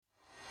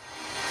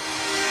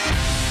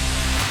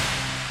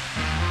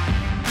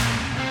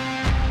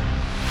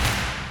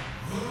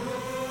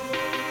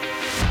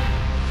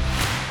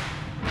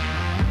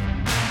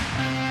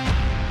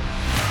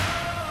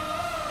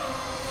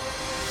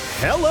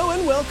Hello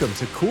and welcome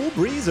to Cool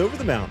Breeze Over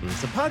the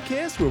Mountains, a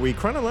podcast where we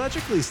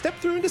chronologically step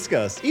through and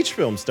discuss each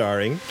film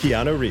starring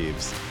Keanu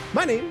Reeves.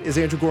 My name is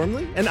Andrew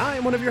Gormley, and I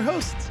am one of your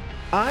hosts.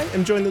 I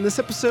am joined in this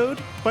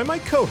episode by my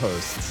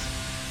co-hosts.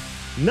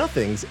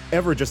 Nothing's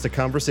ever just a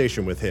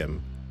conversation with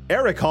him.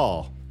 Eric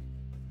Hall.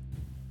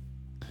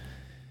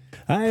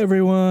 Hi,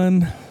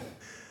 everyone.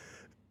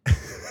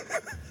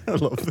 I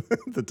love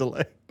the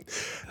delay.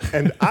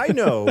 And I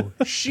know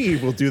she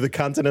will do the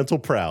Continental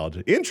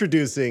proud.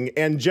 Introducing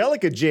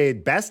Angelica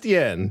Jade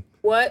Bastien.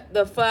 What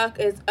the fuck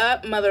is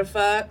up,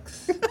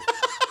 motherfucks?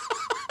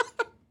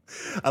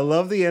 I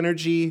love the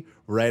energy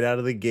right out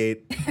of the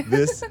gate.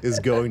 This is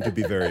going to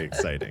be very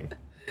exciting.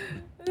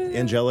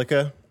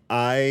 Angelica,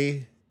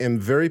 I am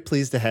very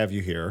pleased to have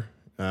you here.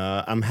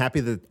 I'm happy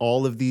that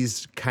all of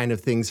these kind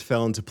of things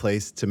fell into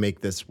place to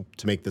make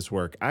this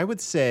work. I would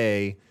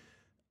say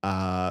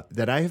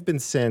that I have been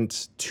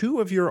sent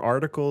 2 of your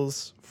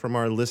articles from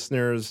our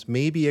listeners,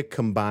 maybe a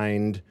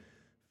combined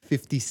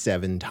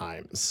 57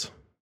 times.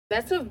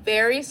 That's a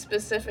very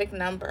specific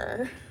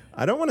number.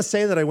 I don't want to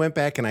say that I went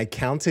back and I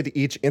counted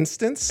each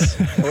instance.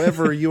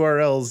 However,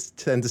 URLs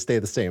tend to stay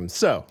the same.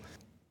 So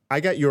I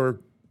got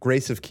your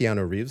Grace of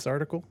Keanu Reeves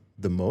article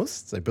the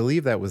most. I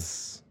believe that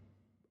was,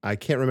 I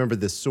can't remember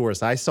the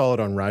source. I saw it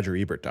on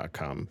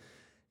RogerEbert.com.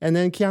 And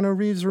then Keanu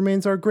Reeves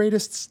remains our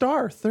greatest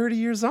star 30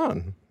 years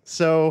on.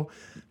 So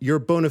your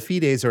bona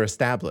fides are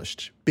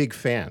established. Big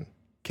fan.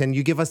 Can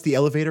you give us the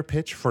elevator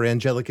pitch for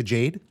Angelica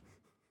Jade?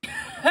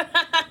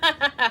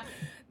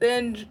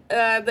 Then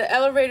the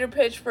elevator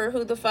pitch for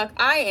who the fuck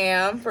I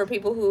am, for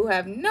people who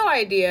have no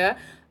idea.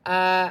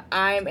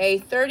 I'm a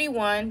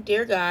 31,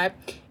 dear God,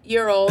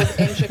 year old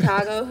in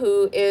Chicago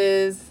who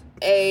is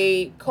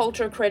a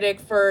culture critic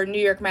for New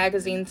York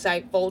Magazine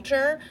site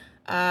Vulture.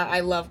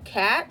 I love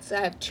cats. I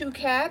have 2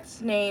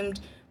 cats named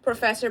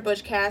Professor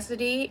Butch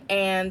Cassidy,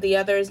 and the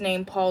other is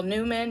named Paul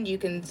Newman. You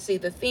can see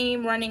the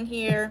theme running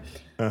here.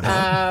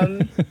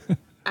 I'm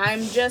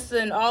just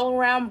an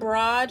all-around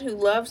broad who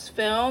loves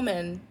film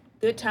and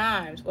good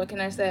times. What can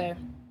I say?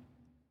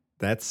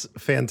 That's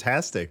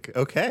fantastic.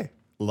 Okay.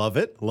 Love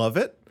it. Love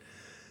it.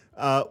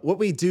 What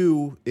we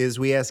do is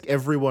we ask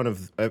every one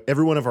of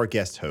our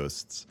guest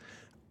hosts,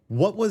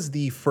 what was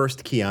the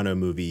first Keanu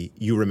movie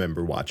you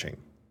remember watching?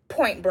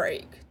 Point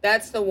Break.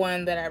 That's the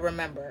one that I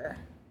remember.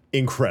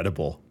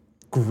 Incredible.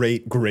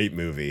 Great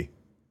movie.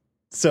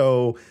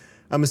 So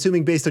I'm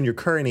assuming based on your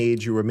current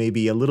age, you were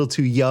maybe a little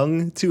too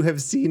young to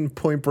have seen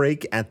Point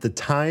Break at the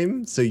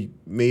time. So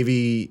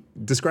maybe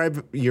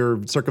describe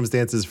your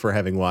circumstances for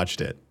having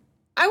watched it.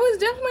 I was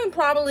definitely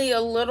probably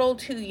a little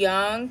too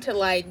young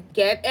to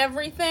get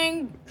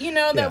everything,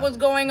 that was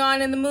going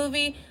on in the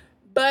movie.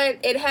 But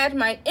it had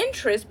my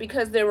interest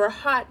because there were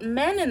hot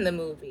men in the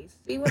movie.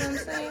 See what I'm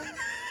saying?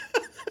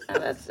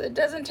 It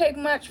doesn't take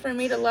much for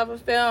me to love a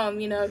film,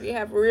 if you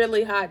have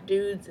really hot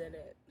dudes in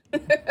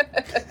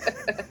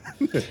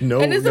it. No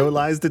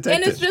lies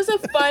detected. And it's just a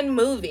fun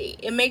movie.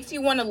 It makes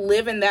you want to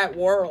live in that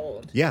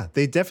world. Yeah,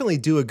 they definitely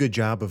do a good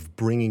job of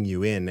bringing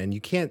you in. And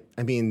you can't,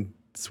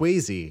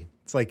 Swayze,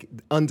 it's like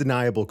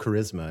undeniable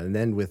charisma. And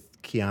then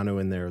with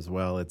Keanu in there as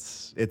well,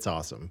 it's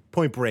awesome.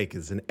 Point Break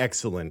is an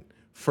excellent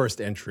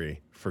first entry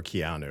for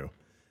Keanu.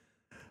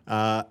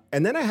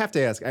 And then I have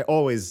to ask,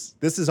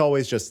 this is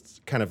always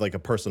just kind of like a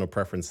personal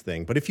preference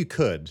thing, but if you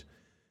could,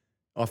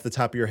 off the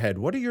top of your head,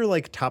 what are your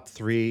top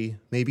 3,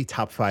 maybe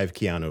top 5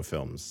 Keanu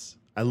films?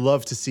 I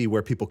love to see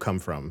where people come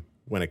from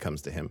when it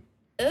comes to him.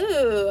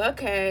 Ooh,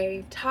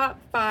 okay. Top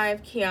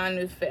 5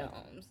 Keanu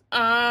films.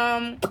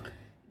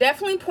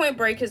 Definitely Point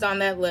Break is on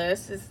that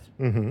list. It's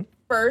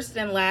First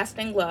and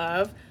Lasting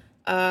Love.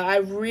 I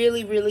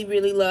really, really,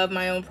 really love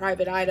My Own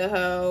Private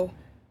Idaho.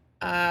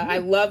 I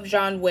love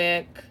John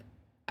Wick.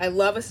 I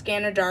love A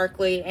Scanner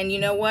Darkly, and you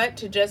know what?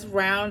 To just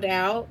round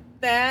out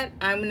that,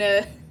 I'm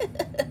gonna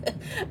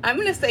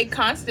say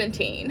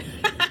Constantine.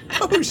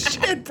 Oh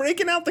shit!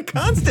 Breaking out the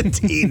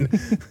Constantine.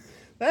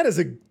 That is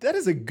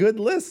a good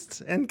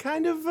list, and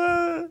kind of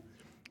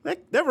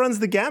that runs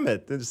the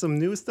gamut. There's some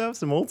new stuff,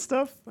 some old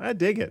stuff. I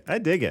dig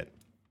it.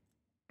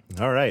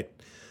 All right,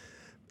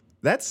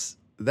 that's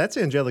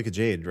Angelica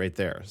Jade right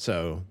there.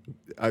 So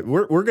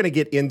we're gonna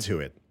get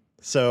into it.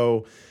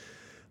 So.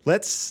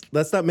 Let's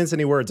not mince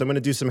any words. I'm going to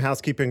do some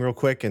housekeeping real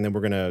quick, and then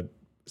we're going to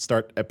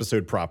start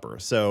episode proper.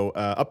 So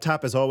up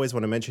top, as always,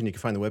 want to mention you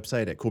can find the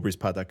website at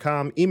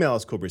coolbreezepod.com. Email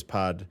us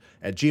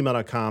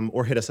coolbreezepod@gmail.com,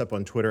 or hit us up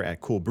on Twitter at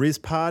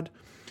coolbreezepod.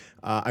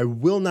 I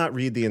will not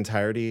read the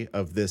entirety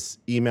of this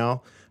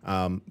email,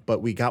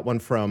 but we got one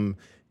from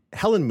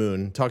Helen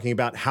Moon talking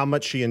about how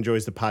much she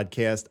enjoys the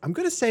podcast. I'm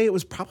going to say it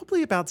was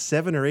probably about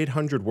 700 or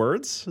 800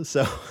 words.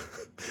 So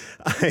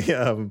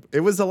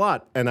it was a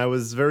lot, and I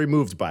was very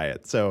moved by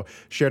it. So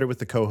shared it with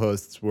the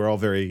co-hosts. We're all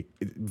very,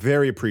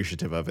 very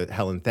appreciative of it.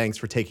 Helen, thanks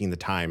for taking the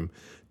time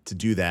to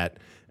do that,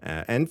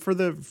 and for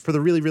the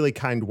really, really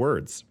kind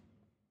words.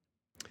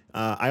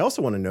 I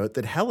also want to note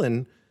that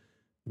Helen,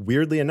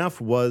 weirdly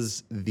enough,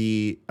 was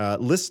the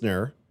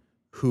listener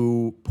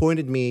who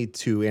pointed me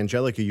to,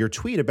 Angelica, your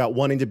tweet about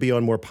wanting to be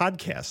on more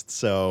podcasts.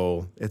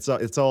 So it's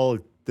all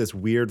this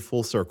weird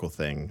full circle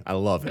thing. I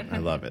love it. I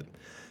love it.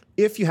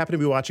 If you happen to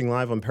be watching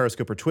live on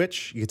Periscope or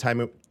Twitch, you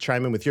can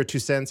chime in with your 2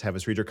 cents, have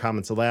us read your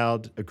comments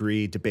aloud,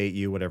 agree, debate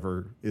you,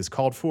 whatever is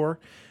called for.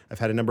 I've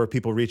had a number of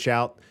people reach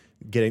out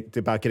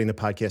about getting the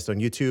podcast on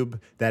YouTube.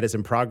 That is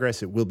in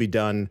progress. It will be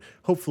done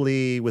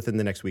hopefully within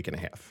the next week and a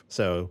half.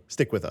 So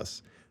stick with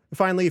us.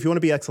 Finally, if you want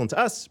to be excellent to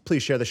us,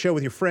 please share the show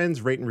with your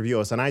friends, rate and review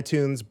us on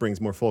iTunes, brings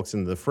more folks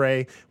into the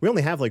fray. We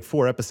only have like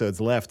 4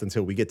 episodes left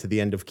until we get to the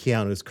end of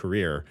Keanu's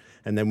career,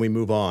 and then we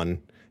move on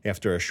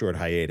after a short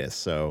hiatus.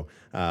 So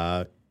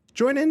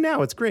join in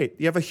now. It's great.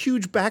 You have a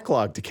huge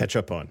backlog to catch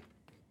up on.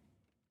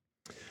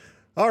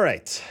 All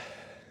right.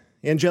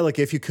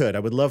 Angelica, if you could, I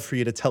would love for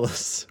you to tell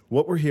us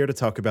what we're here to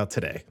talk about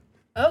today.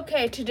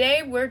 Okay,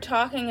 today we're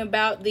talking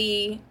about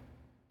the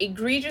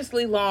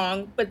egregiously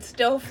long, but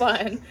still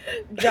fun,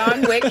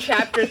 John Wick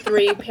Chapter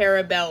 3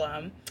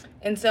 Parabellum.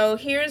 And so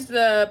here's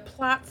the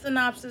plot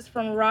synopsis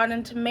from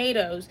Rotten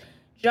Tomatoes.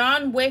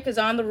 John Wick is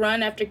on the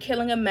run after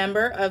killing a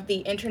member of the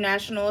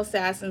International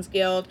Assassins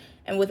Guild,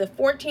 and with a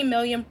 $14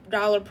 million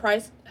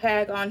price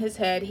tag on his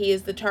head, he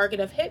is the target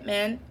of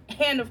hitmen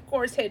and, of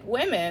course, hit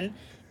women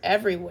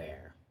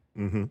everywhere.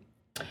 Mm-hmm.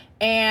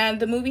 And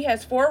the movie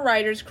has 4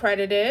 writers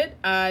credited,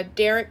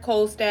 Derek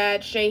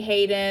Kolstad, Shay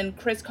Hayden,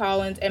 Chris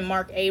Collins, and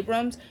Mark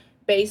Abrams,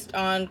 based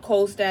on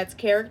Kolstad's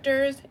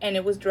characters. And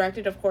it was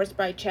directed, of course,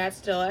 by Chad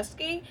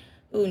Stileski,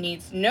 who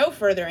needs no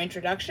further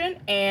introduction.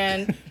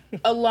 And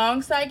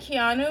alongside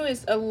Keanu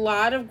is a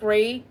lot of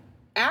great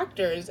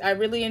actors. I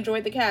really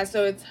enjoyed the cast.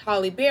 So it's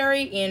Halle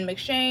Berry, Ian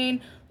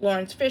McShane,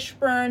 Lawrence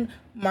Fishburne,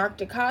 Mark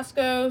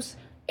Dacascos,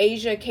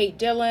 Asia Kate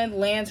Dillon,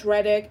 Lance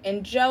Reddick,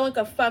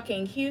 Angelica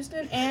fucking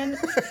Houston, and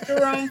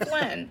Jerome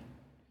Flynn.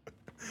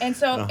 And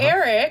so,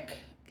 Eric,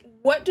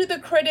 what do the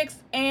critics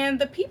and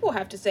the people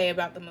have to say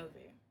about the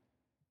movie?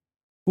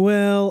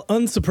 Well,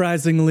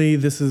 unsurprisingly,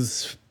 this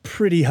is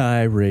pretty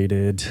high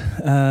rated.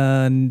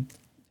 On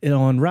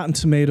Rotten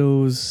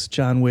Tomatoes,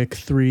 John Wick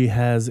 3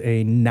 has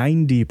a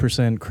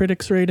 90%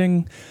 critics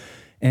rating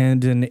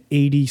and an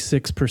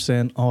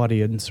 86%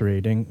 audience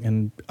rating.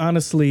 And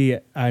honestly,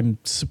 I'm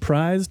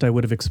surprised. I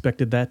would have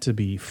expected that to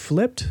be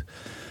flipped.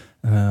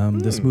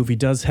 This movie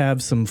does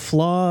have some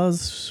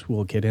flaws.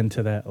 We'll get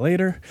into that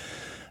later.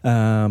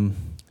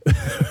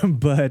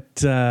 But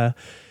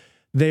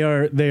they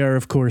are,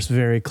 of course,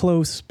 very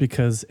close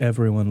because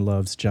everyone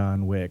loves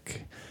John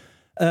Wick.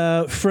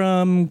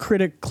 From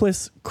critic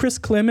Chris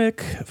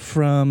Klimek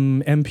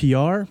from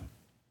NPR,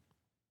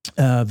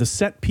 the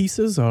set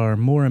pieces are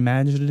more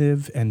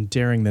imaginative and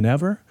daring than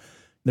ever.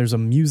 There's a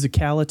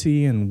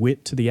musicality and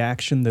wit to the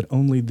action that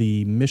only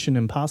the Mission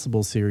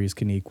Impossible series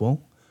can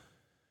equal.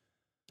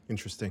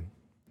 Interesting.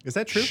 Is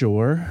that true?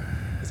 Sure.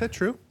 Is that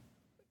true?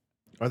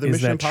 Are the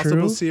Mission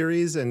Impossible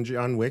series and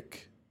John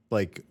Wick,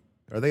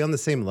 are they on the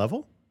same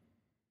level?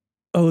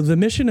 Oh, the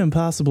Mission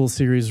Impossible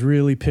series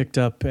really picked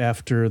up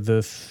after the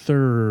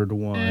 3rd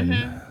one.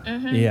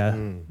 Yeah,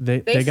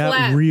 they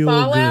got real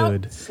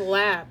Fallout good.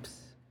 Slaps.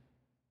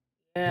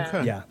 Yeah.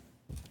 Okay. Yeah.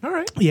 All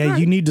right. Yeah, All right.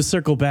 you need to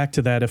circle back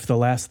to that if the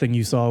last thing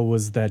you saw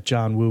was that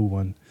John Woo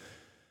one.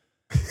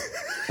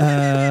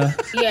 Yeah,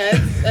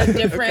 it's a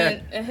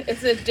different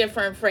it's a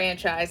different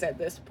franchise at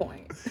this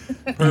point.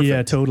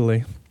 Yeah,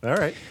 totally. All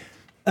right.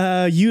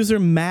 User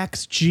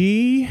Max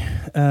G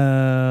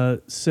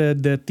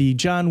said that the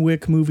John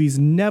Wick movies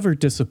never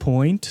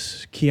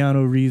disappoint.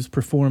 Keanu Reeves'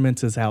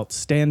 performance is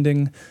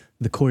outstanding.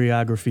 The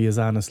choreography is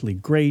honestly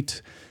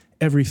great.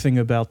 Everything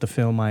about the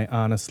film I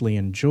honestly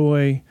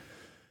enjoy.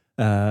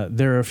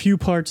 There are a few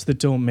parts that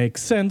don't make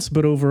sense,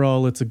 but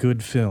overall it's a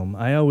good film.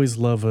 I always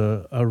love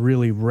a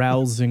really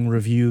rousing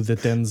review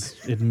that then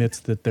admits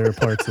that there are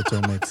parts that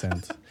don't make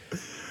sense.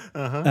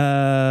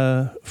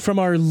 From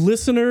our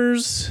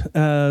listeners,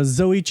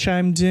 Zoe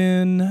chimed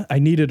in, I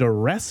needed a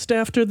rest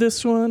after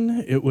this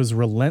one. It was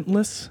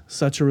relentless.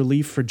 Such a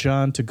relief for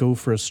John to go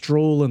for a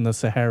stroll in the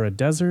Sahara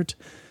Desert.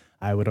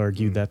 I would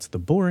argue that's the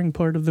boring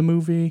part of the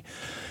movie.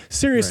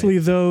 Seriously,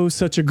 though,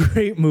 such a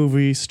great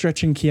movie,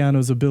 stretching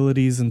Keanu's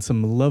abilities and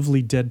some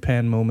lovely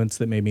deadpan moments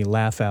that made me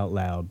laugh out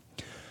loud.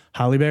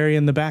 Halle Berry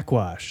in the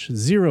backwash,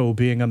 Zero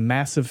being a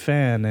massive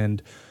fan,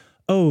 and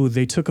oh,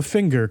 they took a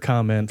finger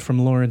comment from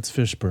Lawrence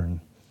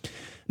Fishburne.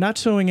 Not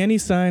showing any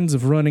signs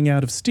of running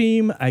out of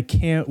steam, I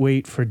can't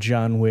wait for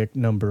John Wick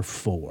number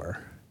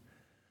 4.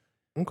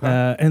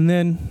 Okay. And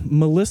then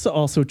Melissa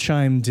also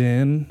chimed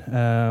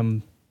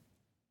in.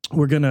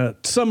 We're going to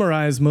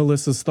summarize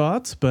Melissa's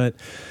thoughts, but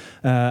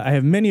I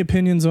have many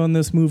opinions on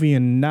this movie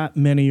and not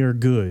many are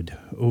good.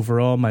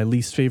 Overall, my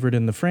least favorite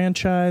in the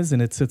franchise,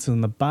 and it sits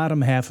in the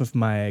bottom half of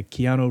my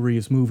Keanu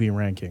Reeves movie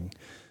ranking.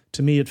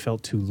 To me, it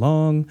felt too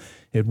long.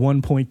 At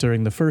one point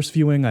during the first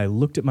viewing, I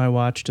looked at my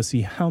watch to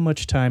see how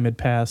much time had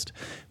passed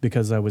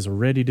because I was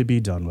ready to be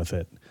done with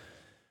it.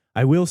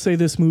 I will say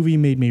this movie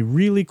made me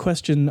really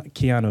question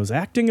Keanu's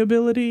acting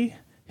ability.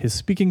 His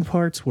speaking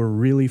parts were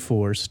really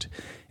forced,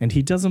 and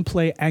he doesn't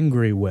play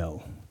angry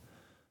well.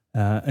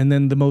 And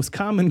then the most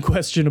common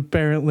question,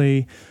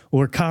 apparently,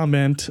 or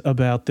comment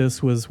about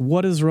this was,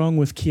 what is wrong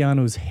with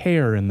Keanu's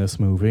hair in this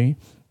movie?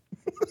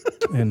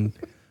 And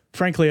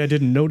frankly, I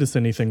didn't notice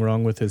anything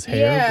wrong with his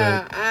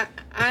hair. Yeah,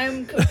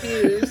 I'm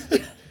confused.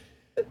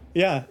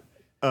 Yeah.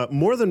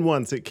 More than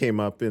once it came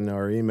up in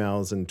our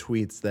emails and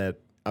tweets that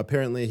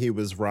apparently he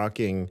was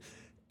rocking,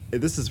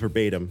 this is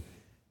verbatim,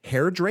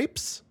 hair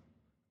drapes.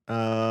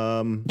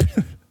 I'm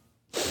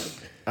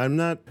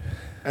not,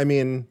 I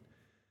mean,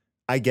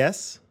 I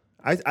guess.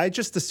 I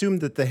just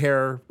assumed that the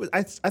hair,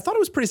 I thought it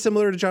was pretty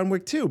similar to John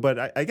Wick 2,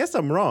 but I guess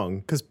I'm wrong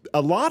because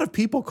a lot of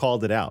people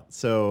called it out.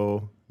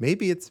 So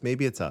maybe it's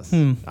us.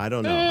 I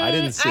don't know. I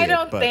didn't see it. I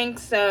don't think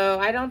so.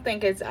 I don't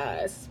think it's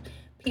us.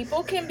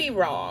 People can be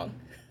wrong.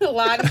 A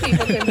lot of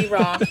people can be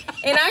wrong.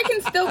 And I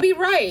can still be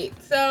right.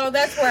 So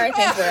that's where I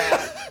think we're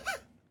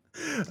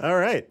at. All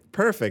right.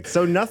 Perfect.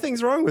 So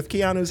nothing's wrong with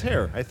Keanu's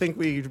hair. I think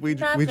we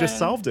just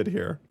solved it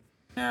here.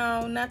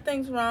 No,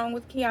 nothing's wrong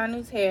with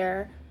Keanu's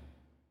hair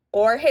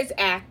or his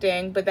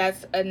acting, but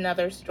that's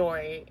another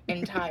story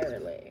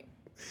entirely.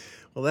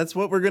 Well, that's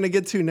what we're going to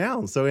get to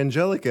now. So,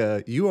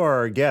 Angelica, you are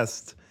our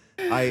guest.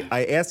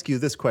 I ask you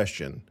this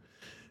question.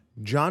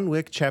 John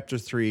Wick Chapter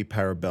 3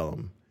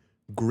 Parabellum.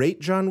 Great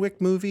John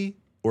Wick movie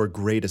or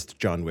greatest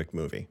John Wick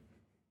movie?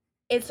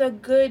 It's a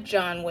good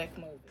John Wick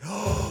movie.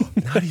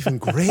 Not even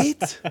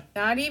great?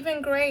 Not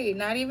even great.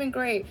 Not even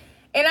great.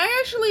 And I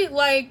actually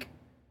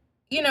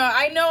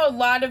I know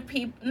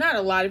not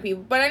a lot of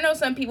people, but I know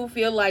some people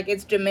feel like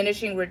it's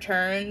diminishing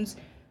returns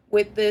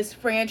with this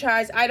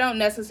franchise. I don't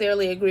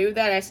necessarily agree with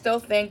that. I still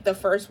think the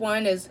first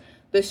one is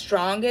the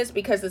strongest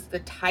because it's the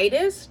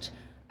tightest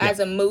as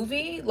a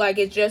movie. Like,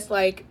 it just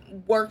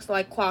works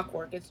like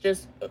clockwork. It's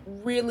just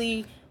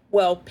really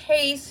well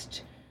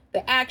paced.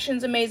 The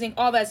action's amazing,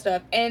 all that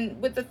stuff.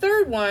 And with the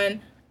third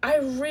one, I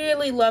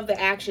really love the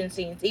action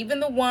scenes. Even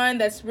the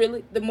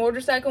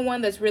motorcycle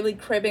one that's really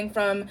cribbing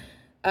from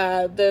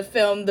the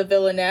film The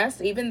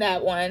Villainess, even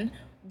that one.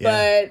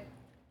 Yeah. But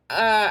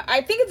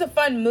I think it's a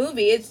fun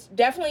movie. It's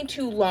definitely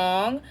too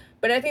long,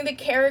 but I think the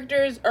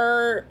characters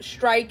are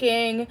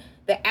striking.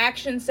 The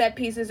action set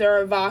pieces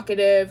are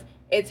evocative.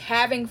 It's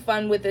having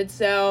fun with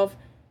itself.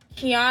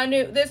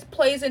 This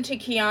plays into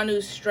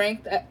Keanu's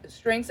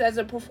strengths as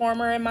a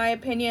performer, in my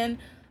opinion.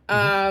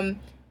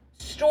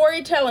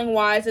 Storytelling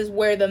wise is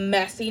where the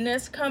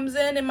messiness comes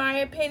in my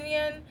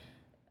opinion.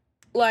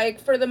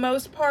 For the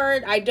most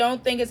part, I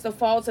don't think it's the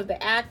faults of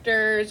the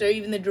actors or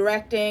even the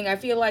directing. I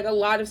feel like a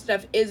lot of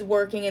stuff is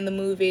working in the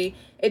movie.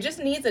 It just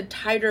needs a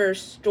tighter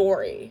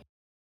story.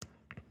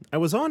 I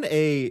was on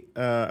a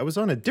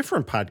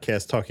different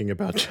podcast talking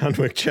about John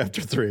Wick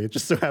Chapter 3. It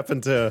just so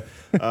happened to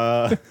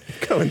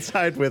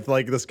coincide with the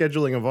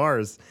scheduling of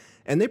ours.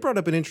 And they brought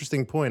up an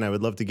interesting point. I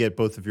would love to get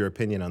both of your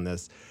opinion on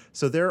this.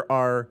 So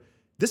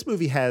this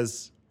movie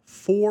has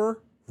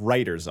 4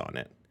 writers on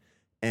it.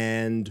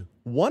 And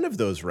one of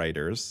those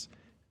writers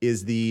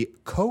is the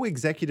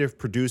co-executive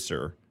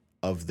producer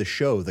of the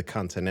show, The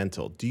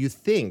Continental. Do you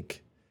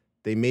think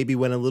they maybe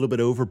went a little bit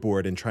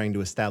overboard in trying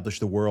to establish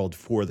the world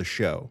for the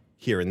show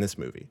here in this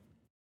movie?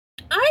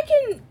 I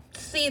can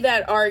see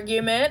that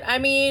argument. I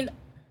mean,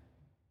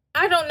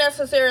 I don't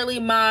necessarily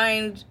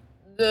mind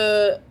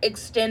the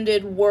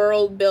extended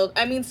world build.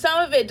 I mean,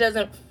 some of it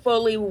doesn't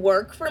fully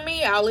work for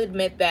me. I'll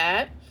admit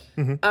that.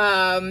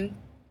 Mm-hmm.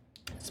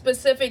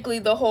 Specifically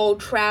the whole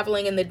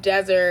traveling in the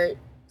desert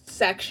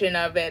section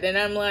of it. And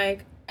I'm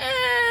like,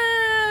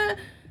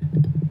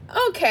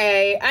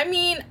 okay. I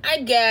mean, I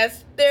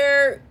guess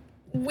they're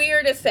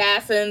weird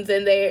assassins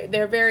and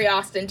they're very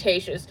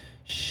ostentatious.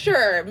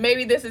 Sure,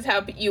 maybe this is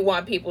how you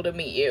want people to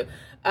meet you.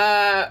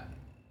 But,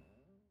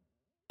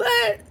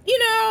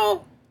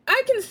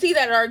 I can see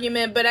that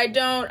argument, but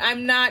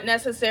I'm not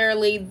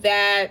necessarily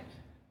that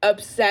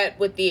upset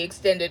with the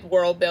extended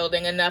world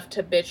building enough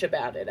to bitch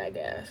about it, I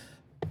guess.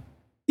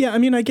 Yeah, I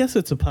mean, I guess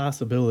it's a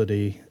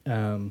possibility.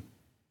 In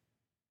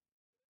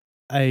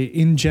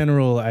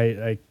general,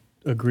 I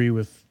agree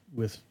with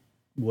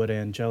what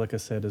Angelica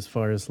said as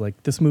far as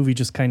this movie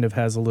just kind of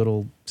has a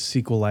little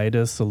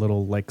sequelitis, a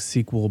little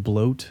sequel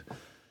bloat,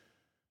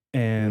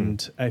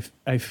 and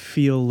I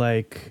feel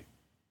like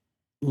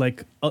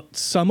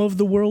some of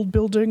the world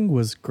building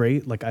was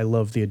great. I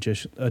love the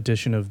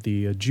addition of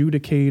the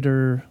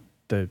adjudicator.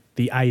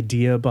 The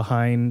idea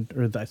behind,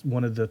 or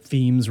one of the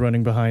themes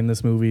running behind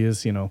this movie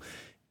is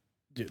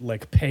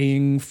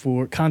paying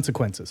for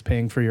consequences,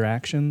 paying for your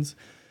actions.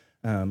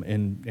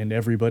 And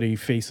everybody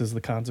faces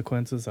the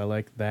consequences. I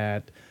like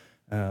that.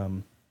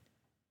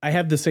 I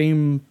have the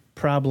same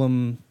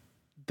problem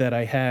that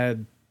I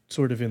had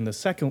sort of in the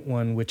second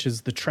one, which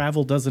is the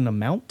travel doesn't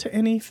amount to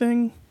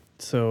anything.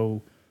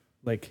 So,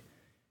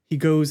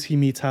 he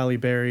meets Halle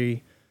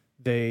Berry.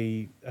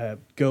 They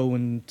go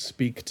and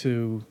speak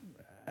to,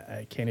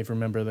 I can't even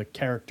remember the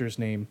character's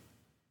name.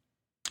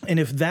 And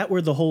if that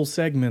were the whole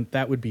segment,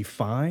 that would be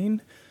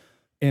fine.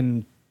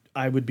 And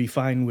I would be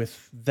fine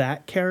with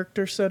that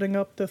character setting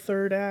up the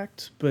third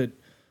act, but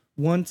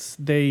once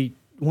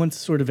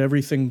sort of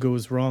everything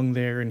goes wrong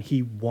there and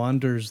he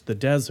wanders the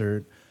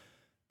desert,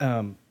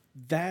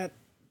 that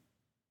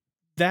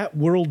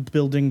world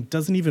building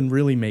doesn't even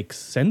really make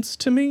sense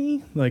to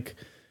me.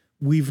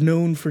 we've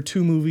known for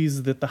 2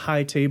 movies that the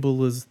high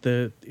table is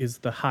the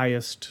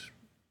highest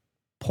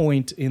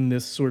point in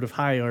this sort of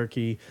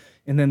hierarchy,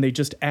 and then they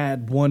just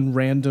add one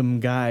random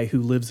guy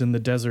who lives in the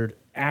desert,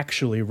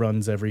 actually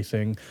runs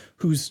everything,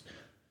 who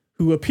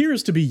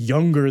appears to be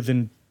younger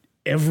than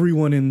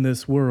everyone in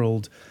this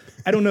world.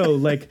 I don't know,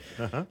 like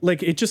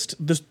like it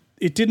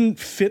didn't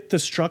fit the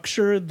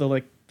structure, the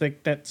like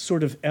that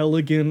sort of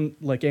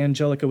elegant, like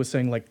Angelica was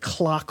saying, like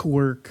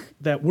clockwork.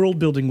 That world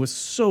building was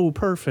so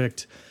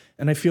perfect,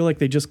 and I feel like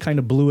they just kind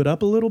of blew it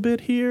up a little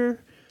bit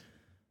here.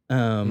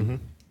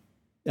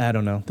 I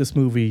don't know. This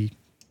movie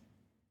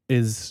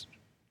is...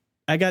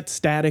 I got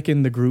static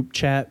in the group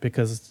chat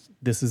because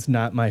this is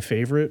not my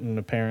favorite, and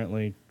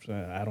apparently,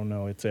 I don't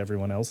know, it's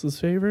everyone else's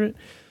favorite.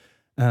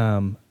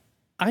 I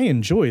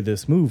enjoy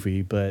this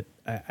movie, but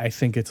I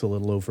think it's a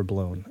little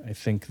overblown. I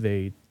think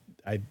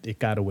it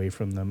got away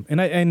from them,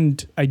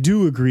 and I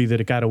do agree that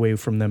it got away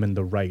from them in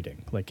the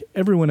writing. Like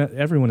everyone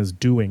is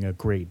doing a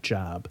great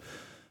job,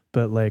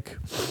 but like,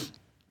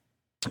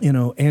 you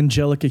know,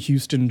 Angelica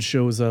Houston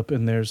shows up,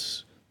 and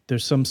there's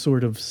some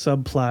sort of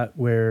subplot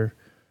where,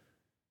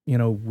 you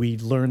know, we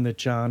learn that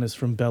John is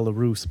from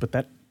Belarus, but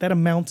that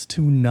amounts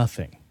to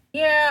nothing.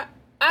 Yeah,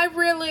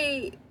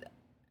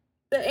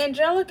 the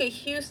Angelica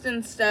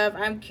Houston stuff,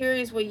 I'm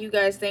curious what you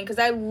guys think, because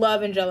I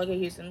love Angelica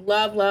Houston.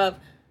 Love, love,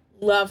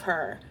 love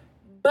her.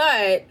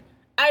 But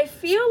I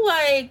feel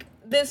like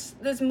this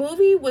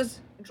movie was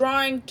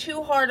drawing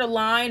too hard a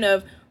line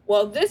of,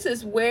 well, this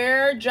is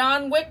where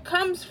John Wick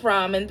comes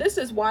from, and this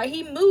is why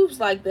he moves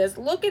like this.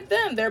 Look at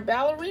them. They're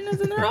ballerinas,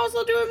 and they're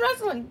also doing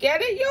wrestling.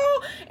 Get it,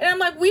 y'all? And I'm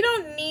like, we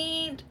don't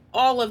need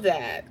all of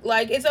that.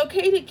 Like, it's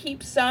okay to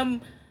keep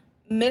some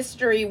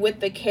mystery with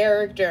the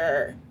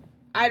character.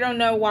 I don't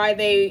know why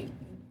they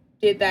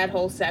did that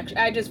whole section.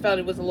 I just felt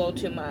it was a little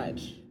too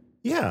much.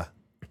 Yeah.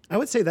 I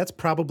would say that's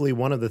probably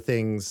one of the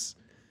things,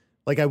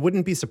 like, I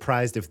wouldn't be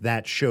surprised if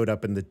that showed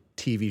up in the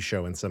TV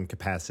show in some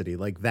capacity.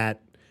 Like that,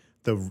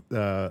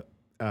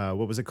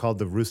 what was it called?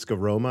 The Ruska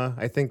Roma,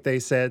 I think they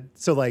said.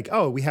 So like,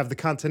 oh, we have the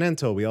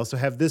Continental. We also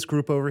have this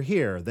group over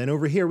here. Then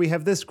over here we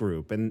have this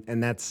group.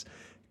 And that's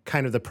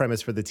kind of the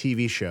premise for the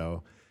TV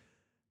show.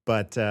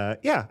 But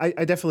yeah,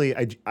 I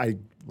definitely, I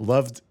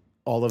loved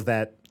all of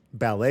that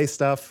ballet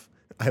stuff.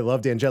 I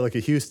loved Angelica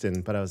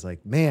Houston, but I was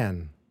like,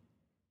 man,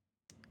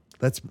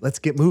 let's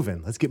get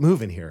moving. Let's get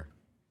moving here.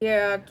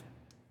 Yeah.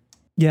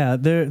 Yeah,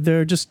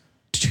 there are just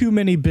too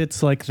many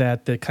bits like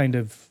that kind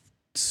of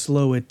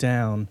slow it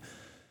down.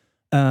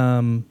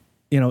 You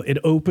know, it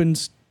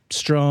opens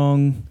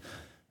strong.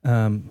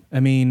 I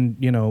mean,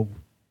 you know,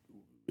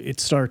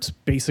 it starts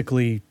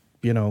basically,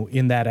 you know,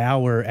 in that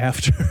hour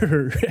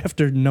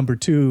after number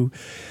 2.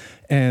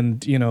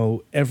 And, you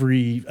know,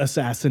 every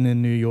assassin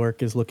in New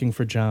York is looking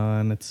for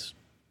John. It's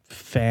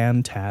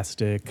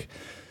fantastic.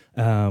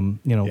 You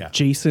know, yeah.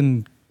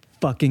 Jason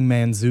fucking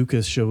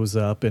Mantzoukas shows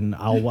up, and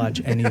I'll watch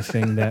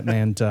anything that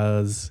man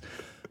does.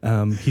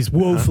 He's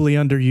woefully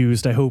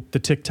underused. I hope the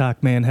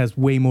TikTok man has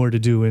way more to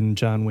do in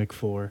John Wick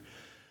 4.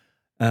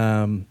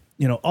 You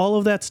know, all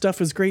of that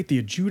stuff is great.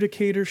 The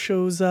adjudicator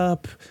shows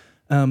up.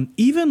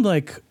 Even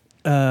like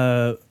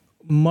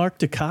Mark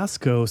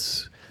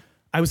Dacascos,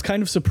 I was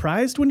kind of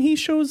surprised when he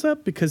shows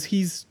up because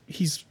he's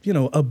you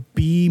know, a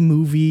B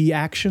movie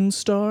action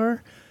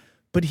star,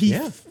 but he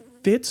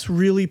fits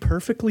really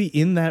perfectly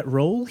in that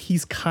role.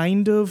 He's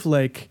kind of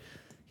like,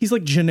 he's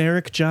like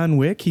generic John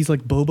Wick. He's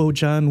like Bobo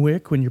John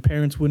Wick. When your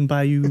parents wouldn't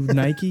buy you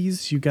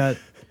Nikes, you got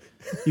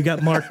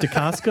Mark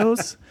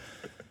Dacascos.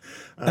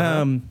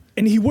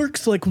 And he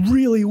works like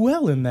really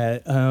well in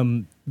that.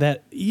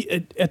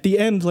 At the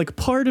end, like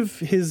part of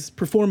his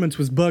performance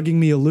was bugging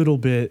me a little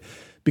bit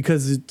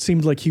because it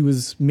seemed like he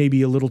was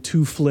maybe a little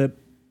too flip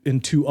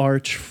and too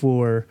arch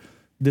for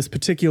this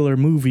particular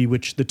movie,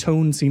 which the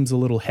tone seems a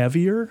little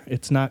heavier.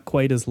 It's not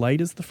quite as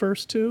light as the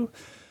first 2.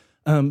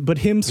 But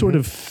him sort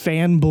of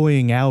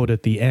fanboying out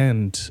at the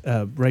end,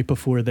 right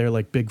before their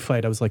like big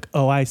fight, I was like,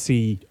 oh, I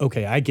see.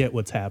 Okay, I get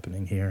what's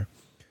happening here.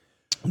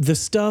 The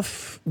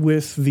stuff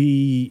with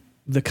the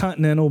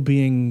Continental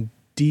being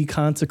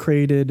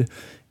deconsecrated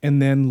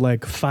and then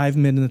like 5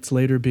 minutes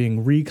later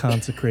being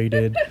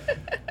reconsecrated,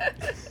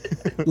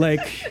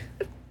 like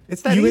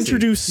it's that you easy.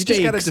 Introduce You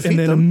stakes and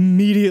then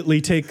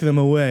immediately take them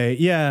away.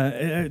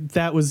 Yeah,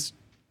 that was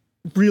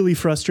really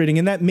frustrating,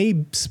 and that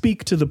may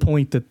speak to the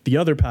point that the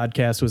other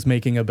podcast was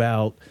making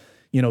about,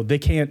 you know, they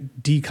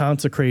can't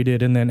deconsecrate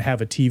it and then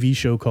have a TV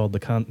show called The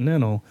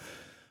Continental.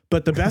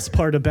 But the best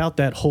part about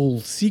that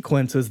whole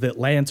sequence is that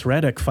Lance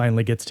Reddick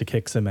finally gets to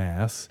kick some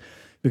ass,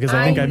 because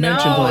I think I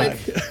mentioned like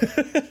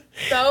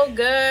so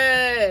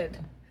good.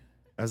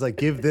 I was like,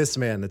 give this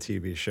man the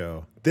TV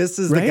show. This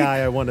is the guy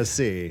I want to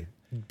see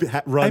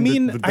run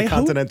the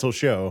Continental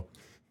show.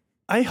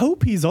 I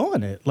hope he's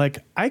on it. Like,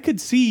 I could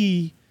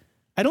see.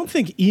 I don't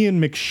think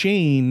Ian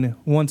McShane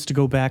wants to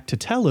go back to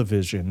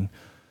television.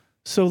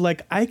 So,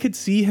 like, I could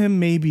see him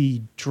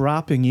maybe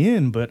dropping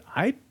in, but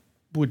I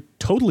would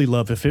totally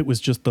love if it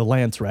was just the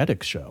Lance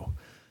Reddick show.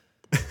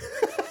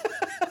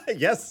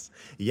 Yes.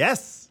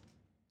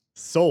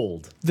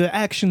 Sold. The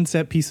action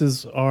set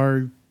pieces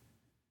are,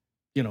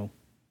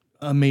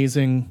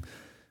 amazing.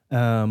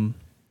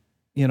 The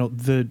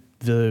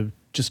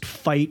just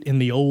fight in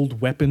the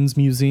old weapons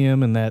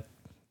museum and that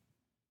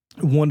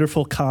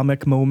wonderful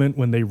comic moment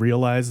when they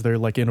realize they're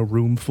like in a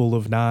room full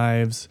of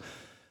knives.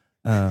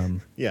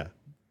 Yeah.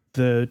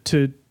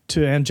 To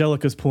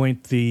Angelica's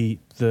point, the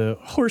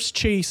horse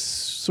chase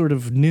sort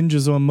of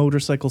ninjas on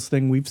motorcycles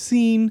thing we've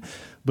seen,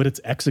 but it's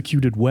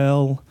executed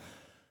well.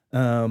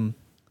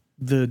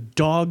 The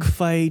dog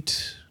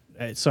fight,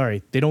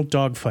 sorry, they don't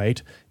dog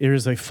fight. There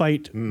is a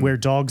fight where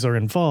dogs are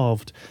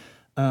involved.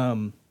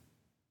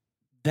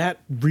 That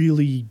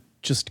really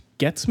just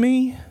gets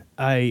me.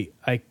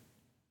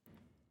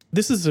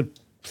 This is a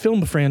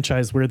film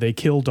franchise where they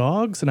kill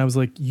dogs, and I was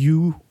like,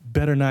 you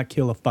better not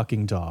kill a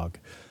fucking dog.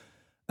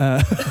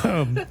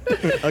 Again.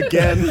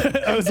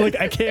 I was like,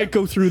 I can't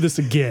go through this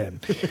again.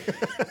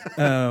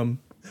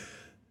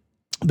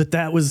 But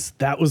that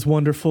was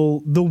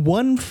wonderful. The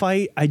one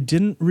fight I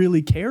didn't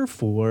really care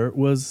for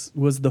was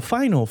the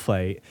final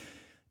fight.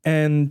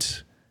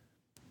 And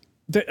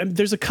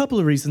there's a couple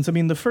of reasons. I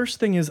mean, the first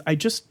thing is I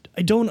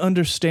don't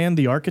understand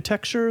the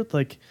architecture.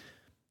 Like,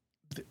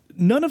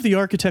 none of the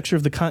architecture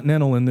of the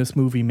Continental in this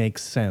movie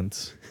makes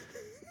sense.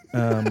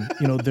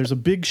 There's a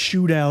big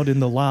shootout in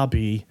the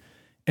lobby,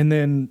 and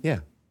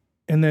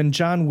then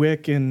John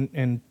Wick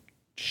and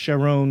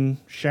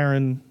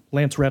Sharon,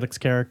 Lance Reddick's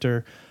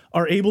character,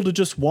 are able to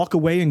just walk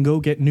away and go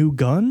get new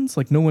guns.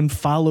 Like, no one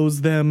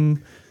follows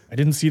them. I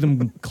didn't see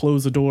them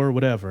close the door,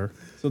 whatever.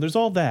 So there's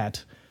all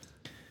that.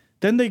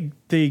 Then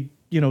they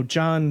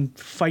John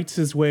fights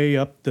his way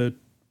up the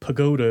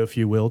pagoda, if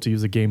you will, to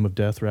use a Game of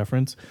Death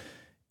reference.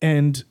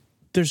 And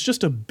there's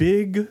just a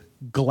big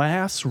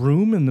glass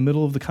room in the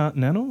middle of the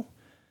Continental.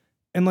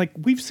 And like,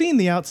 we've seen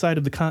the outside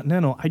of the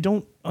Continental. I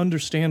don't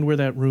understand where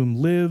that room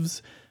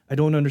lives. I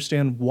don't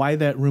understand why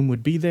that room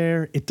would be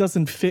there. It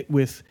doesn't fit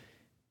with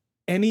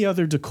any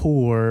other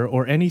decor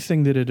or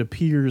anything that it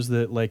appears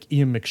that like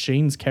Ian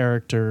McShane's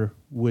character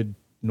would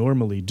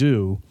normally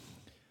do.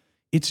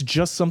 It's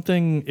just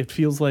something it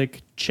feels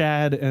like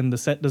Chad and the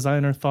set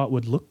designer thought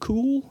would look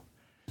cool.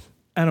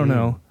 I don't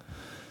know.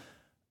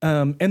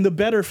 And the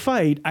better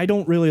fight, I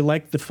don't really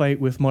like the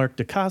fight with Mark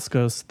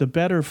Dacascos. The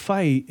better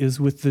fight is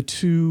with the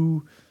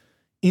two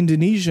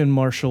Indonesian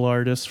martial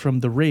artists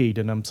from The Raid.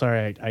 And I'm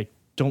sorry, I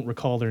don't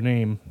recall their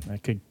name. I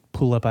could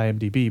pull up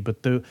IMDb.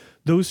 But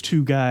those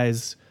two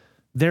guys,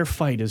 their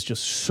fight is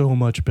just so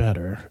much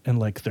better. And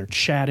like, they're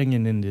chatting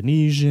in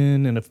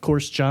Indonesian. And of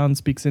course, John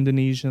speaks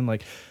Indonesian.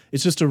 Like,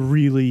 it's just a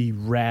really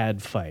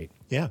rad fight.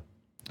 Yeah.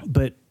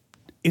 But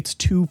it's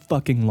too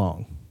fucking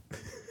long.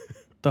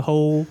 The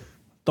whole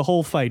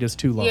fight is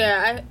too long.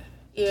 Yeah,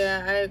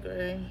 I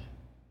agree.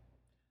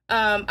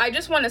 I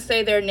just want to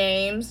say their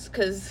names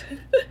because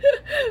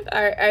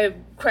I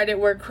credit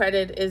where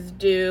credit is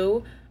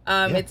due.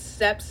 It's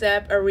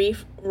Sep,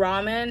 Arif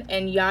Rahman,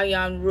 and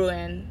Yayan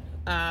Ruin,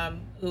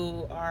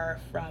 who are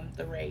from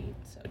The Raid.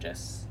 So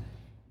just,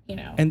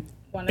 and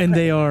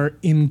they are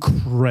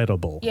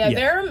incredible. Yeah,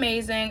 they're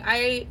amazing.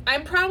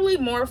 I'm probably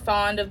more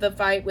fond of the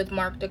fight with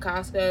Mark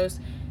Dacascos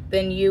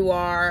than you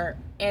are.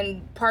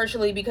 And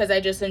partially because I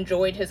just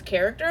enjoyed his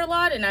character a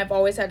lot, and I've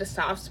always had a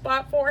soft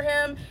spot for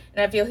him,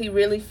 and I feel he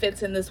really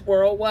fits in this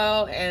world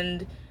well.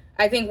 And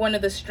I think one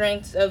of the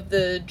strengths of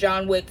the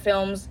John Wick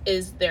films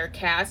is their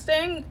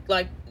casting.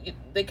 Like,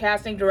 the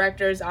casting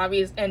directors,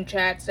 and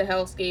Chad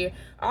Stahelski,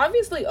 are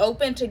obviously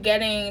open to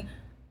getting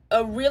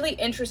a really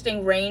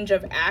interesting range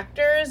of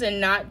actors and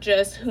not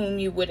just whom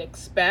you would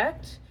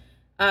expect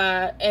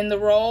in the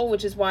role,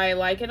 which is why I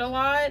like it a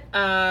lot.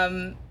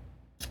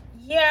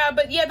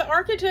 The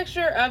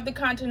architecture of the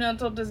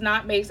Continental does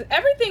not make sense.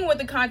 Everything with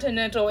the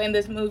Continental in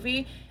this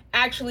movie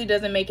actually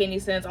doesn't make any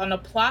sense on a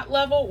plot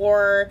level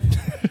or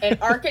an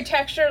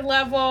architecture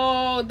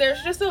level.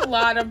 There's just a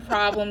lot of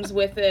problems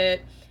with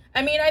it.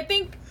 I mean, I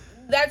think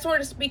that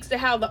sort of speaks to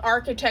how the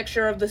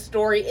architecture of the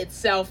story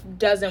itself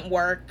doesn't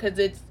work,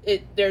 because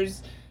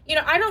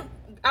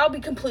I'll be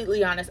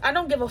completely honest, I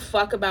don't give a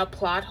fuck about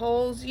plot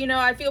holes.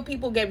 I feel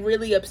people get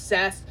really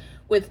obsessed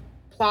with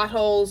plot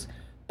holes.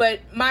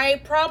 But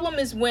my problem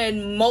is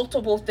when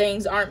multiple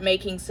things aren't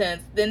making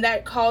sense, then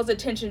that calls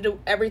attention to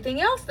everything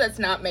else that's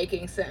not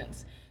making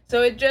sense.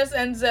 So it just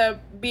ends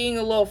up being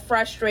a little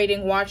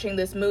frustrating watching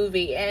this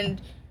movie.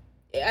 And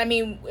I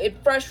mean,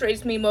 it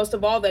frustrates me most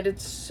of all that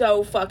it's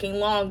so fucking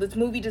long. This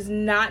movie does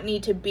not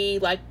need to be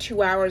like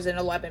 2 hours and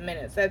 11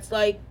 minutes. That's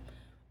like,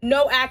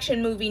 no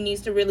action movie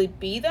needs to really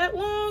be that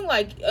long.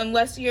 Like,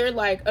 unless you're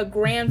like a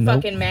grand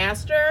fucking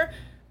master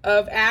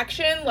of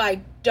action, like,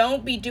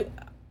 don't be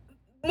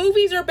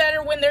movies are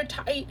better when they're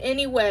tight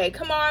anyway.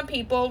 Come on,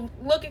 people.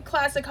 Look at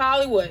classic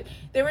Hollywood.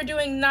 They were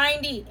doing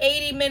 90,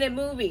 80-minute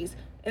movies,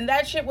 and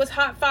that shit was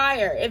hot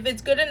fire. If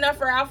it's good enough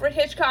for Alfred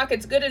Hitchcock,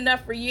 it's good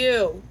enough for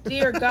you.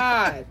 Dear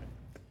God.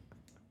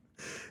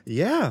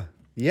 Yeah.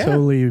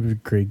 Totally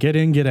agree. Get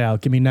in, get out.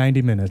 Give me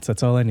 90 minutes.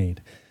 That's all I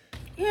need.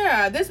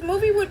 Yeah, this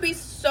movie would be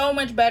so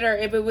much better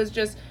if it was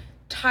just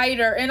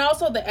tighter, and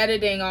also the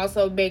editing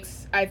also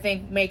makes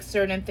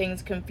certain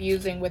things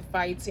confusing with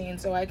fight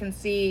scenes. So I can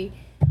see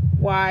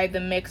why the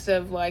mix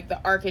of like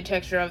the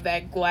architecture of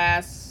that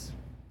glass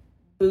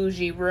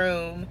bougie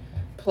room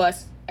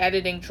plus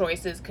editing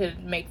choices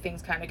could make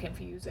things kind of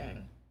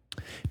confusing.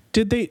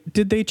 Did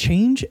they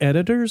change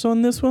editors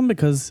on this one?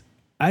 Because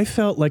I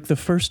felt like the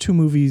first two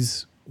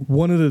movies,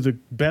 one of the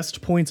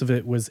best points of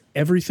it was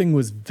everything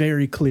was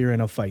very clear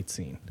in a fight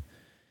scene.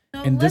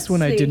 And this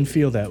one, I didn't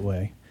feel that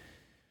way.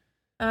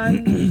 Let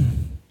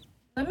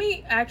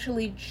me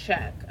actually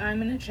check. I'm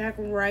going to check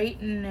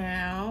right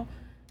now.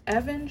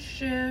 Evan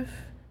Schiff.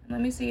 Let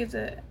me see if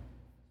it...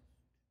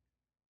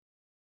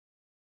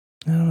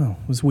 I don't know.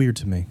 It was weird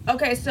to me.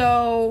 Okay,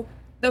 so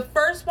the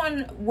first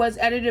one was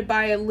edited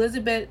by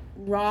Elizabeth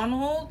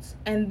Ronalds,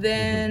 and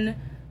then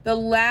the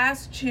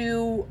last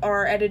two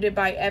are edited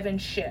by Evan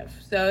Schiff.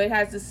 So it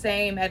has the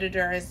same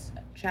editor as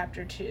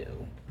Chapter 2.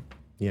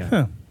 Yeah.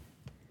 Huh.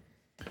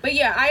 But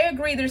yeah, I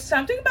agree. There's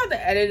something about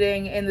the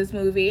editing in this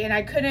movie, and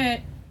I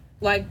couldn't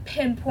like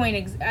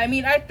pinpoint. I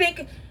mean, I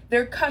think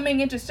they're coming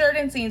into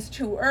certain scenes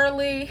too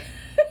early,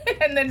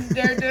 and then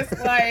they're just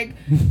like,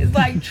 it's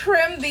like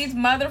trim these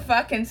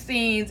motherfucking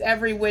scenes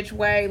every which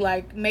way,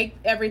 like make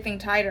everything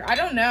tighter. I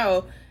don't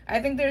know. I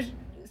think there's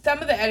some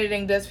of the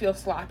editing does feel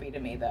sloppy to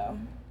me though.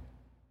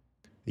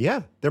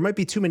 Yeah, there might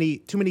be too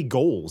many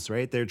goals,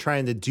 right? They're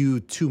trying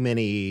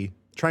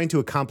to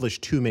accomplish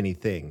too many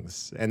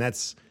things, and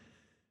that's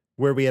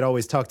where we had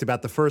always talked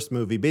about the first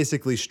movie,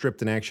 basically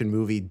stripped an action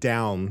movie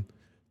down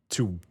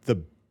to the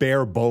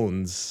bare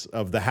bones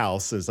of the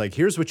house. Is like,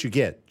 here's what you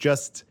get,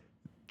 just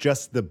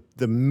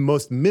the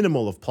most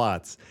minimal of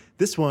plots.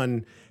 This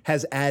one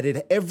has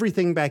added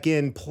everything back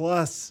in,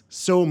 plus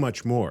so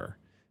much more.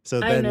 So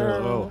then,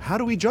 how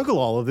do we juggle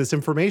all of this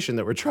information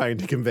that we're trying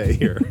to convey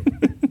here?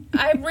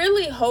 I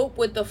really hope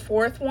with the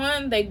fourth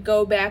one, they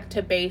go back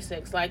to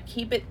basics. Like,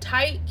 keep it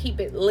tight, keep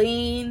it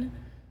lean.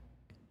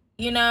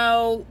 You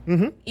know,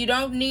 You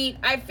don't need...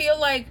 I feel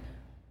like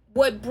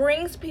what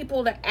brings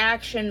people to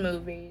action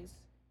movies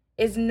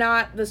is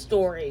not the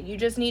story. You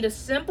just need a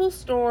simple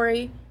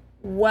story,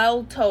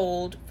 well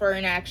told, for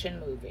an action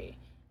movie.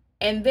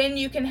 And then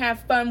you can have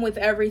fun with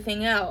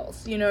everything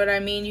else. You know what I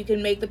mean? You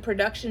can make the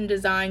production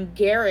design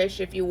garish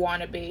if you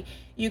want to be.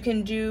 You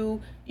can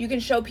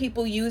show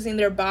people using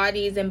their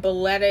bodies in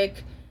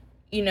balletic,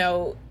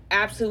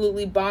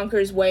 absolutely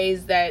bonkers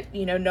ways that,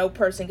 no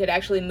person could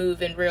actually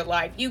move in real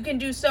life. You can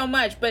do so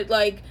much, but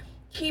like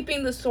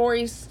keeping the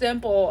story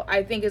simple,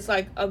 I think is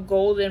like a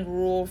golden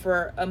rule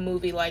for a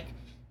movie like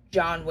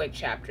John Wick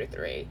Chapter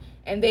 3.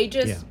 And they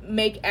just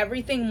make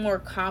everything more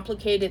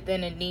complicated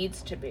than it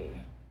needs to be.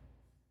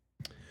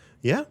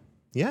 Yeah.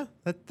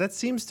 That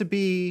seems to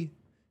be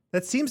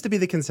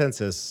the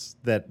consensus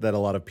that a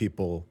lot of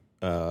people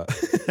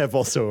have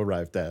also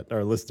arrived at,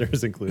 our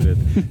listeners included.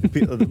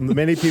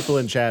 Many people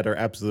in chat are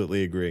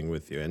absolutely agreeing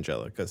with you,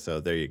 Angelica. So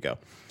there you go.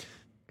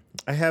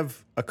 I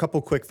have a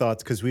couple quick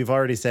thoughts because we've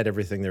already said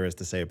everything there is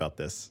to say about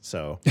this.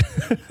 So,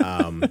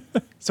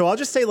 so I'll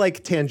just say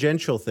like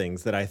tangential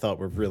things that I thought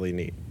were really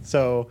neat.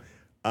 So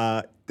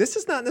this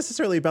is not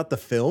necessarily about the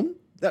film,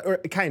 or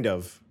kind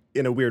of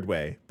in a weird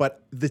way,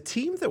 but the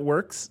team that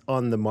works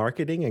on the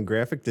marketing and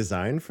graphic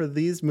design for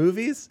these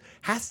movies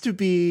has to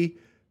be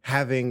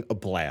having a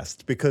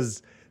blast,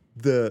 because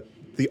the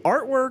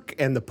artwork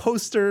and the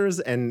posters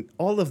and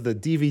all of the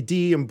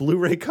DVD and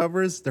Blu-ray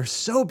covers, they're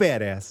so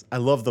badass. I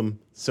love them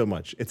so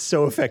much. It's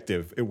so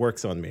effective. It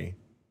works on me.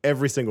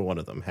 Every single one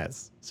of them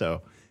has.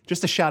 So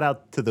just a shout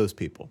out to those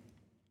people.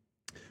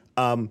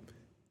 So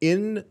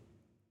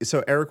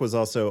Eric was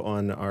also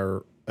on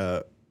our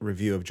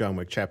review of John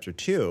Wick Chapter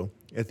 2.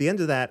 At the end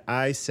of that,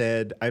 I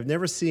said, I've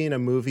never seen a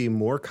movie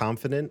more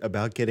confident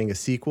about getting a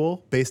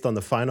sequel based on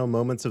the final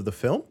moments of the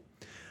film.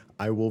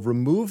 I will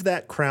remove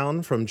that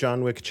crown from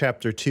John Wick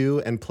Chapter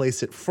 2 and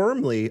place it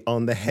firmly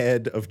on the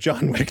head of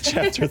John Wick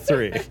Chapter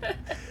 3.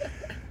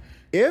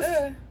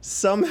 If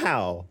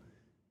somehow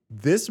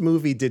this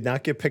movie did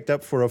not get picked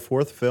up for a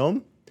fourth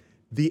film,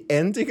 the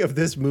ending of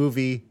this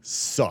movie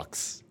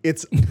sucks.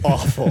 It's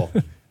awful.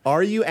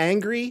 Are you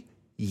angry?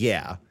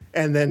 Yeah.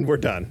 And then we're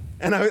done.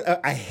 And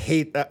I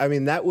hate that. I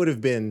mean, that would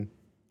have been...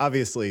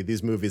 Obviously,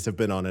 these movies have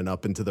been on an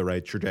up and to the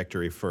right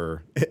trajectory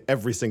for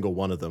every single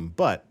one of them.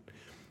 But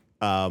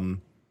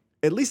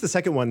at least the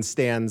second one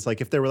stands, like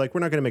if they were like,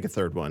 we're not going to make a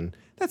third one,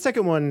 that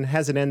second one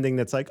has an ending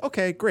that's like,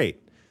 okay,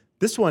 great.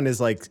 This one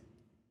is like,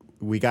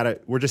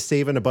 we're just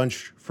saving a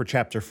bunch for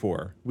Chapter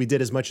 4. We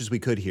did as much as we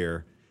could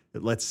here.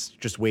 Let's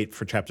just wait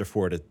for Chapter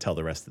 4 to tell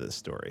the rest of this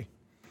story.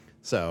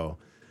 So,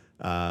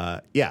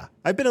 yeah,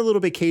 I've been a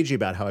little bit cagey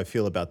about how I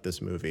feel about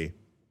this movie.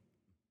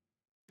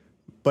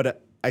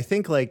 But I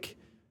think like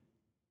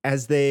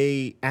as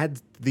they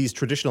add these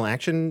traditional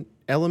action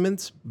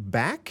elements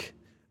back,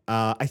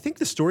 I think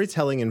the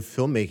storytelling and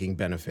filmmaking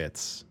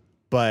benefits,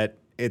 but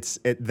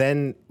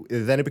then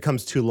it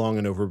becomes too long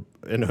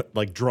and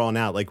like drawn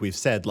out. Like we've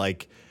said,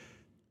 like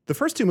the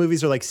first two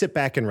movies are like sit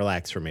back and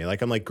relax for me.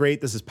 Like I'm like,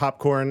 great, this is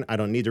popcorn. I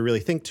don't need to really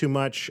think too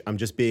much. I'm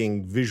just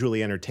being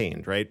visually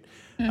entertained, right?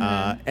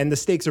 And the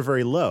stakes are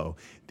very low.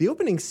 The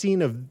opening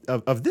scene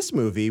of this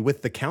movie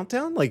with the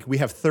countdown, like we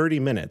have 30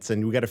 minutes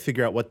and we got to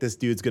figure out what this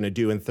dude's going to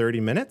do in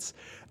 30 minutes.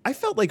 I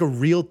felt like a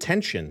real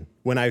tension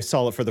when I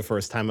saw it for the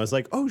first time. I was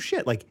like, oh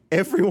shit, like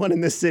everyone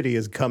in this city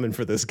is coming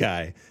for this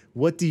guy.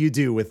 What do you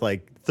do with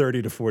like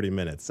 30 to 40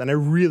 minutes? And I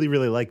really,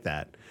 really like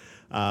that.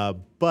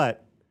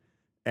 But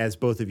as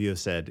both of you have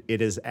said,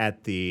 it is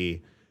at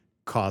the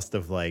cost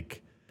of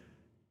like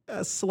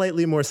a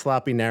slightly more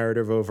sloppy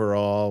narrative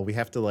overall. We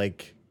have to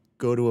like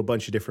go to a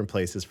bunch of different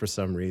places for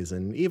some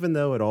reason, even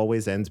though it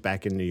always ends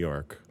back in New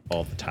York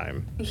all the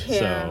time.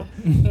 Yeah.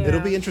 So it'll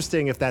be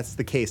interesting if that's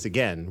the case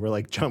again. We're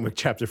like John Wick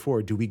Chapter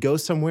 4. Do we go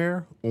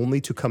somewhere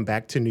only to come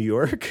back to New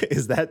York?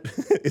 Is that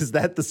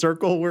the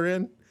circle we're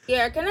in?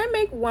 Yeah, can I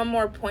make one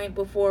more point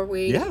before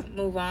we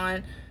move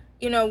on?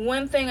 You know,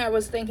 one thing I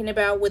was thinking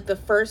about with the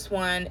first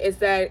one is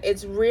that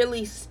it's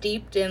really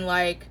steeped in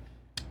like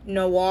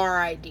noir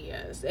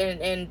ideas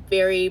and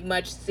very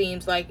much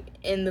seems like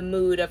in the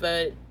mood of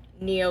a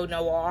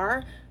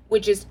neo-noir,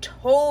 which is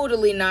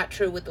totally not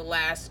true with the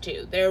last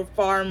two. They're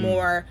far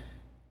more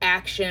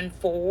action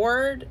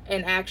forward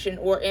and action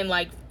or in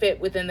like fit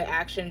within the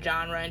action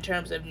genre in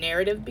terms of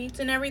narrative beats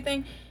and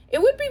everything.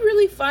 It would be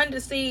really fun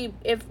to see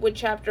if with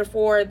Chapter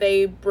 4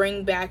 they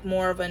bring back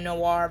more of a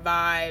noir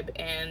vibe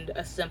and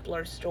a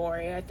simpler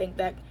story. I think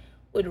that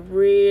would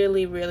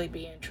really, really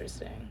be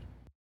interesting.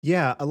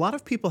 Yeah, a lot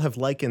of people have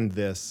likened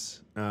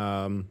this,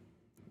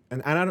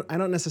 and I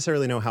don't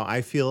necessarily know how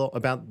I feel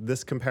about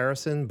this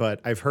comparison, but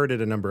I've heard it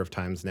a number of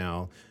times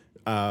now.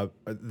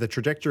 The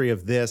trajectory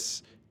of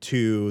this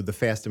to the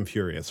Fast and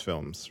Furious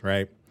films,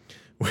 right?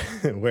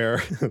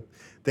 Where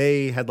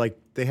they had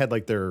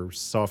their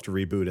soft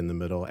reboot in the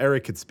middle.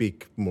 Eric could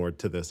speak more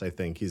to this, I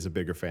think. He's a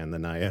bigger fan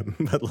than I am.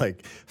 But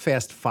like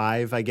Fast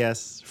 5, I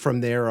guess,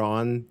 from there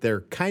on,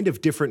 they're kind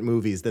of different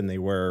movies than they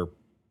were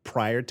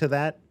prior to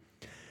that.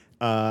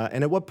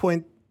 And at what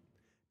point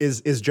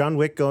is John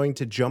Wick going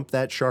to jump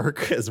that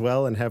shark as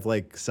well and have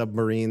like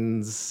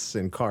submarines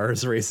and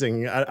cars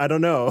racing? I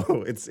don't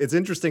know. It's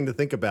interesting to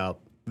think about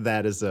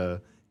that as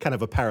a kind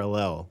of a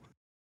parallel.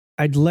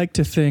 I'd like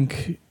to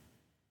think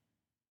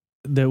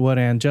that what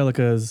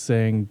Angelica is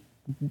saying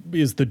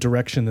is the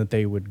direction that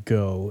they would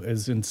go,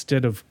 is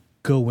instead of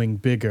going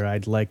bigger,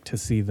 I'd like to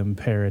see them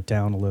pare it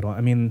down a little. I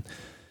mean,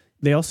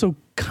 they also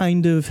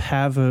kind of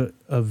have a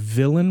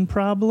villain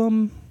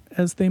problem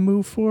as they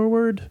move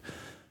forward.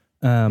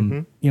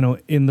 You know,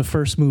 in the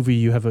first movie,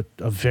 you have a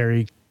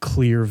very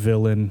clear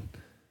villain.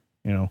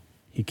 You know,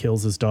 he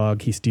kills his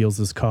dog, he steals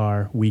his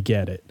car, we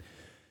get it.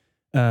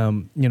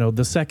 You know,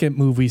 the second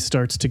movie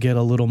starts to get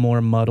a little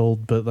more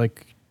muddled, but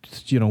like,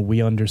 you know,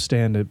 we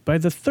understand it. By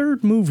the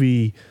third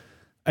movie,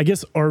 I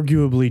guess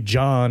arguably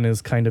John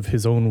is kind of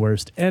his own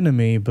worst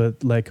enemy,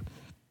 but like,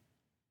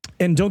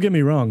 and don't get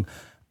me wrong,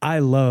 I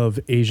love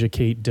Asia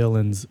Kate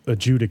Dillon's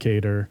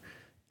Adjudicator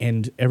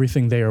and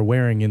everything they are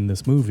wearing in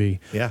this movie.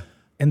 Yeah.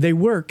 And they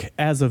work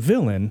as a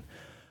villain,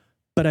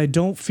 but I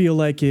don't feel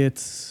like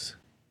it's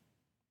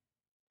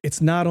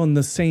not on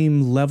the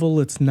same level.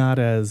 It's not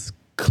as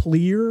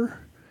clear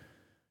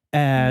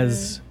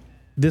as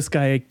this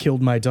guy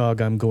killed my dog,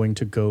 I'm going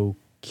to go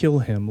kill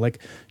him. Like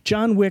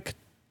John Wick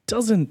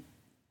doesn't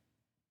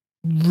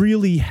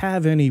really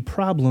have any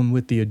problem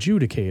with the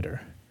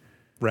Adjudicator.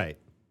 Right.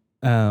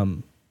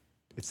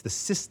 It's the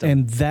system.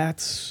 And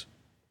that's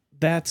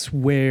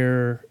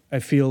where I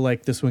feel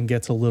like this one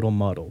gets a little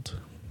muddled.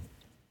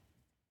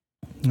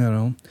 You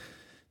know,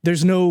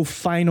 there's no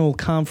final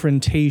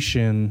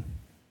confrontation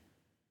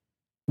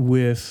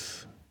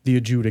with the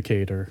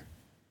Adjudicator.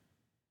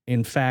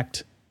 In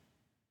fact,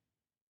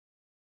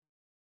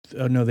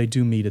 oh no, they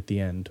do meet at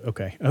the end.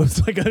 Okay, I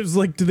was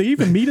like, do they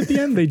even meet at the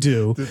end? They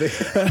do. Do they?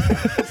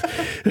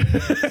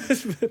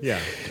 Yeah,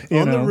 You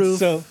on the know, roof.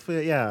 so-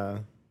 Yeah,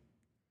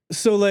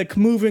 So like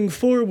moving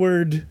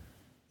forward,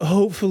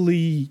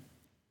 hopefully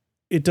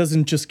it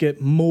doesn't just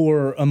get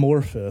more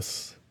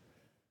amorphous.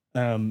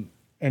 And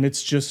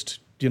it's just,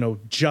 you know,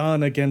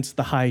 John against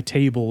the high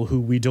table who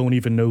we don't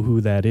even know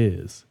who that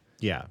is.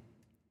 yeah.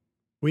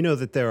 We know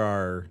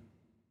that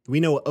we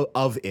know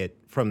of it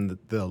from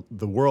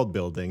the world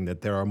building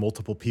that there are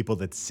multiple people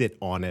that sit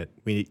on it.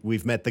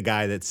 We've met the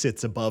guy that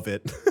sits above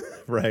it,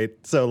 right?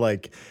 So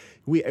like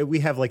we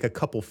have like a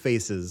couple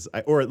faces,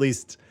 or at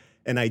least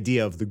an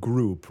idea of the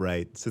group,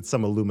 right? So it's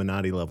some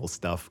Illuminati level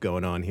stuff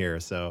going on here.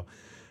 So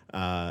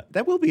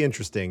that will be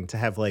interesting to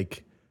have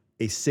like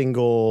a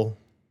single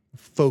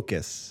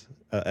focus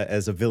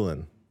as a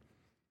villain.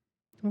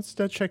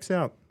 That checks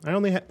out. My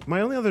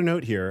only other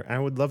note here, I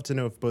would love to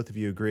know if both of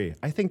you agree.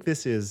 I think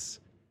this is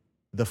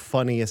the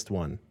funniest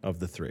one of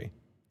the three.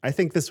 I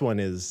think this one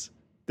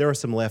there are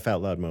some laugh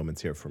out loud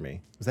moments here for me.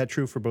 Is that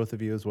true for both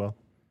of you as well?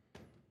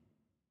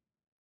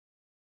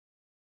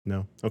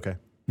 No? Okay.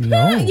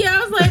 No. Yeah,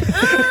 I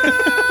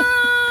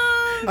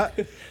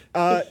was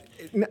like,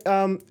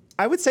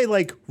 I would say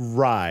like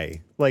wry.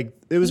 Like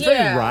it was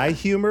very wry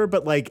humor,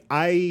 but like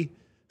I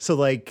So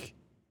like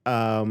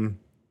the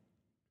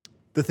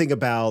thing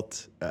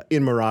about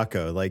in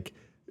Morocco, like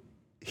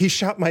he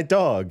shot my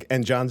dog,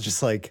 and John's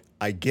just like,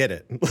 I get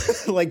it.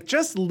 Like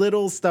just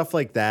little stuff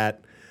like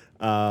that.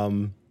 I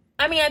mean,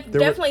 I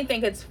definitely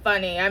think it's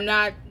funny. I'm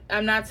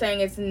not saying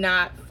it's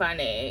not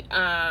funny.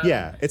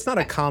 Yeah, it's not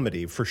a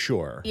comedy for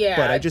sure. Yeah.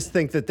 But I just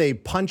think that they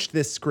punched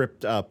this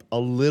script up a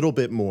little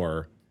bit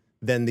more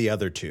than the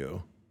other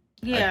two.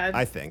 Yeah.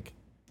 I think.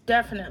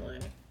 Definitely.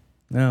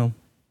 No.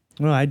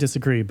 Well, I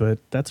disagree, but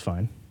that's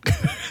fine.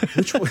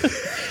 Which one?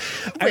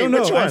 I don't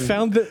know. Which one? I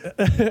found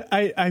that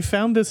I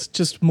found this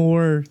just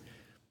more.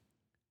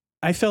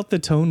 I felt the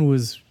tone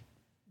was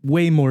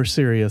way more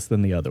serious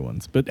than the other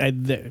ones, but I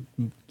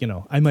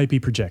might be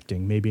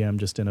projecting. Maybe I'm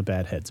just in a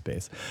bad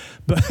headspace,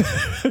 but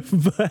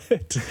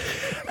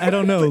I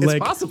don't know. It's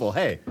like possible.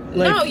 Hey,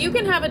 no, you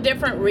can have a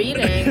different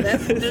reading.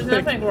 There's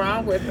nothing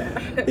wrong with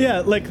that.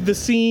 Yeah, like the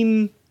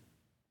scene.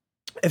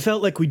 I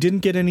felt like we didn't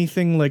get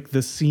anything like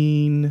the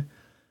scene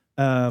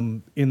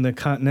in the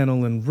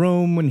Continental in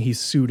Rome when he's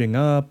suiting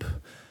up.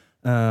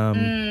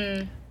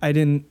 I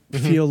didn't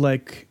feel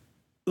like,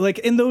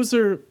 and those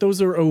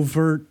are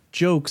overt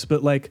jokes,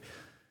 but like,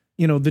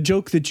 the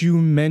joke that you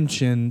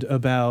mentioned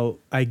about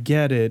I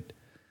get it,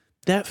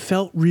 that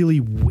felt really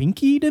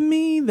winky to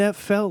me. That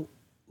felt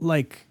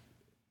like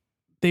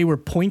they were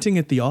pointing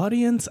at the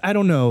audience. I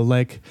don't know.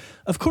 Like,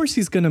 of course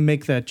he's going to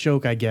make that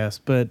joke, I guess,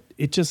 but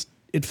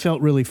it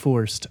felt really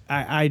forced.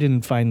 I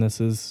didn't find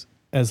this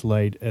as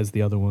light as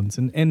the other ones.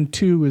 And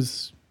 2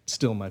 is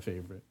still my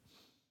favorite.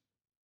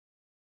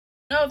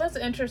 Oh, that's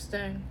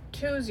interesting.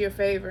 2 is your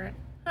favorite.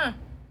 Huh.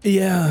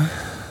 Yeah.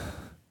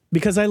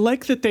 Because I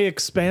like that they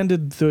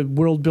expanded the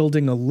world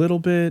building a little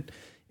bit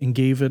and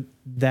gave it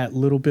that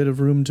little bit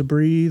of room to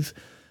breathe.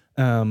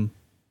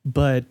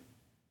 But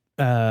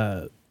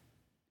not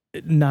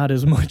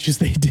as much as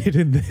they did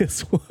in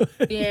this one.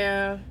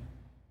 Yeah.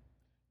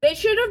 They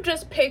should have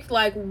just picked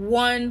like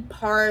one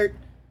part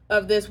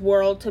of this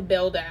world to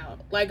build out,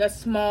 like a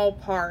small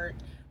part,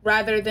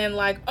 rather than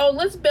like, oh,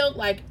 let's build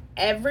like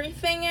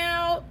everything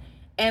out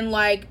and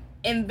like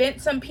invent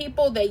some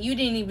people that you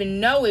didn't even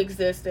know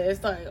existed.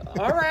 It's like,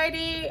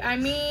 alrighty, I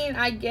mean,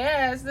 I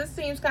guess this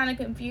seems kind of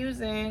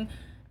confusing.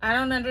 I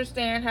don't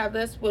understand how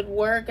this would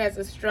work as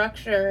a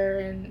structure,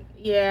 and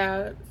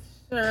yeah.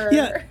 Sure.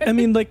 Yeah, I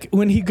mean, like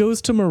when he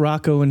goes to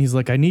Morocco and he's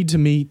like, I need to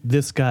meet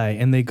this guy,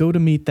 and they go to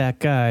meet that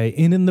guy,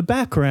 and in the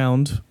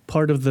background,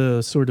 part of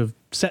the sort of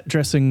set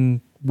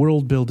dressing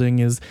world building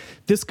is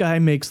this guy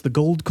makes the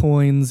gold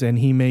coins and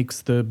he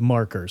makes the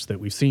markers that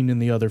we've seen in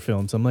the other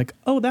films. I'm like,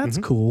 oh, that's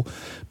cool.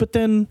 But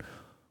then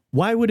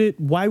why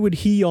would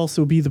he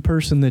also be the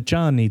person that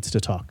John needs to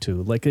talk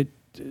to? Like,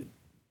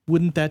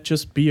 wouldn't that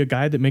just be a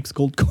guy that makes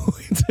gold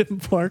coins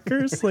and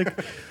markers?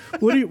 Like,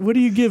 what are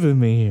you giving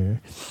me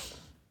here?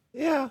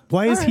 yeah.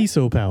 Why is he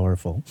so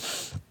powerful?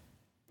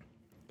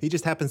 He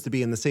just happens to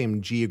be in the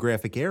same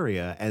geographic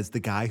area as the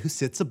guy who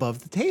sits above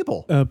the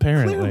table.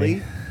 Apparently.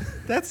 Clearly,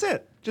 that's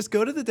it. Just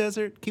go to the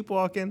desert, keep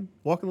walking,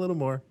 walk a little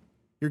more.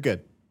 You're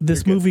good.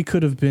 This movie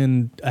could have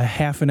been a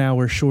half an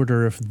hour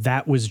shorter if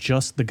that was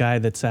just the guy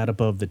that sat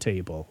above the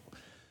table.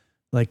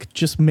 Like,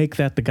 just make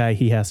that the guy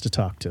he has to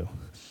talk to.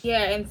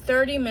 Yeah, and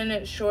 30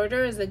 minutes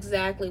shorter is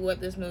exactly what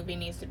this movie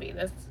needs to be.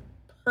 That's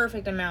the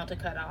perfect amount to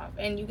cut off.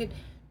 And you could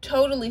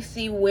totally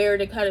see where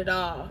to cut it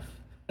off.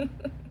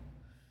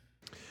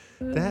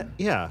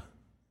 Yeah.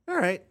 All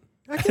right.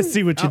 I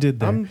see what you did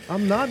there.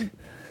 I'm not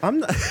I'm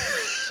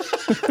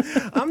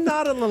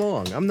nodding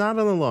along. I'm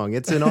nodding along.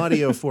 It's an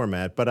audio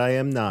format, but I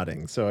am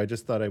nodding. So I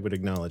just thought I would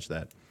acknowledge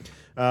that.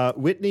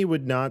 Whitney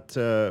would not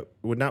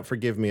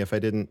forgive me if I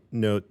didn't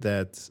note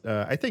that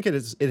I think it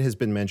has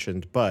been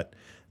mentioned, but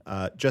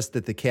just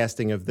that the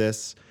casting of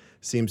this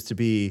seems to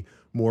be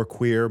more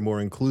queer, more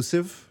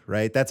inclusive,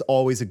 right? That's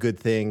always a good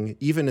thing.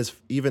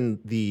 Even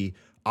the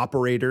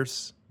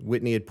operators,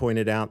 Whitney had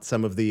pointed out,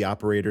 some of the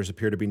operators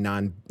appear to be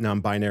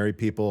non-binary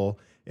people,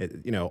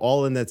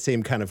 all in that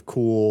same kind of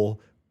cool,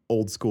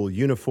 old school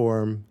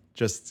uniform.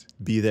 Just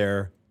be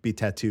there, be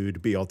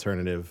tattooed, be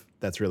alternative.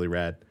 That's really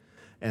rad.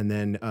 And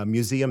then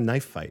museum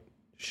knife fight.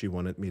 She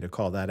wanted me to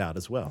call that out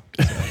as well.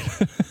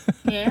 So.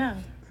 Yeah.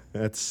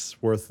 That's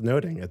worth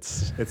noting.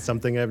 It's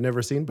something I've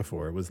never seen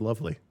before. It was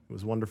lovely. It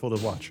was wonderful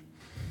to watch.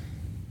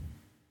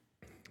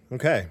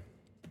 Okay.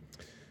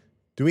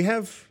 Do we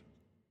have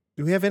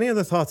any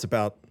other thoughts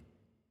about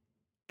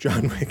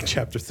John Wick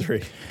Chapter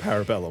 3,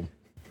 Parabellum?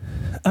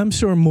 I'm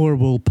sure more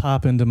will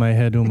pop into my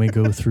head when we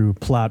go through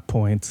plot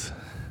points.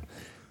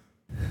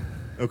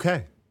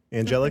 Okay.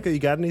 Angelica, you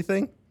got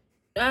anything?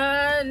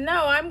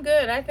 No, I'm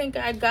good. I think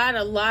I got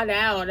a lot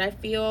out. I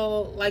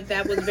feel like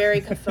that was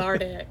very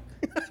cathartic.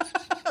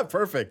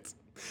 Perfect.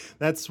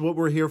 That's what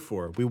we're here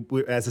for.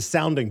 We as a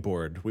sounding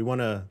board, we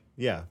want to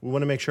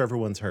make sure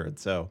everyone's heard.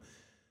 So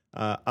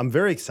I'm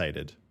very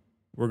excited.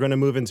 We're going to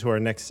move into our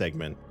next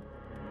segment.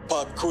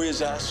 Pop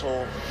quiz,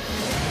 asshole.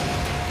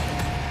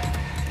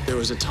 There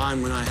was a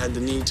time when I had the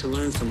need to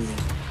learn from you.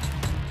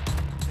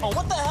 Oh,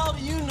 what the hell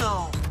do you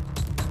know?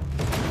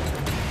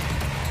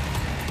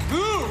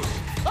 Lose!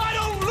 I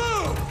don't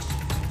lose!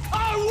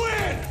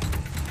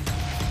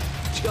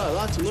 You got a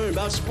lot to learn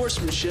about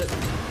sportsmanship.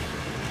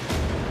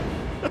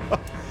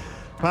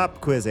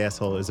 Pop Quiz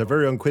Asshole is our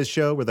very own quiz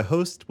show where the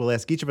host will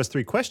ask each of us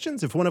 3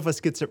 questions. If one of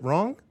us gets it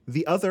wrong,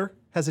 the other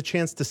has a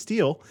chance to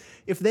steal.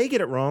 If they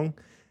get it wrong,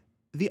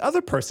 the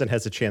other person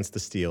has a chance to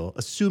steal,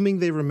 assuming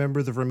they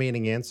remember the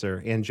remaining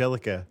answer.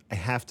 Angelica, I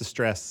have to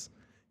stress,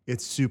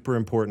 it's super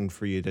important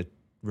for you to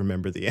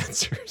remember the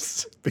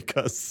answers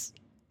because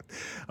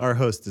our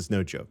host is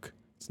no joke.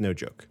 It's no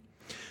joke.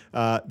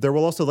 There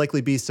will also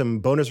likely be some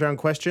bonus round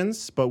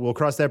questions, but we'll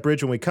cross that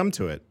bridge when we come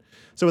to it.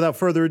 So without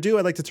further ado,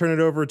 I'd like to turn it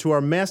over to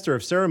our master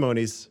of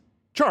ceremonies,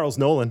 Charles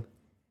Nolan.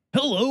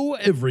 Hello,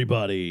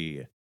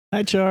 everybody.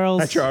 Hi,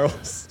 Charles. Hi,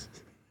 Charles.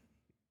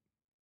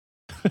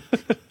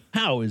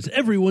 How is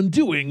everyone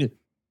doing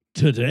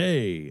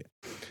today?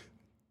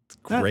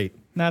 Great.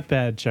 Not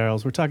bad,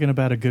 Charles. We're talking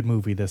about a good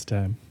movie this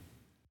time.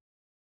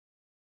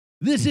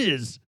 This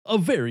is a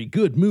very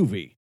good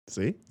movie.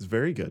 See? It's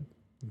very good.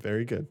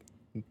 Very good.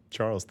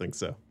 Charles thinks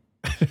so.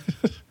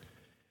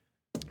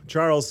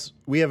 Charles,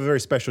 we have a very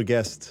special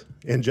guest,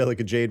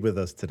 Angelica Jade, with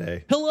us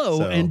today. Hello,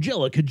 So-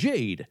 Angelica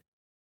Jade.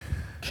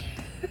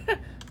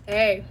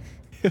 Hey.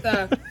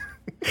 So,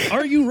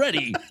 Are you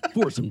ready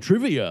for some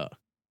trivia?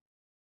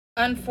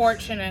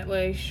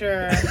 unfortunately,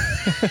 sure.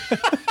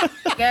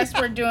 Guess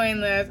we're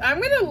doing this. I'm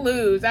going to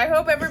lose. I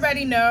hope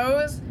everybody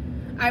knows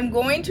I'm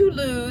going to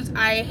lose.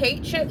 I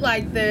hate shit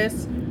like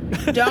this.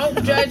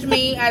 Don't judge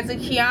me as a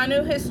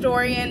Keanu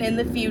historian in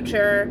the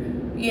future.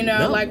 You know,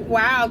 No. like,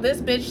 wow, this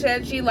bitch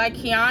said she liked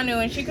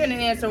Keanu and she couldn't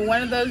answer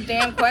one of those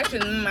damn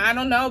questions. I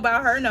don't know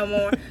about her no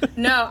more.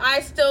 No, I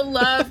still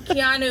love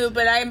Keanu,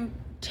 but I'm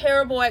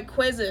terrible at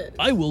quizzes.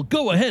 I will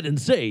go ahead and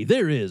say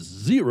there is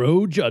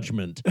zero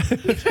judgment.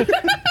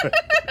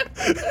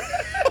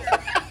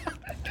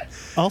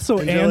 Also,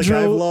 Angelica,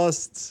 I've Andrew.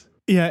 lost...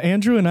 Yeah,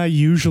 Andrew and I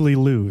usually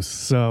lose,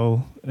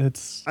 so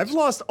it's. I've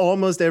lost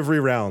almost every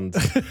round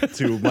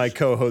to my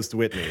co-host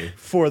Whitney,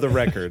 for the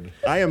record.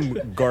 I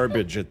am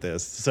garbage at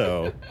this,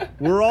 so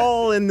we're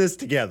all in this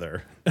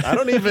together. I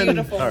don't even...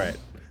 Beautiful. All right.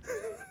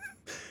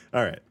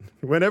 All right.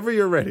 Whenever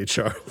you're ready,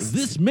 Charles.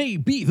 This may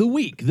be the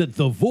week that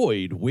the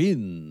void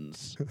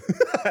wins.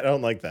 I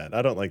don't like that.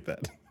 I don't like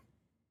that.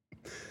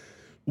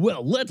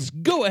 Well, let's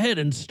go ahead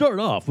and start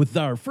off with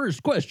our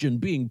first question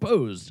being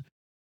posed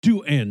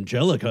to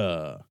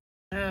Angelica.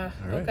 right.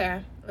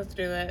 Okay, let's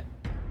do it.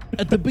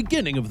 At the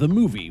beginning of the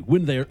movie,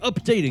 when they're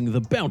updating the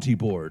bounty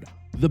board,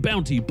 the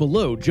bounty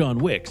below John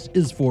Wick's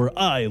is for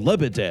I,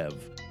 Lebedev.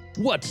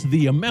 What's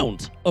the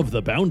amount of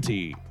the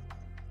bounty?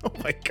 Oh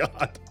my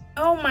God.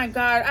 Oh my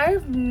god, I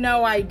have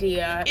no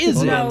idea. Is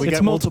Hold it? on, we It's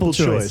got multiple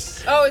multiple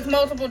choice. Oh, it's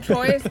multiple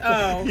choice?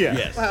 Oh. Yeah.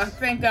 Yes. Well,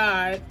 thank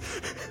God.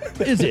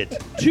 Is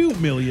it 2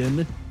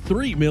 million,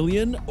 3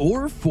 million,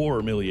 or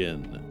 4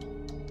 million?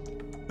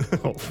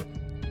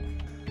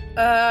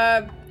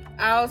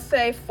 I'll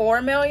say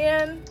 4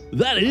 million.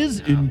 That is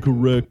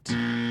incorrect.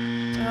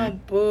 Oh,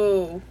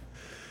 boo.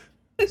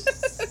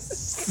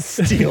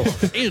 Steal.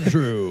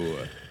 Andrew.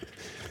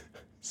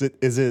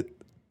 Is it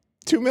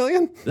 2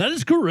 million? That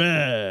is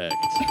correct.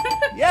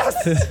 Yes.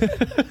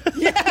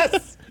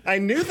 Yes. I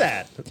knew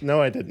that.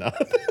 No, I did not.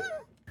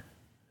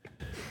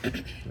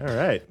 All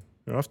right.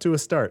 We're off to a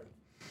start.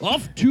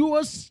 Off to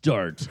a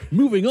start.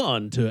 Moving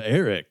on to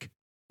Eric.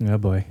 Oh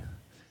boy.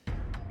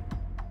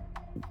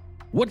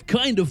 What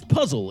kind of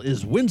puzzle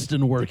is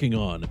Winston working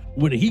on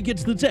when he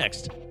gets the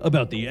text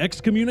about the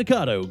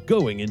excommunicado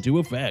going into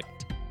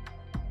effect?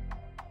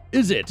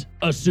 Is it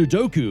a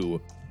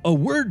Sudoku, a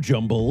word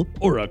jumble,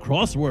 or a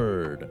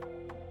crossword?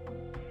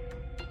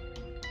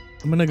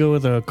 I'm gonna go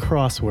with a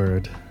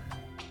crossword.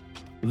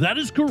 That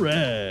is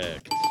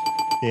correct.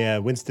 Yeah,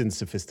 Winston's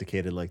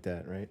sophisticated like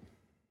that, right?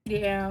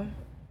 Yeah.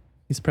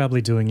 He's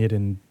probably doing it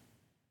in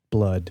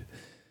blood.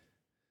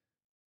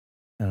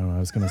 I don't know. I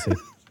was gonna say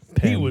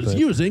pen. He was but-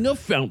 using a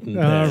fountain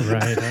pen. All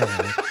right. All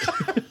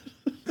right.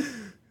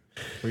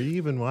 Were you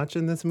even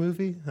watching this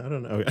movie? I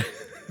don't know.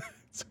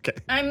 It's okay.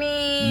 I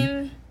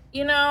mean,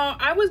 you know,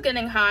 I was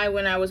getting high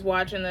when I was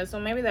watching this, so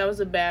maybe that was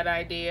a bad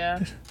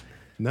idea.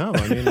 No,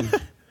 I mean,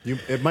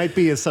 it might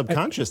be a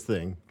subconscious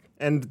thing.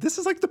 And this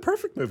is like the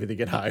perfect movie to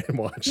get high and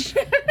watch.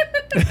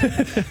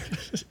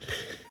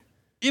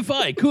 If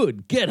I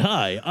could get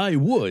high, I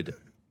would.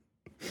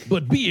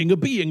 But being a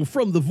being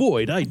from the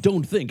void, I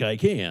don't think I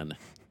can.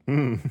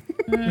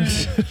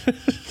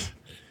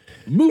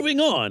 Moving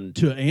on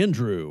to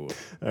Andrew.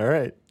 All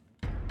right.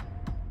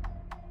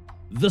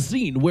 The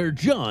scene where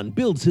John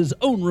builds his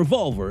own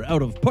revolver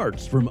out of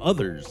parts from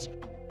others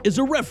is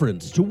a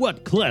reference to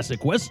what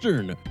classic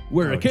Western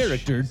where a Oh,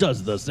 character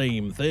does the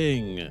same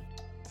thing?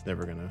 It's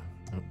never gonna.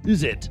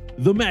 Is it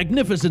The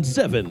Magnificent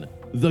Seven,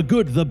 The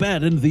Good, the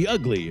Bad, and the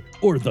Ugly,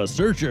 or The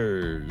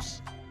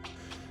Searchers?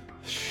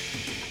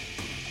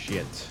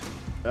 Shit.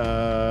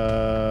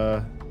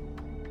 The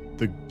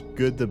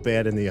Good, the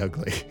Bad, and the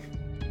Ugly.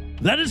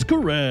 That is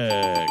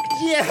correct.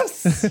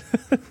 Yes!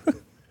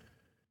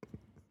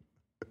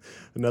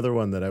 Another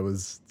one that I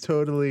was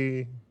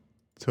totally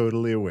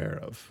aware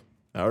of.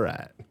 All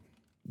right.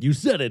 You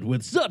said it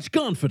with such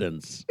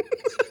confidence.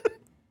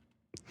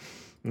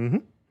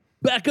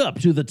 Back up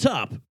to the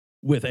top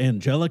with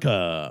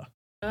Angelica.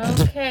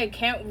 Okay,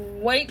 can't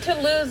wait to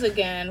lose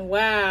again.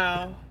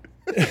 Wow.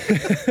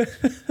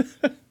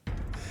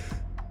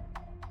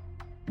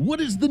 What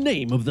is the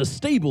name of the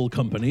stable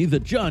company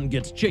that John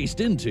gets chased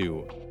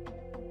into?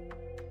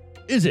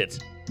 Is it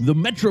the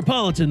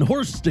Metropolitan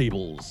Horse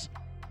Stables,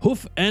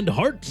 Hoof and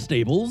Heart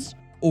Stables,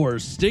 or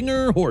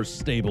Stinger Horse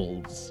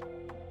Stables?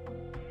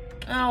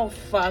 Oh,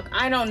 fuck.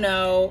 I don't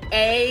know.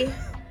 A.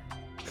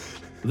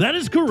 That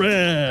is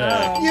correct.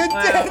 Oh, You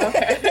wow, did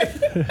okay.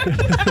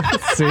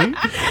 See?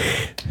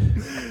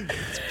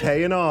 It's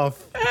paying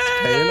off.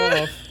 It's paying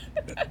off.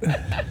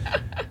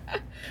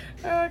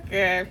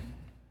 Okay.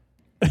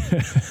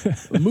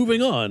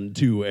 Moving on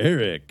to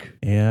Eric.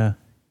 Yeah.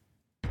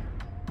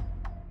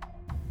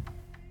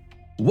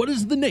 What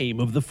is the name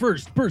of the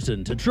first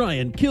person to try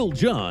and kill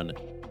John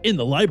in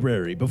the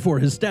library before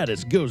his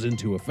status goes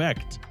into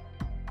effect?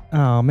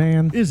 Oh,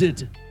 man. Is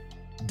it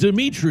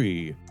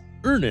Dimitri,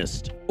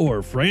 Ernest,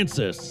 or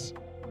Francis?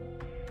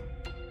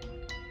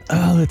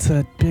 Oh, it's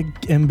that big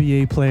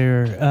NBA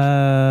player,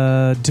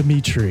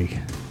 Dimitri.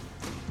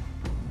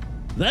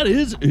 That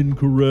is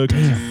incorrect.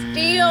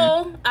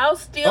 Steal. I'll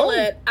steal Oh.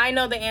 it. I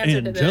know the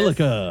answer to this.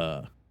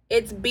 Angelica.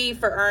 It's B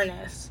for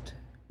Ernest.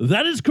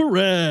 That is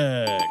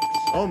correct.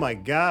 Oh my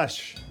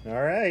gosh.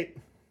 All right.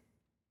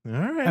 All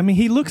right. I mean,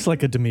 he looks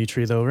like a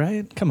Dimitri, though,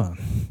 right? Come on.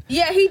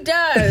 Yeah, he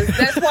does.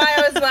 That's why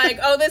I was like,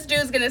 oh, this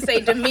dude's going to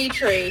say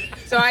Dimitri,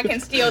 so I can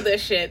steal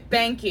this shit.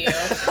 Thank you.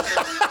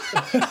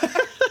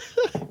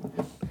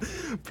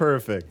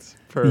 Perfect.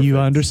 Perfect. You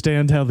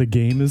understand how the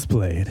game is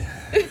played.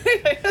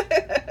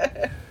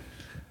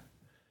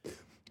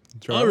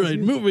 All right,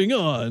 moving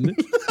on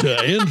to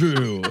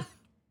Andrew.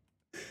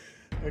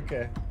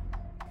 Okay.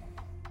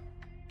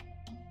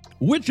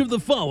 Which of the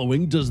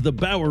following does the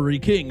Bowery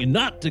King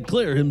not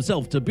declare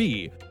himself to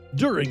be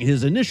during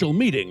his initial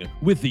meeting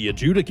with the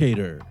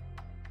adjudicator?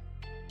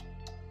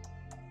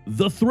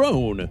 The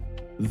throne,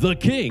 the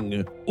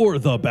king, or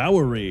the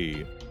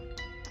Bowery?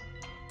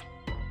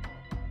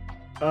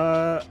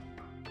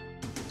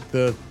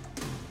 The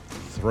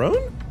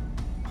throne?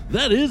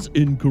 That is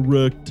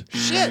incorrect.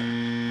 Shit.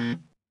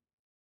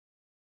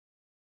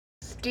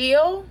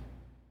 Steal?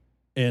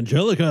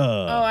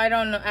 Angelica. Oh, I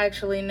don't know,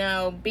 actually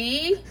know.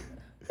 B?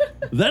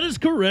 That is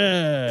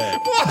correct.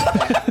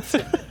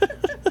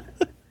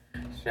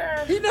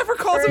 Sure. He never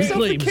calls He himself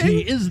the claims king.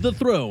 he is the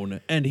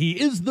throne and he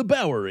is the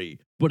Bowery,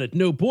 but at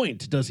no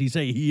point does he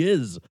say he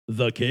is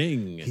the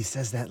king. He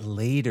says that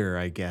later,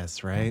 I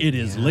guess, right? It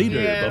is Yeah.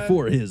 later Yeah.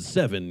 before his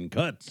 7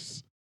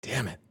 cuts.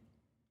 Damn it.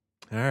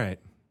 All right.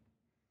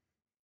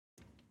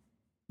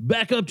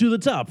 Back up to the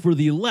top for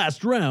the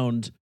last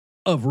round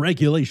of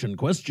regulation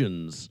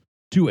questions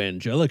to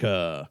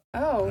Angelica. Oh,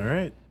 All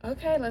right.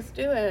 okay, let's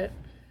do it.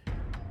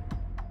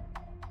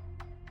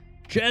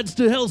 Chad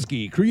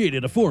Stahelski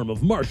created a form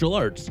of martial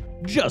arts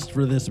just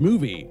for this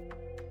movie,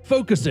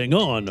 focusing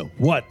on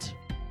what?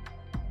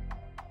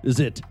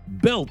 Is it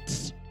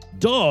belts,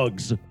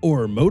 dogs,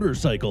 or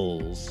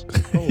motorcycles?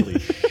 Holy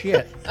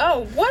shit.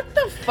 Oh, what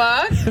the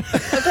fuck?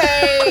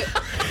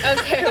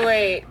 Okay,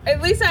 wait.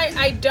 At least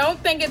I don't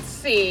think it's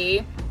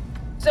C.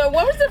 So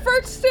what was the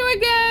first two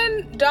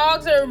again?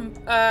 Dogs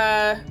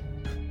or,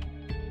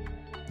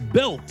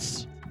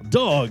 Belts,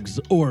 dogs,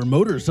 or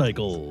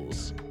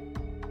motorcycles?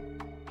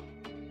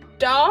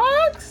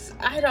 dogs?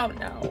 I don't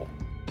know.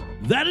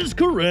 That is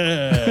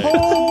correct.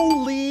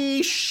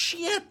 Holy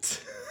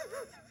shit.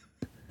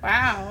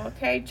 Wow,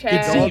 okay, It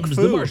Chad. Dog seems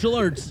the food. martial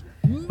arts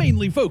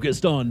mainly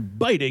focused on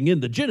biting in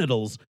the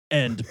genitals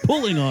and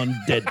pulling on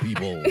dead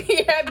people.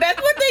 Yeah,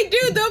 that's what they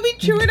do. They'll be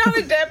chewing on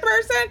a dead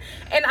person.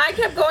 And I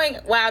kept going,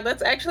 wow,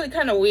 that's actually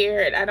kind of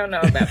weird. I don't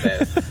know about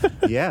this.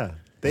 Yeah.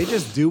 They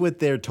just do what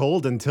they're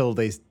told until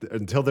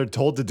they're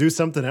told to do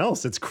something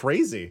else. It's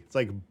crazy. It's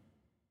like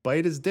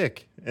bite his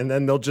dick, and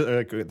then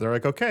they're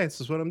like, okay,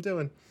 this is what I'm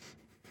doing.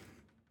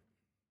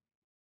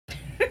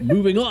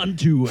 Moving on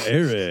to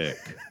Eric.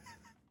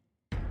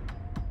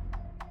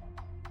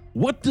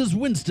 What does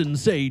Winston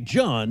say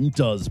John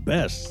does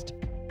best?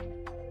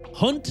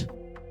 Hunt,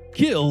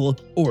 kill,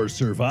 or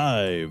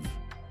survive?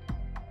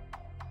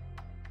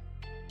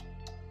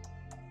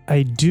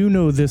 I do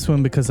know this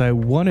one because I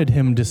wanted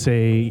him to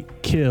say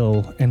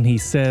kill, and he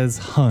says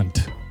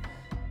hunt.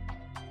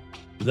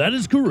 That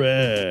is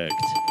correct.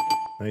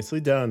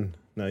 Nicely done.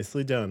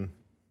 Nicely done.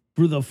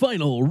 For the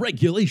final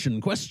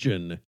regulation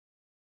question,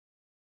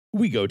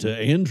 we go to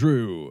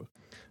Andrew.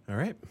 All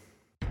right.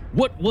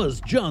 What was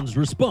John's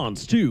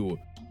response to,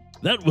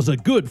 "That was a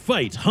good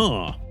fight,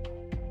 huh"?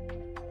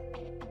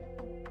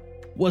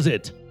 Was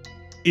it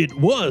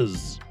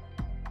was,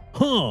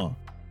 huh,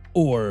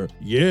 or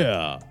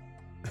yeah?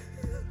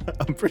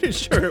 I'm pretty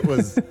sure it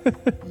was,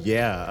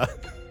 yeah.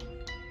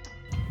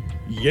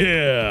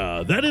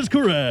 Yeah, that is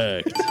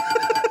correct.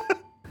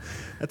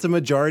 That's a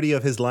majority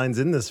of his lines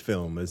in this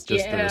film is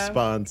just the Yeah.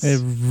 response.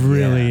 It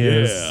really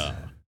is. Yeah.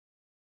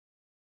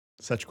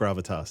 Such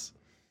gravitas.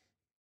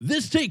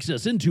 This takes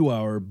us into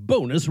our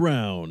bonus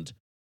round.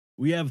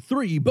 We have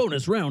 3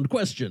 bonus round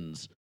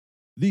questions.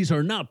 These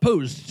are not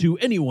posed to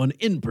anyone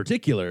in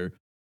particular,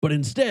 but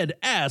instead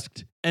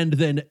asked, and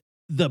then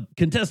the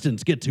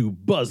contestants get to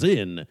buzz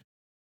in.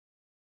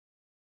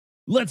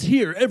 Let's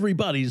hear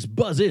everybody's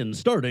buzz in,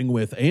 starting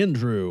with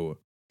Andrew.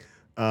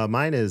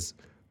 Mine is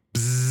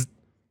bzzz.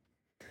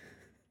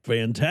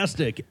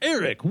 Fantastic.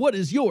 Eric, what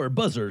is your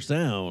buzzer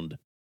sound?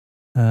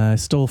 I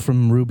stole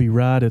from Ruby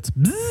Rod. It's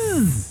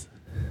bzzz.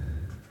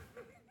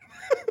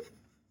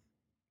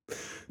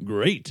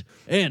 Great.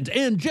 And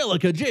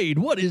Angelica Jade,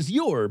 what is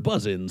your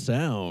buzz-in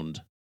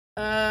sound?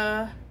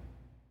 Buzz,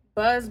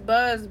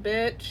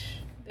 bitch.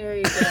 There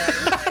you go.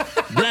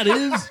 That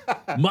is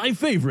my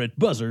favorite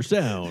buzzer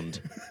sound.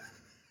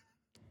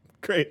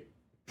 Great.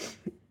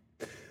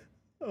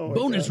 Oh my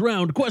Bonus God.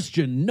 round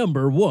question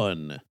number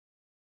 1.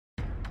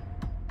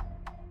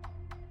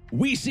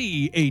 We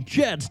see a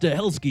Chad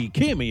Stahelski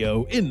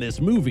cameo in this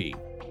movie.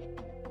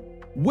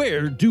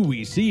 Where do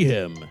we see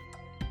him?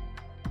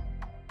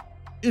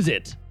 Is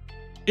it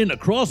in a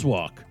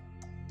crosswalk,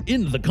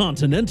 in the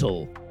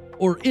Continental,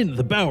 or in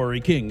the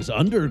Bowery Kings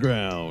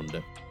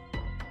Underground?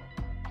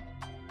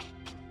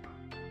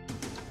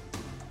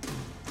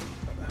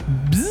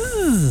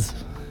 Bzzz.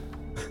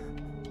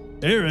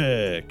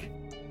 Eric.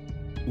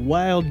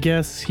 Wild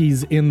guess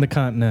he's in the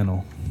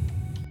Continental.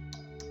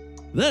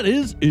 That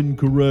is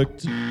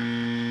incorrect.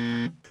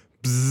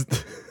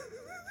 Bzzz.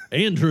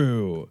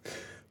 Andrew.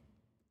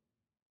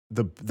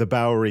 The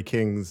Bowery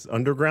Kings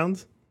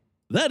Underground?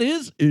 That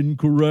is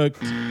incorrect.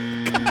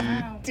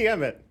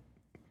 Damn it.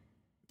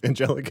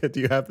 Angelica, do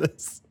you have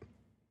this?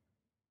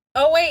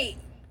 Oh, wait.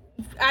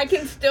 I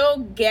can still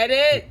get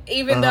it,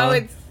 even though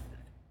it's...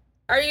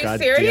 Are you God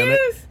damn it.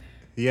 serious?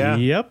 Yeah.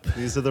 Yep.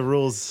 These are the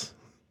rules.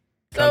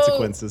 So-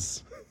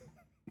 Consequences.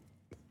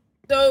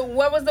 So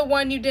what was the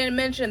one you didn't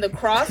mention? The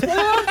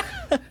crosswalk?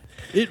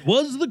 It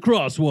was the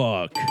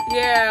crosswalk.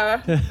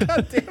 Yeah.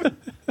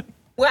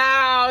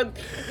 Wow.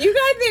 You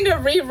guys need to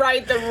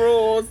rewrite the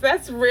rules.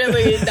 That's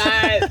really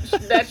not...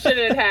 that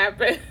shouldn't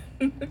happen.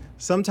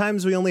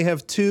 Sometimes we only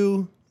have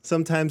 2.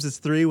 Sometimes it's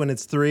 3 when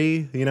it's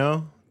 3, you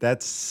know?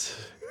 That's...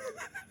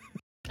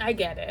 I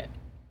get it.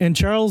 And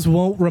Charles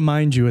won't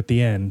remind you at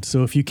the end,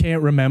 so if you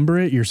can't remember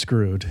it, you're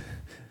screwed.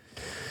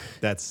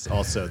 That's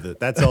also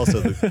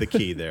the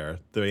key there.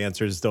 The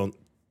answers don't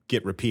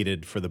get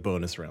repeated for the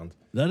bonus round.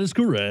 That is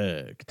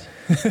correct.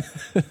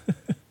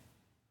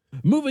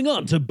 Moving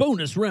on to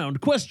bonus round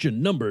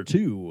question number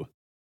 2.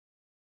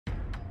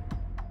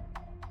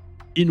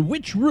 In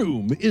which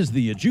room is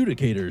the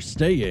adjudicator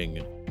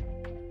staying?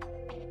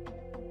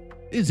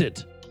 Is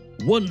it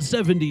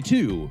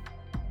 172,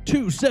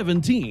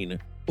 217,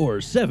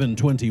 or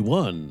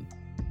 721?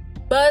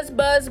 Buzz,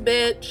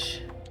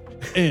 bitch.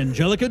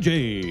 Angelica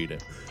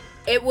Jade.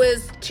 It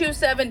was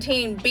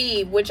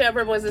 217B,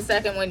 whichever was the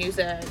second one you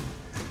said.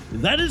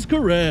 That is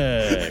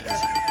correct.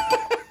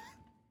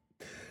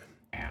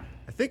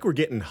 I think we're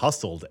getting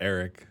hustled,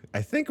 Eric.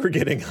 I think we're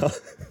getting...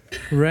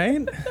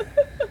 Right?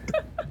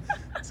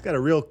 It's got a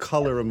real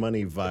Color of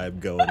Money vibe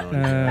going on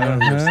here. I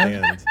don't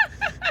understand.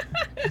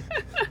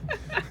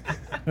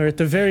 Or at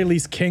the very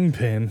least,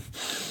 Kingpin.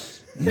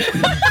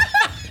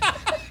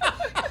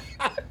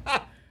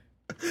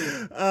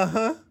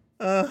 All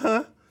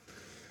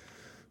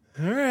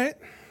right.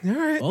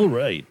 All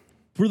right.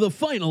 For the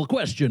final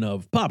question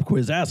of Pop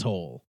Quiz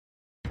Asshole.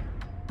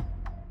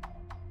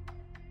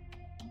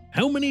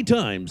 How many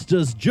times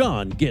does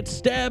John get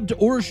stabbed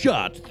or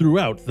shot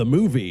throughout the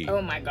movie?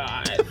 Oh my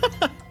God.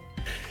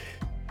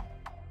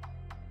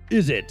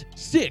 Is it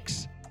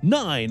 6,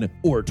 9,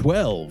 or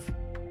 12?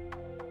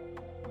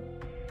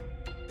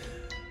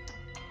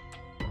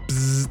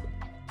 Bzzz.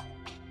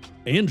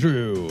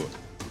 Andrew.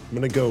 I'm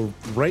going to go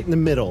right in the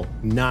middle,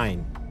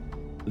 9.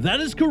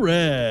 That is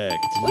correct.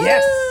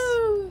 Yes!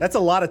 Woo! That's a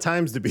lot of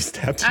times to be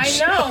stabbed. I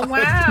know.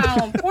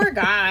 Wow. Poor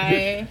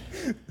guy.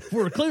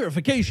 For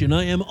clarification,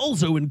 I am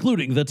also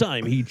including the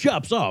time he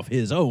chops off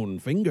his own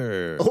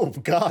finger. Oh,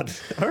 God.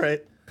 All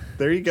right.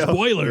 There you go.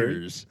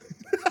 Spoilers.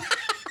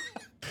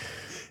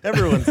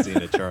 Everyone's seen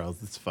it,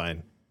 Charles. It's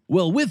fine.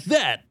 Well, with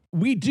that,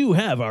 we do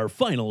have our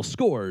final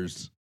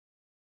scores.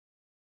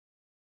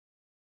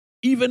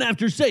 Even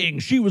after saying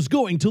she was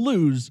going to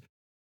lose,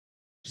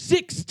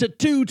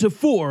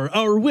 6-2-4,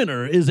 our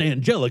winner is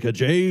Angelica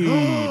Jade.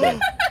 I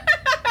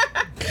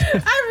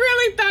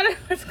really thought I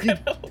was going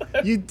to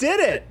lose. You did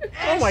it.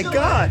 Oh, my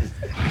God.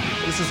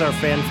 This is our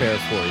fanfare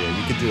for you.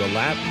 You could do a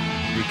lap.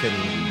 You can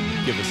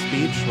give a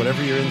speech,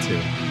 whatever you're into.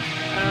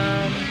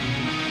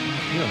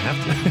 You don't have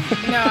to.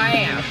 No, I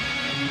am.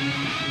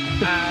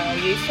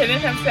 You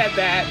shouldn't have said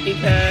that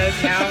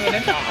because now I'm going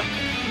to talk.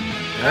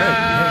 All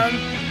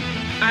right.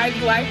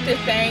 I'd like to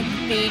thank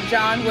the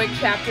John Wick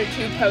Chapter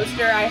 2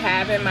 poster I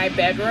have in my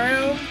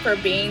bedroom for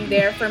being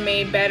there for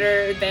me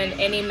better than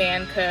any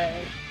man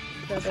could.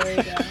 So there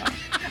you go.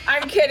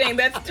 I'm kidding.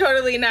 That's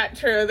totally not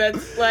true.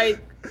 That's like,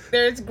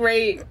 there's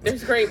great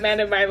men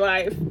in my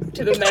life,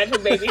 to the men who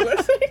may be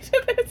listening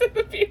to this in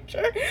the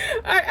future.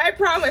 I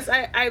promise,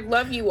 I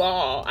love you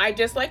all. I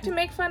just like to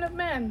make fun of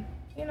men.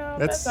 You know,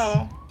 that's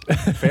all.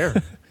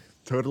 Fair.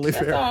 Totally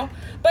That's fair. all.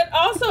 But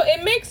also,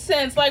 it makes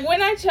sense. Like,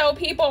 when I tell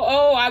people,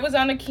 oh, I was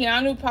on a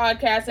Keanu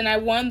podcast and I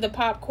won the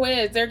pop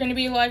quiz, they're going to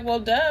be like,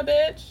 well, duh,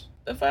 bitch.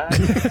 The fuck?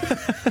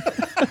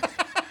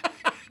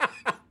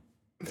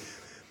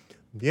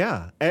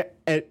 Yeah.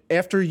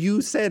 After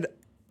you said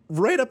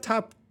right up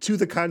top to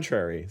the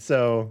contrary.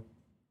 So,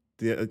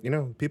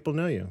 people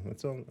know you.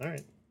 That's all. All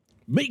right.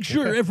 Make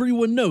sure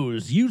everyone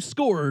knows you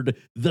scored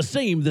the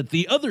same that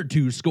the other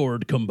two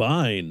scored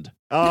combined.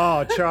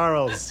 Oh,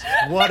 Charles,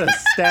 what a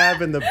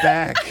stab in the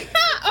back.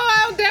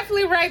 Oh, I'll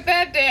definitely write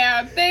that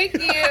down. Thank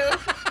you.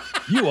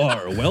 You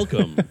are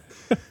welcome.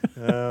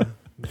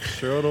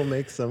 Sure, it'll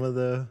make some of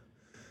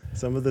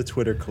the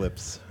Twitter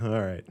clips. All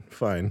right,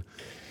 fine.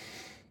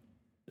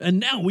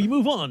 And now we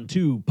move on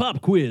to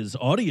Pop Quiz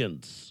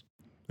Audience.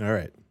 All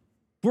right.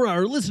 For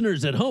our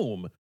listeners at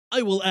home,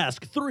 I will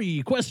ask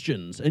 3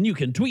 questions, and you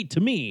can tweet to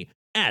me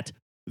at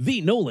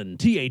TheNolin,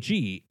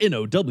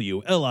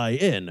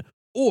 TheNowlin,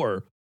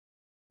 or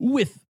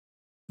with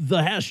the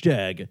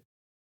hashtag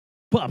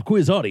Pop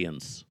Quiz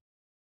Audience.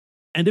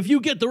 And if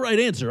you get the right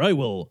answer, I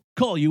will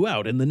call you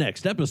out in the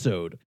next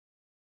episode.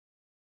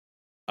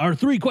 Our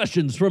 3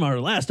 questions from our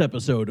last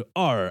episode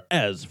are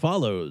as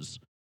follows.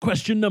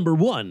 Question number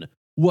 1.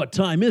 What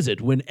time is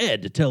it when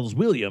Ed tells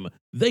William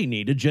they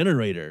need a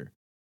generator?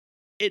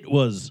 It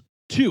was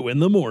 2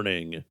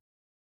 a.m.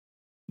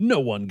 No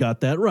one got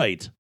that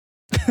right.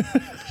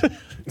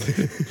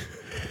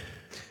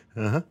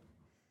 Uh-huh.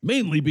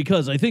 Mainly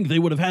because I think they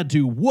would have had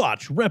to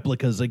watch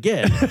replicas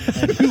again,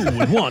 and who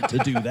would want to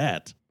do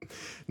that?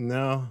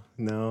 No.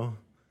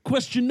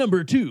 Question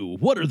number 2.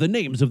 What are the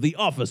names of the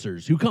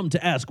officers who come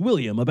to ask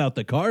William about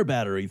the car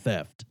battery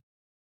theft?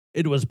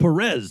 It was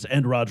Perez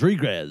and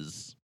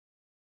Rodriguez.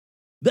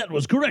 That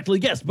was correctly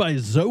guessed by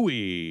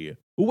Zoe.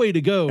 Way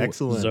to go,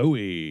 Excellent.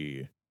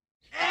 Zoe.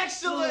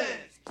 Excellent!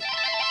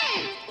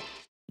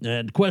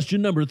 And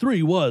question number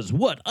 3 was,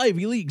 what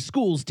Ivy League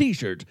school's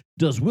t-shirt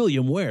does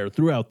William wear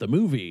throughout the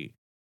movie?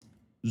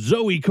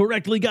 Zoe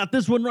correctly got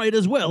this one right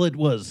as well. It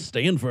was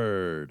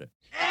Stanford.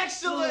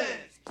 Excellent!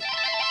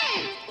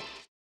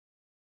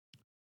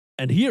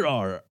 And here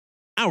are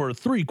our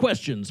 3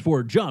 questions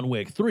for John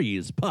Wick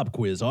 3's Pop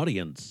Quiz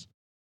Audience.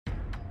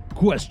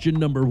 Question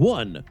number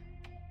 1.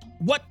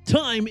 What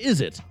time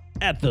is it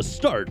at the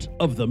start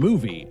of the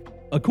movie,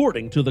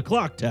 according to the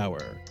clock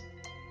tower?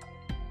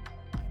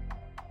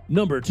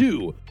 Number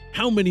 2,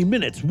 how many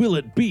minutes will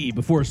it be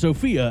before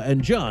Sophia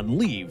and John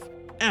leave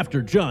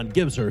after John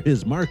gives her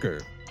his marker?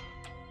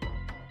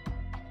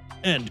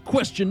 And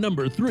question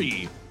number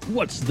 3,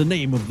 what's the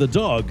name of the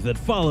dog that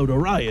followed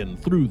Orion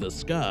through the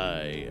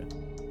sky?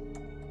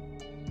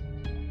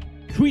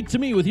 Tweet to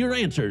me with your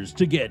answers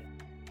to get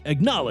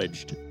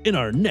acknowledged in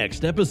our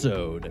next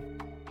episode.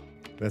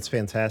 That's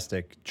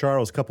fantastic.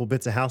 Charles, couple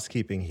bits of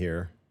housekeeping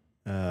here.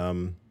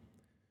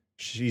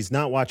 She's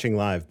not watching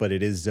live, but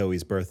it is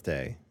Zoe's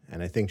birthday,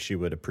 and I think she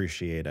would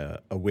appreciate a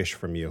wish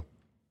from you.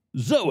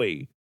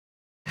 Zoe,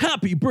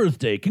 happy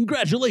birthday.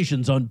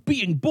 Congratulations on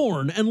being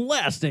born and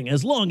lasting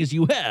as long as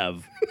you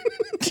have.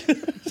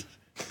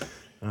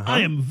 I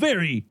am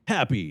very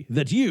happy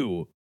that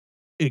you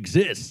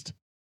exist.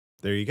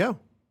 There you go.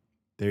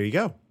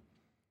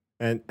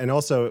 And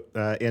also,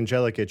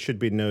 Angelica, it should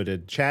be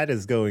noted, chat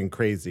is going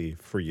crazy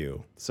for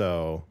you.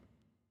 So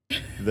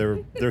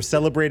they're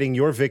celebrating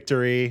your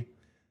victory.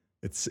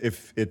 I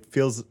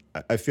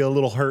feel a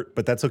little hurt,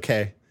 but that's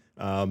okay.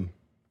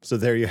 So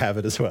there you have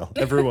it as well.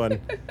 Everyone,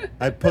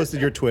 I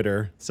posted your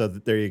Twitter, so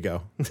there you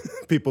go.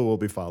 People will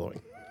be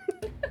following.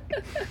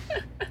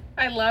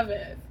 I love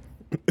it.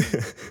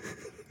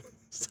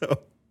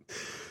 So,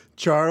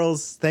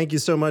 Charles, thank you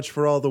so much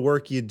for all the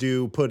work you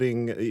do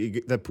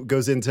that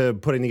goes into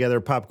putting together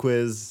a pop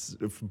quiz,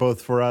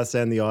 both for us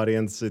and the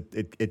audience.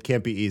 It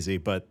can't be easy,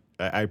 but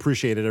I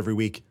appreciate it every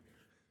week.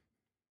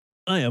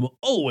 I am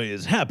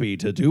always happy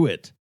to do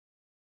it.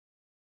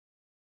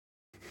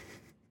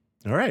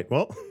 All right,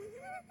 well,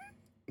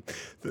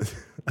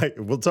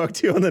 we'll talk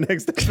to you on the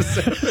next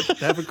episode.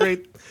 Have a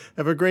great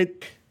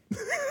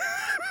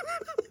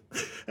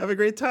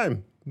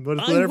time.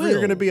 Whatever you're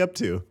going to be up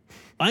to.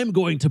 I'm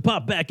going to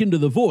pop back into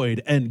the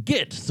void and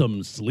get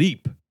some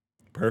sleep.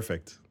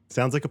 Perfect.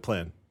 Sounds like a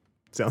plan.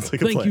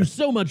 Thank you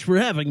so much for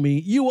having me.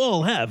 You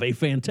all have a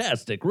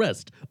fantastic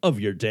rest of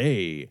your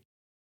day.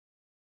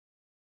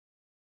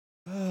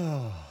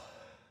 Oh,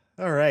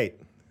 all right.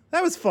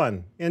 That was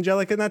fun.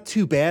 Angelica, not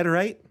too bad,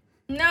 right?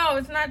 No,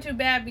 it's not too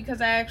bad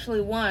because I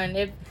actually won.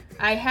 If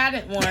I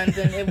hadn't won,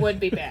 then it would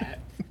be bad.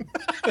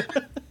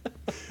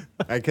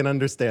 I can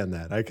understand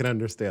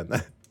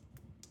that.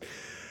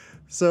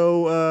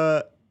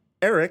 So,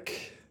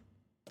 Eric,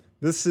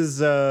 this is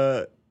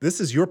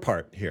your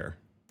part here.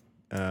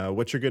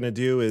 What you're going to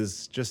do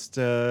is just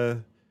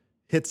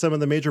hit some of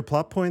the major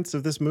plot points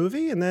of this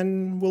movie, and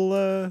then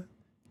we'll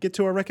get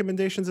to our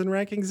recommendations and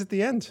rankings at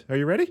the end. Are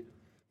you ready?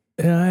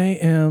 I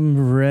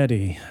am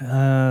ready.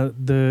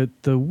 The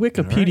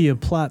Wikipedia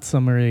plot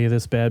summary of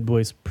this bad boy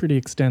is pretty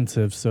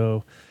extensive,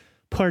 so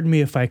pardon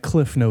me if I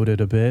cliff noted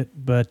a bit.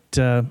 But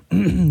the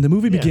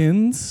movie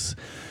begins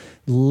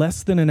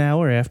less than an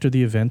hour after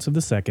the events of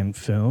the second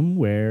film,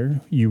 where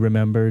you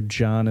remember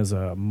John is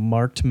a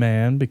marked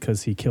man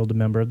because he killed a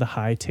member of the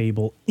High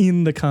Table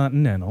in the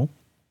Continental.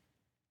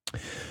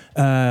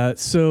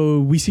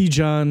 So we see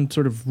John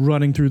sort of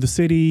running through the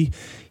city.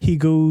 He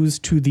goes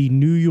to the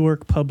New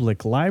York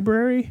Public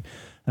Library,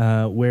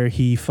 where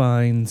he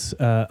finds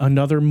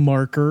another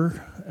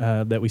marker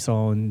that we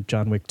saw in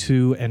John Wick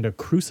 2 and a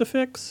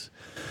crucifix.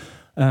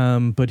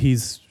 But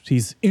he's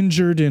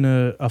injured in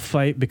a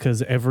fight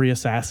because every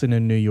assassin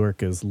in New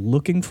York is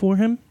looking for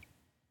him.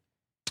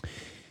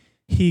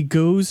 He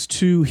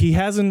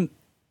hasn't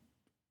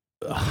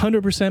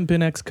 100%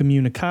 been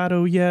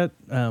excommunicado yet.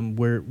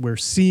 We're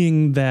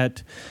seeing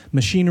that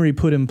machinery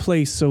put in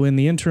place. So in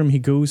the interim, he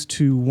goes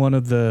to one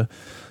of the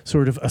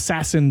sort of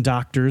assassin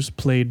doctors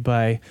played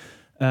by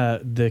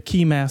the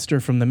Keymaster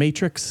from The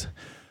Matrix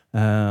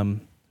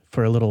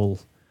for a little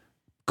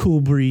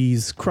Cool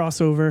Breeze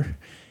crossover.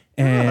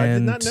 And I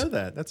did not know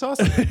that. That's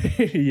awesome.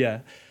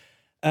 yeah.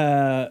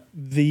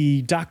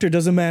 The doctor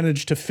doesn't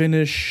manage to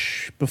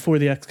finish before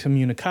the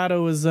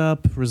excommunicado is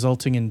up,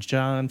 resulting in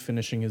John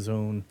finishing his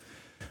own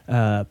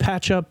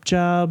patch-up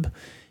job.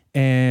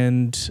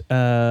 And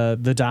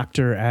the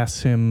doctor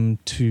asks him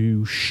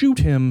to shoot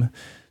him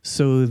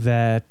so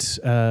that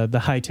the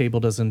High Table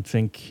doesn't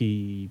think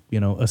he,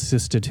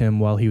 assisted him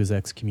while he was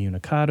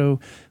excommunicado,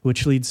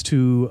 which leads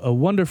to a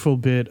wonderful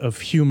bit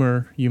of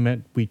humor.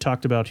 We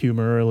talked about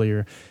humor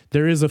earlier.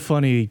 There is a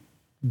funny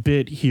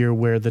bit here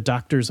where the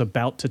doctor's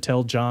about to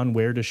tell John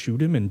where to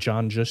shoot him, and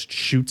John just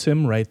shoots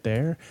him right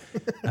there.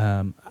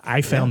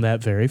 I found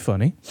that very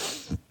funny.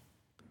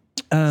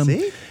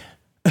 See?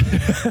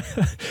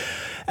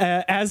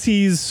 As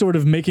he's sort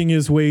of making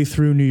his way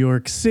through New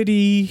York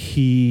City,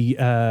 he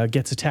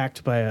gets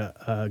attacked by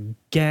a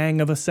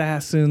gang of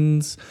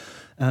assassins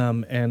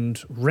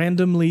and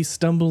randomly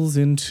stumbles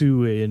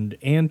into an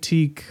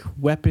antique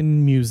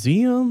weapon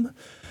museum.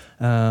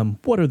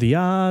 What are the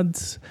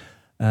odds?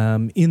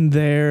 In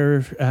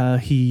there,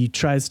 he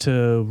tries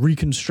to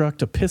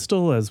reconstruct a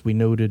pistol, as we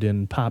noted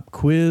in Pop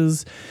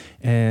Quiz.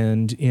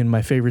 And in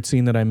my favorite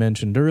scene that I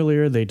mentioned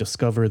earlier, they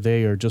discover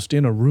they are just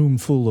in a room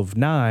full of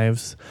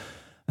knives.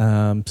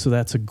 So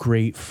that's a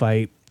great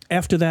fight.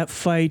 After that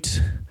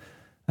fight,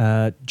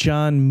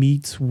 John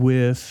meets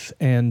with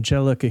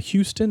Angelica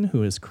Houston,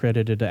 who is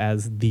credited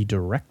as the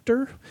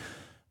director.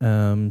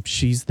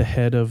 She's the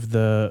head of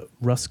the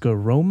Ruska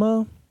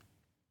Roma.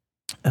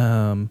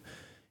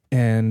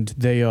 And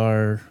they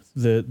are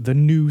the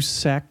new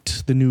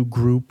sect, the new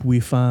group we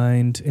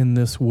find in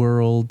this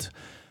world.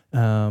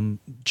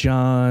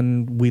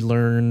 John, we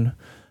learn,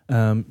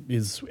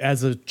 is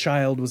as a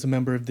child was a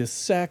member of this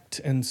sect,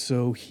 and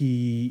so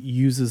he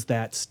uses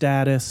that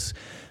status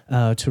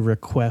to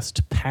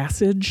request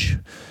passage,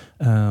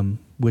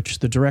 which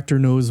the director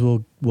knows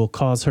will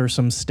cause her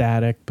some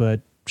static,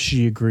 but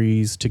she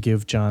agrees to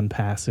give John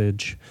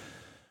passage.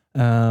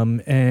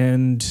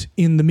 And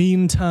in the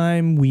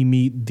meantime, we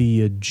meet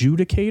the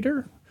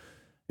adjudicator,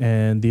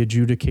 and the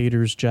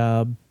adjudicator's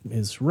job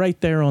is right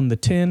there on the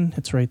tin.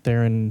 It's right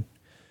there in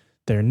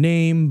their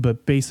name,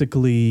 but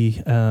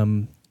basically,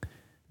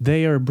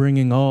 they are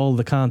bringing all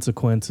the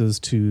consequences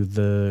to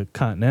the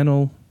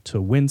Continental, to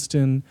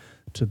Winston,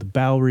 to the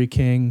Bowery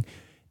King.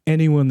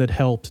 Anyone that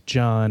helped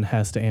John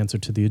has to answer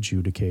to the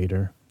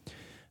adjudicator.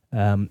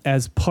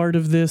 As part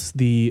of this,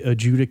 the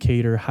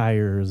adjudicator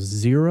hires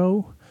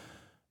Zero,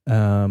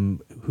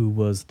 who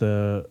was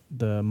the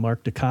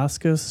Mark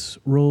Dacascos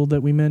role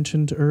that we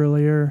mentioned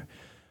earlier.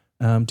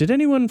 Did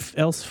anyone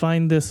else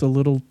find this a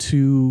little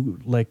too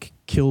like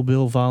Kill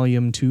Bill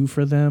Volume 2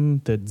 for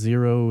them, that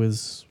Zero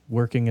is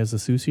working as a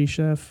sushi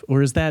chef?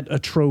 Or is that a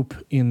trope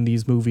in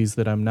these movies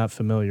that I'm not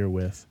familiar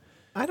with?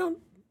 I don't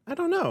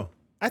know.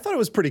 I thought it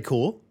was pretty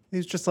cool.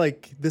 It's just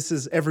like, this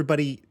is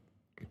everybody.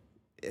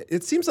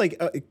 It seems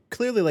like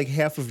clearly like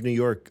half of New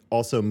York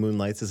also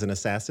moonlights as an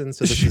assassin.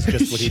 So this is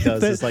just what he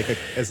does as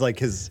like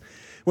his,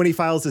 when he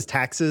files his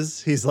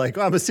taxes, he's like,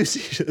 I'm a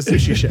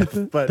sushi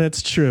chef. But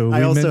that's true.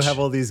 I also have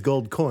all these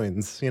gold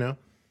coins,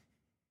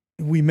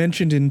 We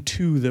mentioned in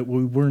 2 that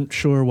we weren't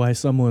sure why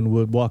someone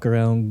would walk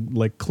around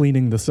like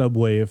cleaning the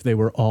subway if they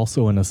were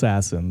also an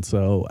assassin.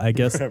 So I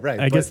guess right,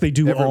 I guess they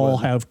do all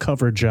have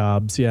cover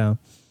jobs. Yeah.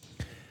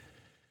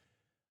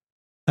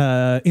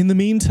 In the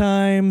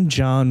meantime,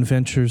 John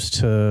ventures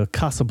to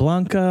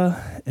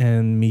Casablanca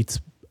and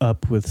meets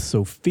up with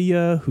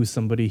Sophia, who's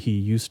somebody he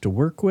used to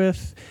work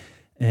with,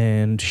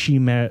 and she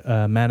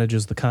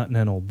manages the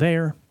Continental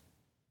there.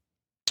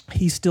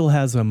 He still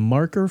has a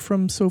marker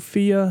from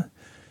Sophia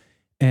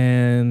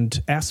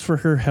and asks for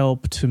her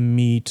help to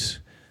meet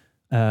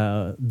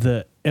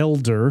the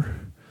elder,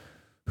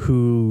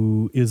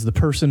 who is the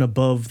person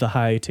above the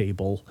High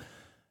Table.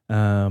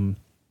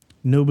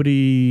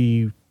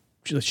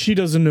 She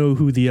doesn't know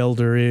who the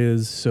elder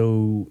is,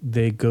 so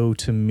they go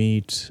to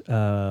meet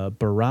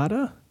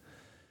Barada,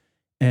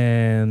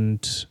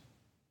 and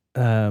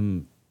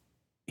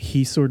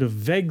he sort of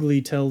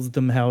vaguely tells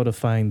them how to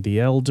find the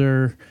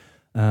elder.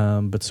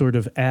 but sort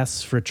of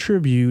asks for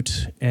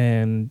tribute,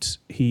 and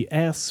he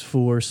asks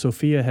for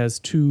Sophia has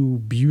two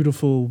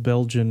beautiful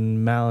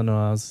Belgian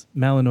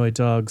Malinois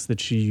dogs that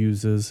she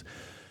uses.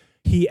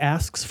 He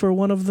asks for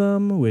one of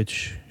them,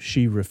 which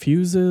she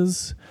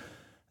refuses,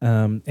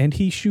 and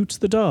he shoots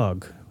the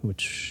dog,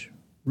 which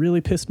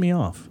really pissed me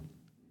off.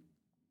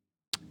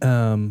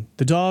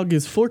 The dog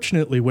is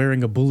fortunately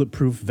wearing a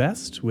bulletproof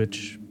vest,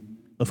 which,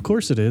 of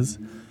course, it is.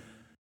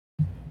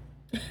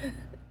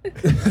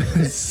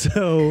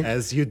 So,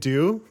 as you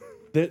do.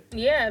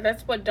 Yeah,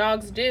 that's what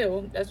dogs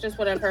do. That's just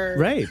what I've heard.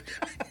 Right.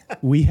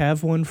 We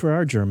have one for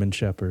our German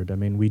Shepherd. I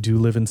mean, we do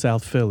live in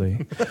South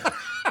Philly.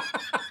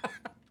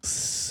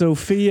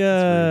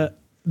 Sophia,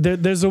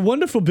 there's a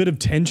wonderful bit of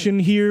tension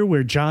here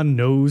where John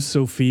knows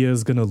Sophia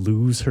is going to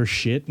lose her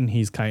shit, and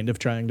he's kind of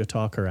trying to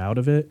talk her out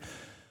of it.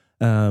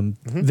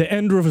 The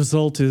end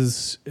result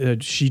is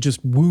she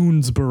just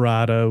wounds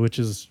Barada, which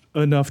is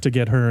enough to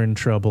get her in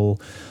trouble.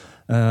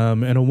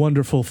 And a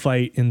wonderful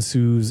fight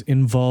ensues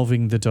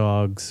involving the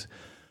dogs,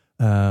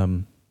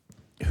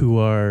 who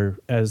are,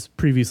 as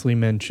previously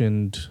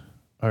mentioned,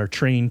 are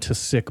trained to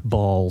sick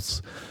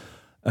balls.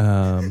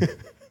 They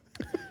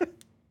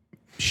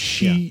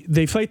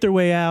fight their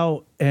way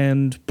out,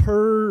 and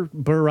per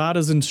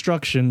Barada's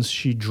instructions,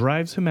 she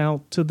drives him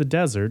out to the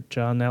desert,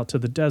 John out to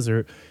the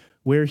desert,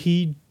 where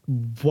he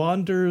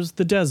wanders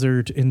the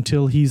desert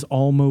until he's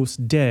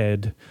almost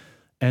dead,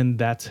 and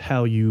that's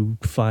how you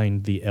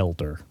find the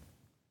elder.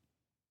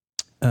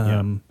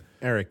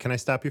 Eric, can I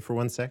stop you for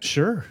 1 sec?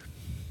 Sure.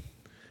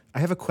 I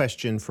have a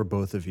question for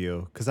both of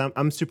you because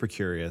I'm super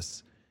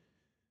curious.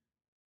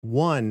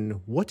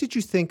 One, what did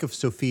you think of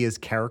Sophia's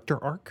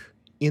character arc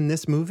in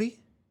this movie?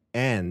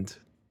 And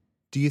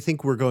do you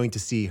think we're going to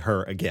see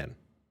her again?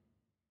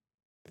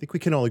 I think we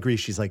can all agree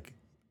she's like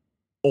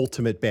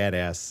ultimate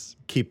badass,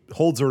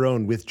 holds her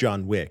own with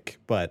John Wick,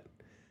 but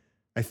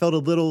I felt a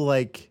little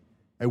like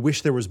I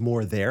wish there was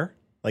more there.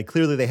 Like,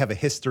 clearly they have a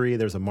history,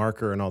 there's a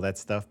marker and all that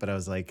stuff, but I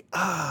was like,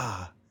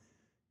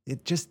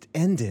 it just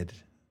ended.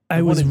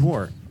 I was wanted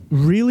more.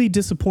 Really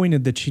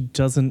disappointed that she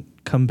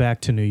doesn't come back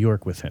to New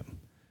York with him.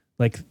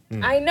 Like,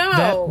 I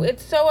know,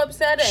 it's so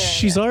upsetting.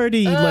 She's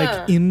already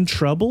like in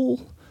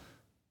trouble.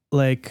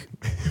 Like,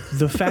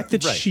 the fact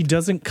that she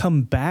doesn't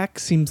come back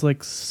seems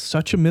like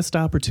such a missed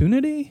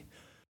opportunity.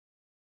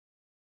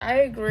 I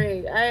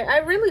agree. I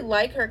really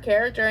like her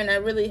character, and I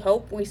really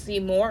hope we see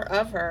more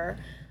of her.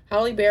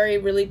 Halle Berry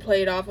really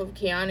played off of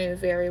Keanu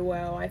very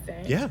well, I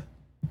think. Yeah,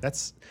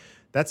 that's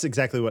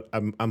exactly what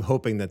I'm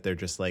hoping, that they're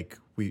just like,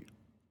 we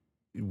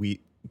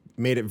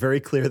made it very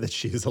clear that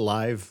she's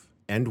alive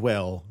and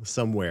well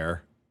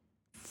somewhere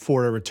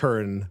for a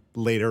return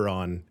later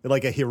on,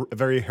 like a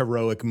very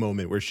heroic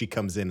moment where she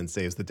comes in and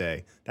saves the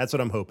day. That's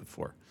what I'm hoping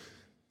for.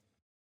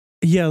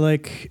 Yeah,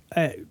 like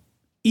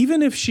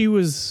even if she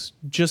was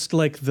just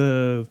like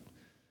who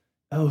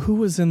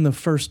was in the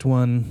first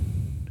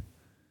one?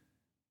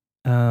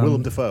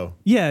 Willem Dafoe.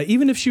 Yeah,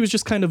 even if she was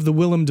just kind of the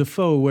Willem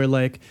Dafoe, where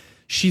like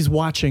she's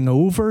watching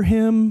over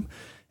him,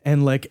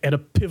 and like at a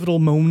pivotal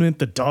moment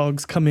the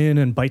dogs come in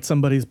and bite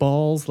somebody's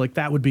balls, like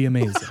that would be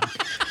amazing.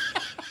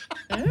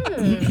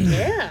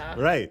 Yeah.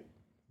 Right.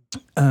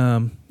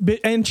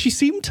 And she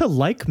seemed to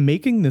like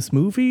making this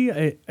movie.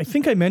 I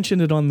think I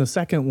mentioned it on the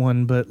second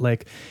one, but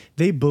like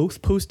they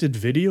both posted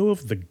video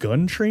of the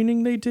gun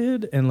training they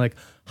did, and like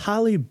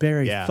Halle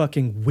Berry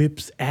fucking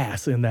whips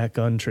ass in that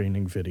gun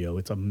training video.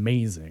 It's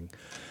amazing.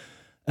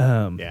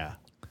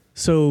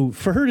 So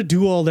for her to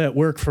do all that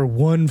work for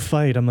one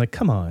fight, I'm like,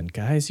 come on,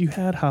 guys, you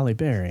had Halle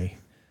Berry.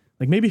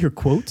 Like maybe her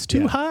quote's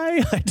too high.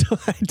 I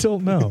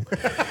don't know.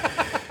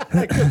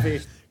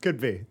 Could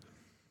be.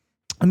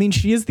 I mean,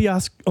 she is the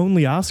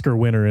only Oscar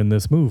winner in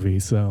this movie,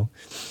 so.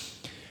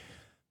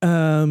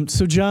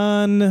 So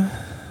John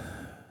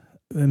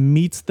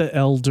meets the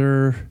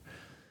elder.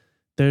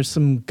 There's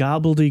some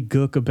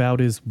gobbledygook about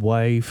his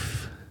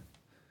wife.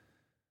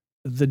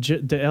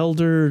 The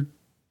elder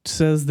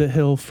says that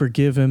he'll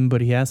forgive him,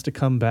 but he has to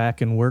come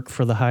back and work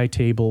for the high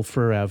table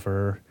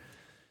forever.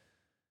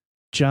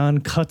 John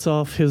cuts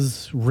off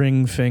his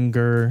ring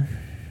finger,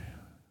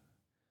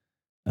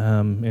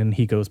 and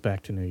he goes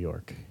back to New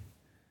York.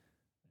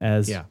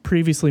 As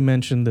previously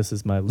mentioned, this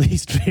is my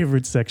least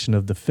favorite section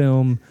of the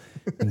film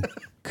and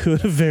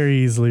could have very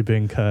easily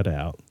been cut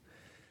out.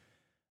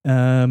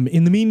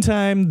 In the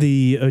meantime,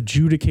 the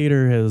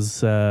adjudicator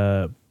has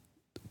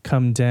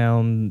come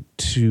down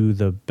to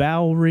the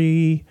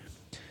Bowery.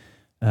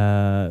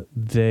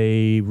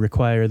 They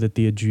require that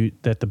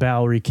the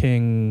Bowery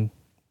king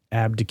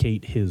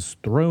abdicate his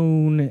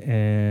throne,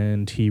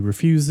 and he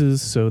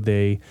refuses, so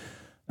they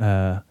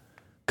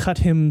cut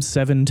him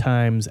 7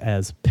 times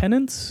as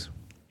penance,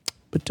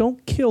 but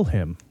don't kill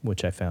him,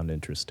 which I found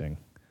interesting.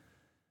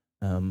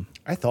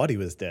 I thought he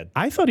was dead.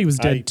 I thought he was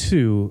dead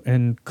too,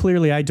 and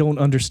clearly I don't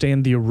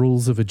understand the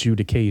rules of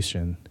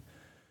adjudication.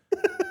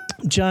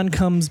 John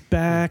comes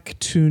back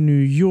to New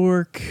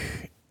York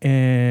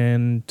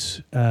and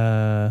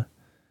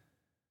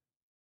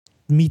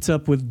meets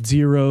up with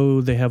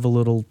Zero. They have a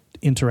little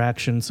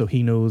interaction, so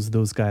he knows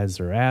those guys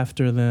are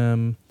after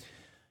them.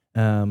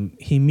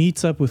 He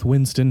meets up with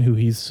Winston, who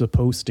he's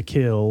supposed to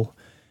kill,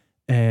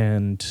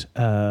 and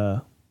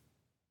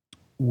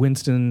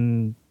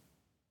Winston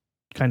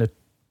kind of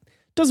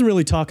doesn't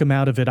really talk him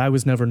out of it. I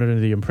was never under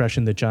the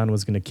impression that John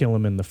was going to kill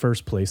him in the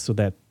first place, so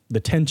that the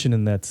tension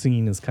in that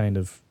scene is kind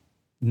of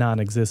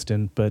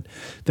non-existent. But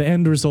the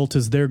end result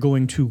is they're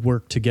going to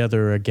work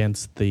together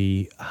against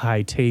the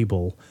High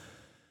Table.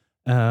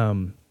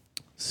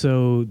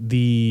 So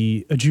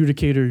the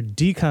adjudicator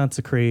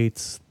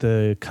deconsecrates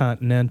the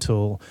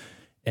Continental,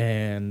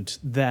 and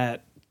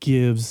that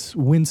gives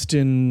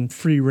Winston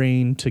free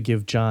rein to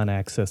give John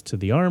access to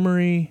the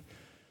armory.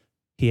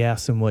 He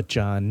asks him what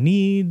John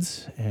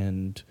needs,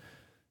 and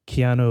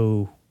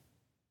Keanu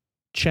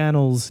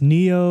channels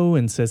Neo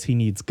and says he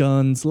needs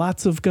guns,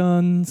 lots of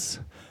guns.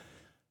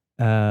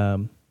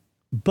 But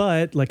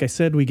like I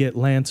said, we get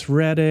Lance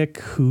Reddick,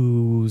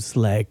 who's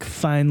like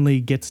finally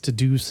gets to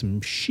do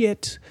some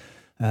shit.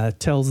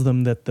 Tells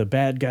them that the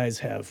bad guys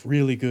have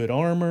really good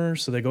armor.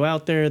 So they go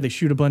out there, they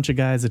shoot a bunch of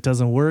guys. It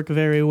doesn't work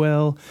very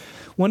well.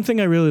 One thing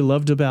I really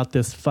loved about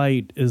this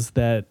fight is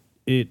that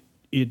it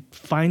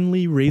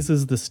finally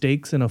raises the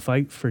stakes in a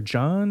fight for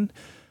John.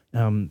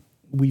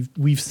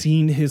 We've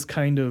seen his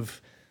kind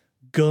of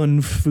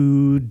gun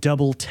food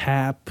double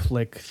tap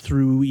like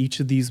through each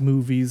of these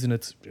movies, and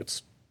it's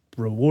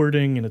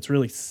rewarding and it's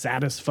really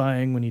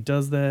satisfying when he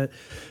does that.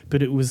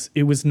 But it was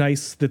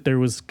nice that there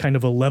was kind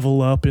of a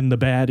level up in the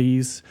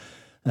baddies,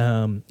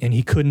 and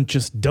he couldn't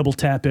just double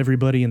tap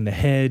everybody in the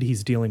head.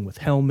 He's dealing with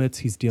helmets,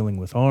 he's dealing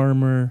with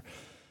armor.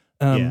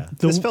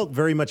 This felt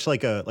very much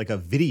like a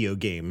video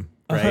game,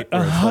 right?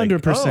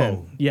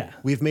 100%. Yeah.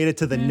 We've made it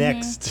to the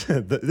next.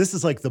 This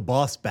is like the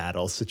boss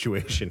battle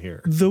situation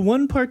here. The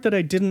one part that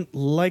I didn't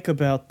like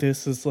about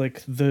this is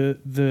like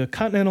the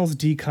Continental's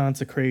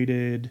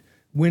deconsecrated.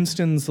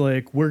 Winston's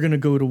like, we're going to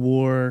go to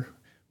war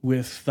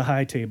with the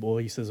High Table.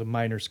 He says a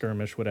minor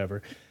skirmish,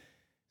 whatever.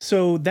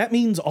 So that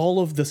means all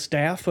of the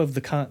staff of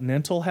the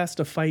Continental has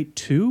to fight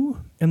too.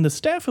 And the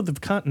staff of the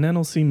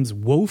Continental seems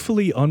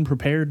woefully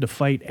unprepared to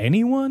fight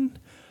anyone.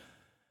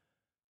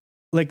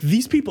 Like,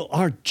 these people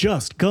are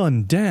just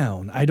gunned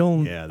down. I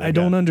don't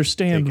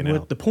understand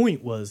what the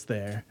point was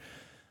there.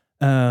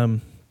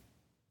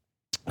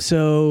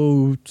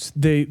 So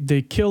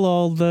they kill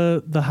all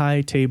the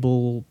High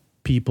Table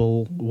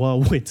people while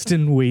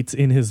Winston waits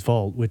in his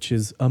vault, which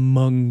is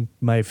among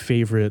my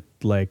favorite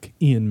like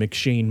Ian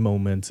McShane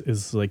moments,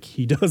 is like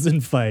he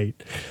doesn't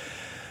fight,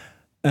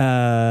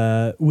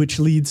 which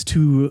leads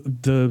to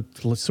the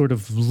sort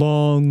of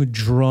long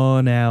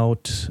drawn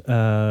out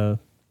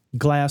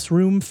glass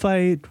room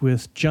fight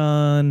with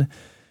John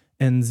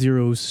and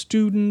Zero's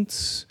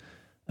students.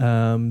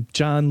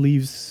 John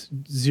leaves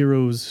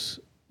Zero's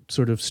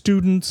sort of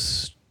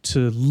students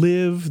to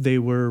live. They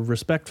were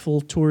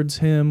respectful towards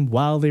him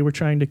while they were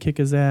trying to kick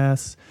his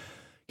ass.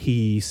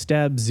 He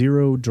stabbed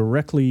Zero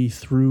directly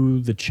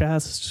through the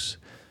chest,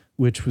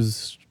 which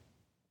was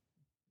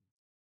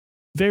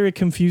very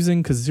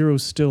confusing because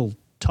Zero's still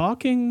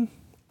talking,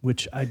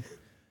 which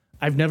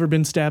I've never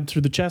been stabbed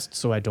through the chest,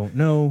 so I don't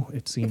know.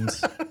 It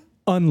seems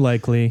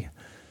unlikely.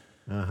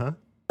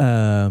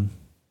 At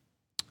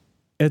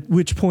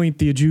which point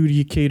the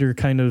adjudicator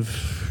kind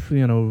of,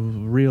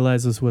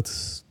 realizes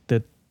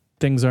that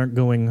things aren't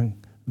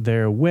going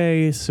their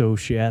way, so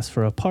she asks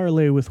for a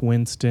parley with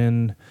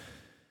Winston,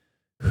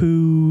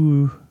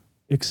 who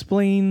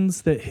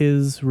explains that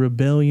his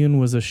rebellion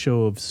was a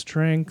show of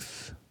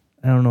strength.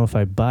 I don't know if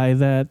I buy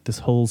that. This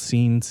whole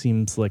scene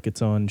seems like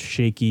it's on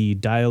shaky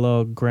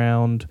dialogue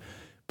ground,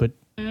 but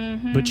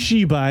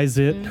she buys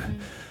it.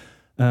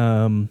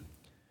 John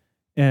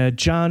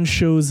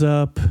shows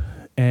up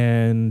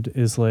and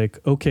is like,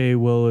 okay,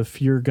 well,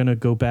 if you're going to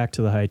go back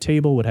to the High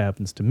Table, what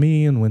happens to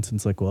me? And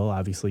Winston's like, well,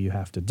 obviously you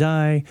have to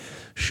die.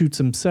 Shoots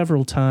him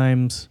several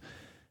times,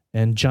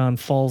 and John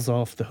falls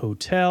off the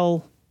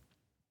hotel.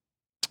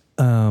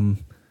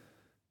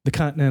 The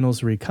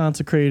Continental's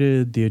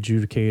reconsecrated. The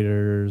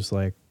adjudicator's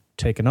like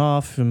taken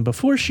off. And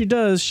before she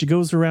does, she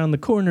goes around the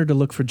corner to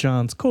look for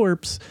John's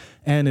corpse,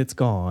 and it's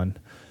gone.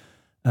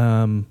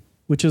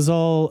 Which is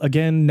all,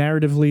 again,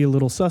 narratively a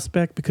little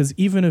suspect, because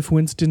even if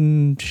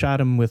Winston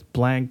shot him with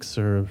blanks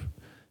or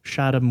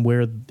shot him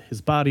where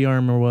his body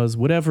armor was,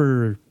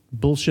 whatever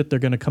bullshit they're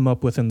going to come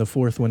up with in the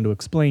fourth one to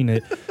explain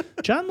it,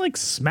 John like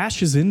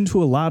smashes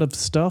into a lot of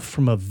stuff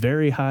from a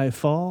very high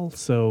fall.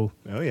 So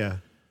I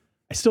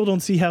still don't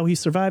see how he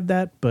survived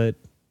that, but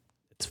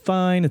it's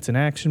fine. It's an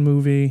action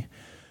movie.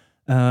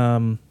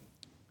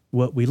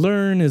 What we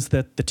learn is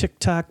that the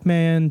TikTok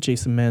man,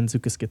 Jason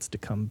Mantzoukas, gets to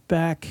come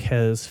back,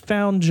 has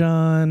found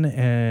John,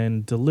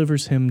 and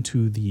delivers him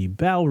to the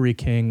Bowery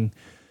King,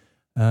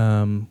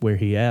 where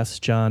he asks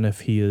John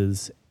if he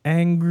is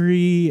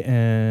angry,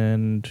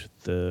 and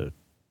the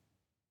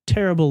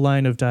terrible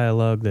line of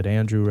dialogue that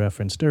Andrew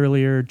referenced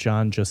earlier,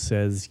 John just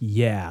says,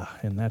 yeah,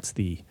 and that's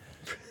the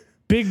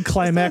big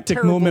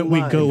climactic moment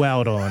we go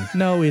out on.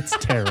 No, it's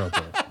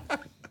terrible.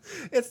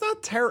 It's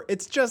not terrible.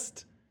 It's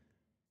just...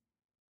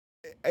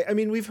 I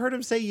mean, we've heard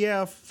him say,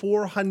 yeah,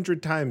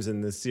 400 times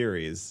in this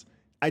series.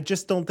 I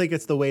just don't think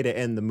it's the way to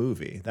end the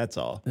movie. That's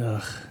all.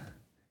 Ugh.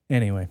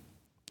 Anyway.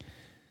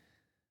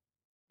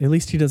 At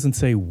least he doesn't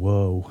say,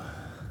 whoa.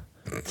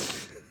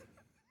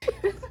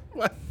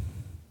 What?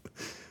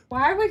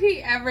 Why would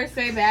he ever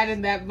say that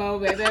in that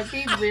moment? That'd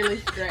be really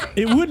strange.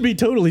 It would be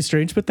totally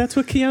strange, but that's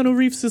what Keanu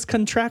Reeves is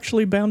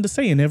contractually bound to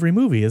say in every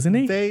movie, isn't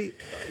he? They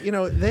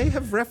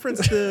have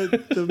referenced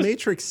the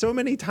Matrix so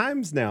many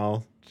times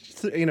now.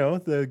 You know,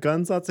 the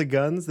guns, lots of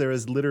guns. There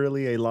is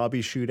literally a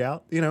lobby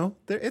shootout. You know,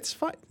 it's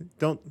fine.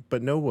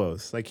 But no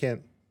woes. I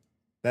can't.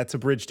 That's a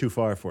bridge too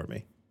far for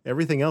me.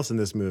 Everything else in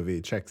this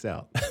movie checks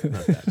out.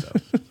 Not that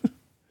though.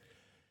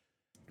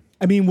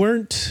 I mean,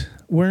 weren't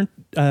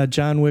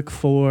John Wick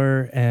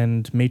 4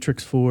 and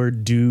Matrix 4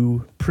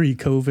 due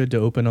pre-COVID to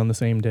open on the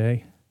same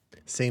day?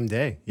 Same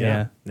day.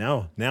 Yeah.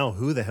 Now,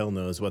 who the hell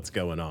knows what's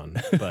going on?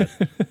 But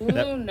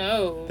Who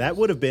knows? that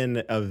would have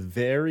been a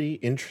very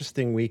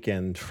interesting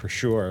weekend for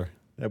sure.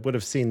 That would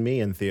have seen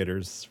me in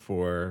theaters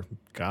for,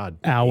 God,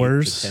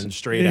 Hours. 8 to 10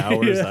 straight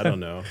hours. Yeah. I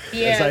don't know.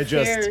 Yeah, As I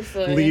just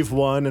seriously. leave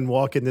one and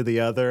walk into the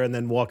other and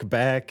then walk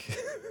back.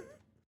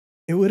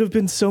 It would have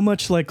been so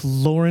much like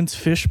Lawrence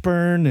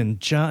Fishburne and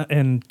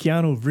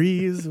Keanu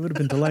Reeves. It would have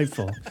been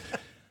delightful.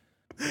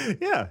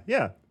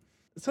 Yeah.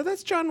 So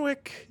that's John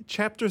Wick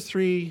Chapter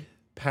 3,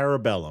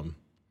 Parabellum.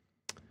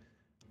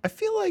 I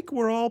feel like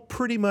we're all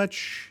pretty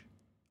much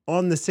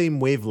on the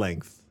same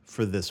wavelength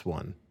for this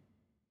one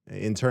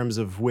in terms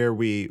of how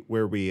we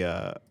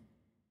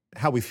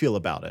feel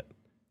about it.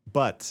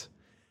 But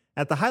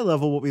at the high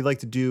level, what we like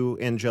to do,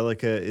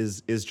 Angelica,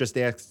 is just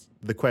ask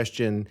the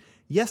question,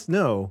 yes,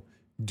 no,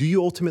 do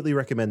you ultimately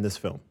recommend this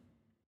film?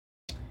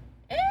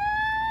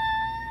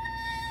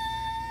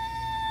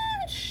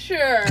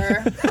 Sure.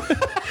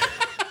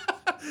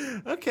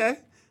 Okay.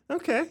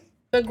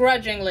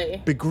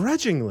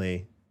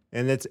 Begrudgingly.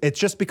 And it's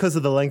just because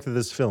of the length of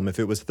this film. If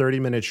it was 30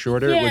 minutes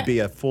shorter, it would be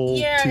a full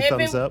 2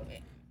 thumbs up.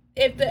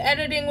 If the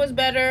editing was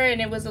better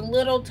and it was a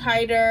little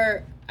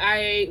tighter,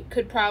 I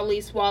could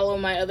probably swallow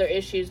my other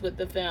issues with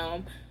the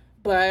film.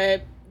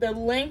 But the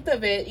length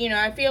of it,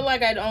 I feel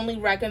like I'd only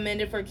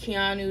recommend it for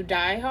Keanu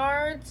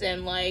diehards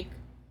and like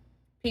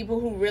people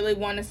who really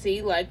want to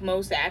see like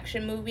most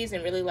action movies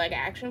and really like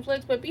action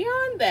flicks. But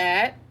beyond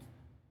that,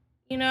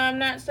 I'm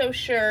not so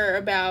sure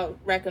about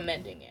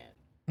recommending it.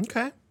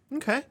 Okay.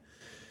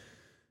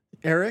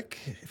 Eric,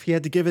 if you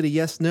had to give it a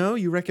yes, no,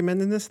 you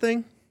recommending this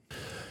thing?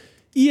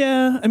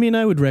 Yeah, I mean,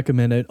 I would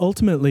recommend it.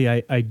 Ultimately,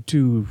 I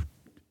do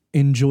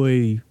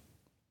enjoy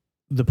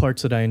the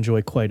parts that I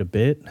enjoy quite a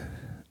bit.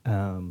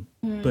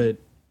 But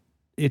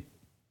it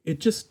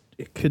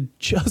could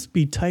just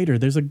be tighter.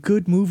 There's a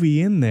good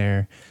movie in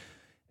there,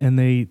 and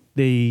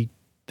they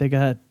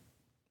got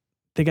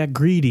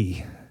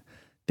greedy.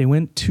 They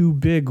went too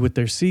big with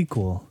their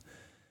sequel.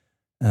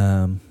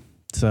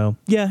 So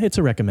yeah, it's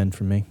a recommend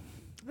from me.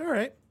 All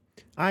right.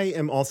 I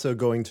am also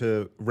going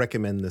to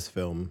recommend this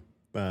film,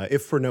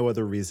 if for no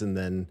other reason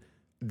than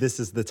this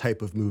is the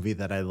type of movie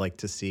that I like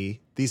to see.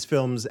 These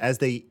films, as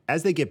they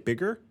get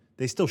bigger,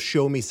 they still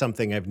show me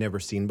something I've never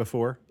seen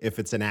before, if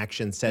it's an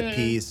action set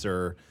piece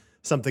or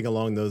something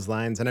along those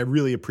lines. And I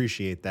really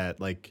appreciate that.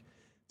 Like,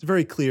 it's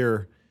very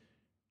clear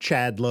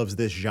Chad loves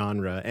this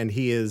genre, and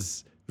he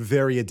is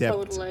very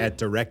adept at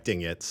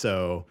directing it.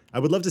 So I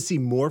would love to see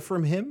more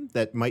from him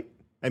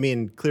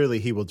clearly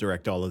he will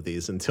direct all of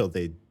these until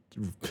they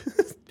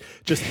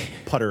just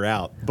putter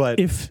out. But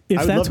if I would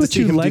that's love to what see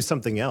you him like, do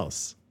something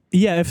else.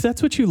 Yeah, if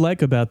that's what you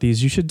like about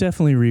these, you should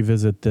definitely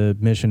revisit the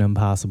Mission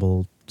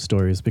Impossible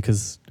stories,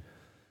 because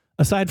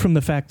aside from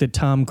the fact that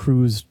Tom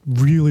Cruise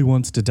really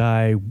wants to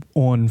die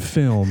on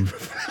film,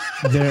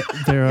 there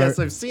are Yes,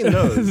 I've seen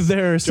those.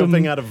 there are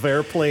jumping some, out of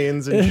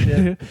airplanes and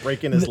shit,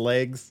 breaking his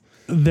legs.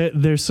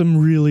 There's some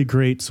really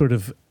great sort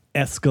of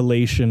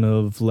escalation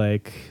of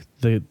like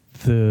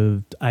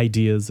the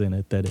ideas in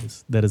it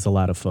that is a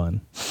lot of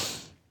fun.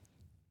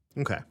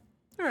 Okay.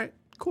 All right.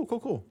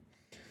 Cool.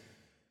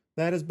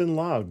 That has been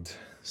logged.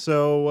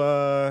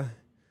 So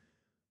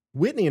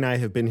Whitney and I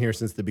have been here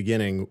since the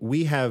beginning.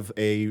 We have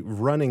a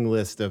running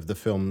list of the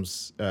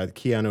films,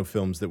 Keanu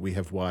films that we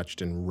have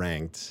watched and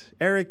ranked.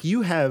 Eric,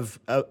 you have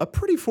a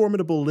pretty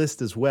formidable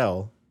list as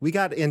well. We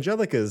got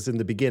Angelica's in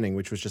the beginning,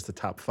 which was just the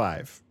top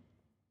 5.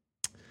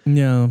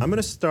 Yeah. I'm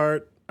gonna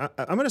start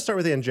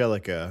with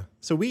Angelica.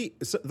 So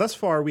thus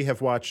far we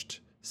have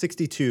watched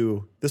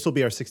 62. This will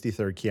be our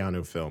 63rd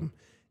Keanu film.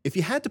 If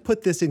you had to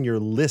put this in your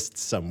list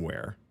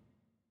somewhere,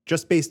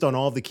 just based on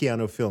all the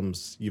Keanu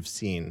films you've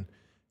seen,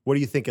 what are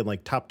you thinking?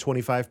 Like top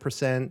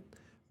 25%,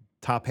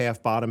 top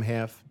half, bottom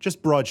half?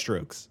 Just broad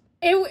strokes.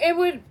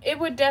 It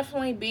would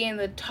definitely be in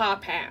the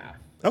top half.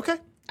 Okay.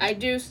 I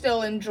do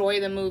still enjoy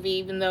the movie,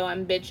 even though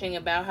I'm bitching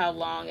about how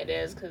long it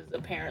is, because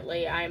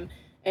apparently I'm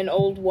an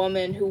old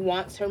woman who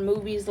wants her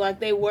movies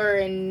like they were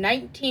in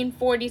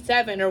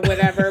 1947 or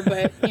whatever,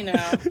 but,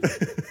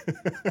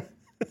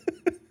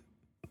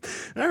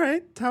 All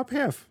right, top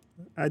half.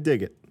 I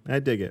dig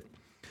it.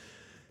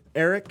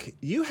 Eric,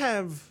 you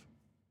have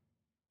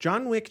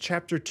John Wick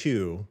Chapter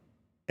 2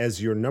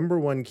 as your number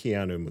 1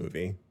 Keanu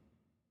movie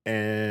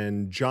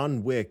and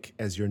John Wick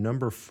as your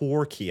number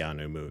 4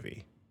 Keanu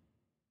movie,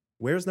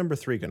 where's number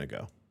 3 going to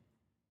go?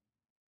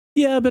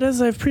 Yeah, but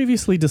as I've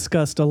previously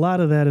discussed, a lot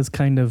of that is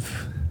kind of,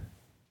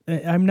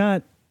 I'm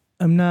not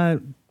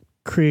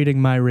creating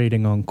my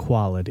rating on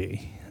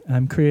quality.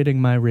 I'm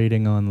creating my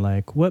rating on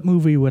like, what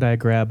movie would I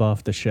grab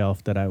off the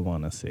shelf that I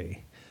want to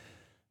see?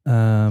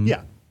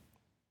 Yeah.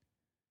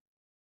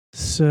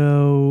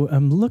 So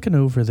I'm looking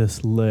over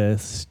this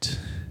list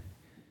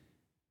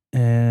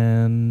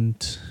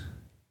and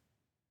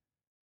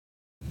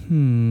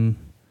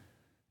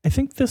I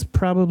think this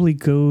probably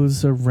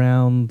goes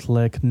around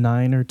like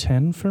 9 or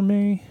 10 for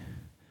me.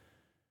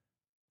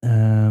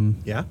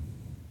 Yeah.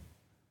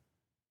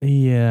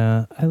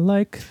 Yeah, I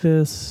like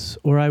this,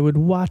 or I would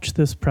watch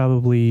this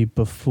probably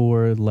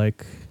before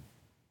like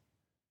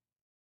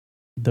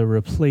The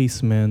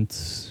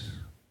Replacements.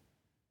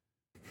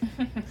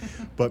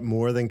 But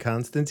more than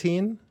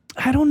Constantine?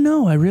 I don't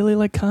know. I really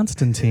like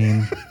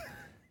Constantine.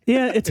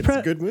 Yeah, it's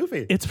a good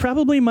movie. It's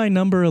probably my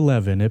number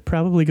 11. It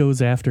probably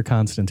goes after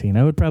Constantine.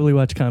 I would probably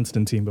watch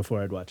Constantine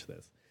before I'd watch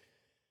this.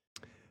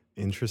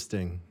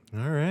 Interesting.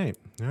 All right.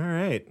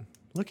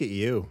 Look at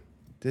you.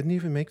 Didn't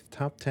even make the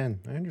top 10.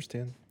 I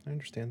understand.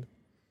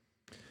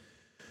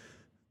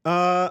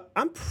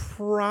 I'm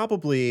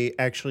probably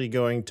actually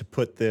going to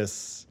put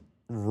this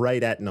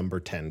right at number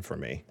 10 for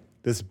me.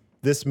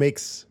 This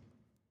makes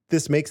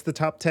the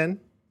top 10,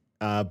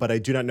 but I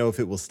do not know if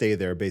it will stay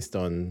there based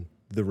on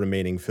the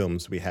remaining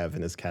films we have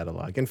in his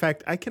catalog. In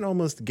fact, I can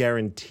almost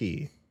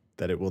guarantee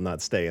that it will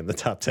not stay in the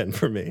top 10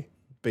 for me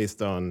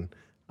based on,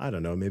 I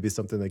don't know, maybe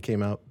something that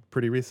came out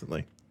pretty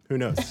recently. Who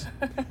knows?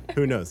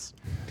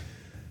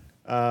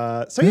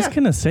 I was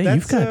going to say,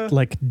 you've got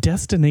like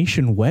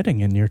Destination Wedding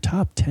in your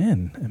top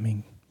 10. I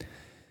mean.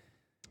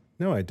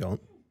 No, I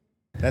don't.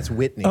 That's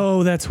Whitney.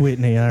 Oh, that's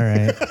Whitney. All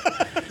right.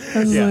 I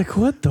was like,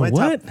 what the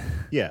what?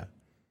 Yeah.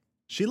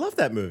 She loved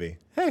that movie.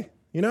 Hey,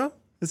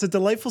 it's a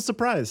delightful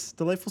surprise.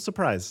 It's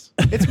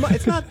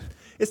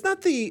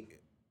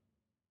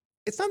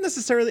not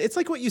necessarily, it's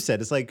like what you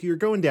said. It's like you're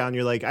going down,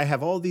 you're like, I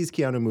have all these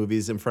Keanu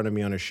movies in front of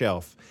me on a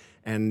shelf,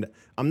 and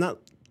I'm not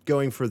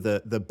going for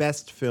the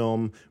best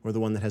film or the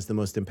one that has the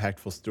most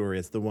impactful story.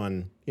 It's the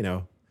one,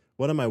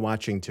 what am I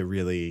watching to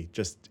really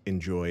just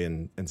enjoy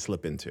and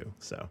slip into?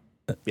 So,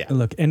 yeah.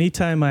 Look,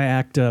 anytime I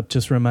act up,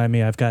 just remind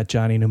me I've got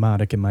Johnny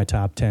Mnemonic in my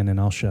top 10 and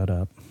I'll shut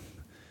up.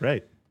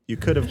 Right. You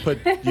could have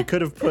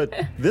put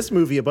this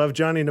movie above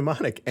Johnny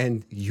Mnemonic,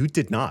 and you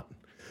did not.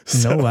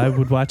 So. No, I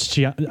would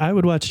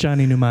watch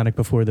Johnny Mnemonic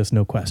before this,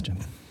 no question.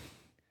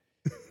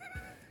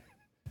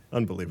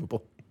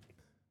 Unbelievable.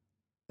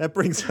 That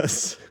brings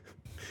us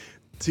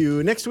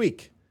to next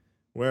week,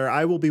 where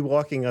I will be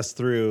walking us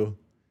through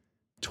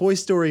Toy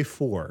Story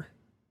 4.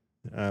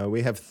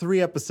 We have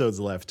 3 episodes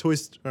left.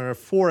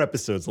 4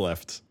 episodes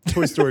left.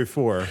 Toy Story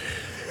 4.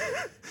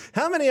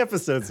 How many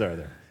episodes are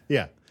there?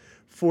 Yeah,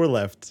 4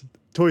 left.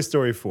 Toy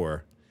Story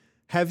 4.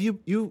 Have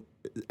you,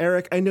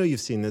 Eric, I know you've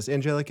seen this.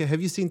 Angelica,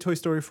 have you seen Toy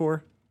Story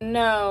 4?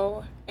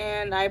 No,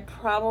 and I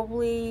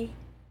probably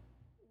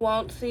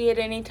won't see it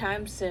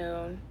anytime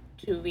soon,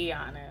 to be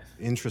honest.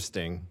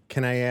 Interesting.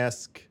 Can I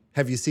ask,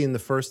 you've seen the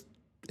first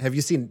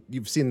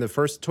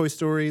Toy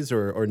Stories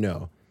or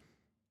no?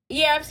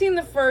 Yeah, I've seen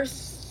the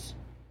first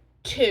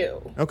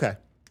 2. Okay.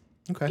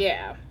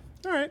 Yeah.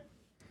 All right.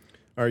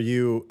 Are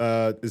you,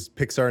 is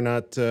Pixar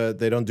not,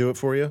 they don't do it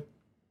for you?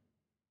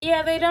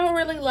 Yeah, they don't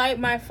really light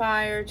my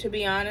fire, to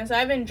be honest.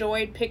 I've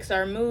enjoyed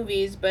Pixar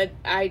movies, but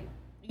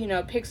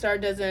Pixar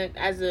doesn't,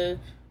 as a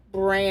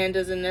brand,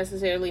 doesn't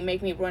necessarily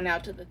make me run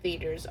out to the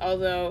theaters,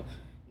 although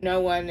no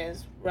one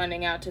is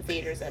running out to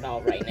theaters at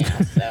all right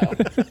now, so.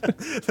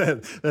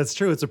 That's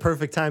true. It's a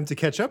perfect time to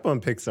catch up on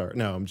Pixar.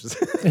 No, I'm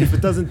just, if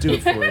it doesn't do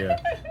it for you.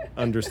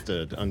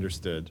 Understood.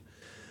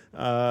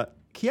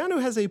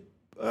 Keanu has a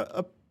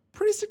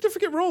pretty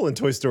significant role in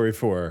Toy Story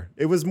 4.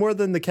 It was more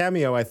than the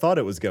cameo I thought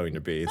it was going to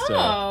be. So.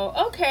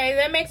 Oh, okay.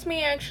 That makes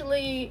me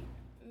actually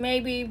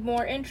maybe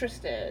more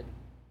interested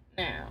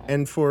now.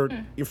 And for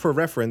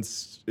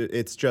reference,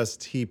 it's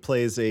just he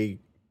plays a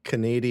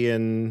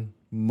Canadian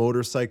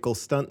motorcycle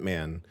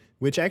stuntman,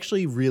 which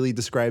actually really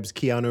describes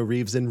Keanu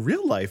Reeves in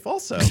real life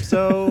also.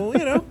 So,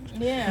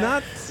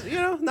 yeah.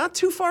 not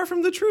too far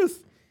from the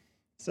truth.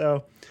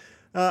 So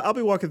I'll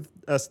be walking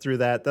us through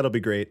that. That'll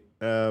be great.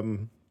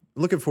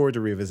 Looking forward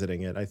to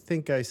revisiting it. I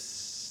think I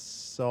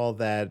saw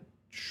that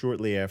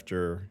shortly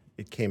after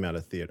it came out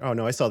of theater. Oh,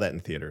 no, I saw that in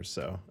theaters,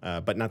 so,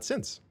 but not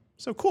since.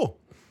 So cool.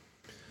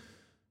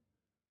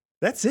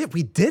 That's it.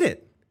 We did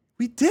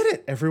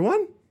it,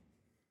 everyone.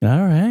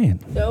 All right.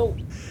 Dope.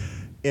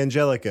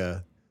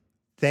 Angelica,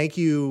 thank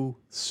you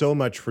so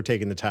much for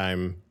taking the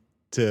time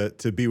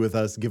to be with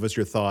us, give us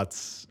your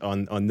thoughts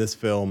on this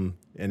film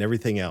and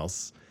everything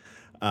else.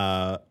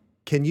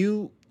 Can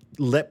you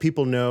let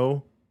people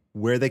know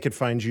where they could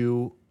find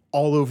you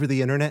all over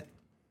the internet?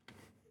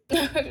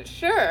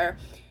 Sure.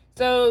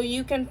 So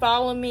you can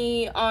follow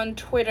me on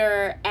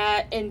Twitter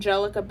at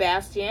Angelica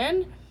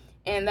Bastian.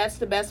 and that's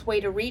the best way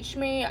to reach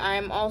me.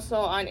 I'm also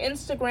on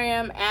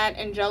Instagram at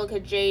Angelica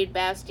Jade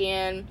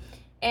Bastian,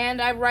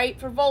 and I write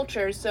for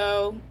Vulture,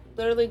 so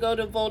literally go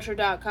to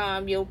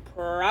vulture.com. You'll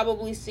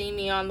probably see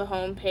me on the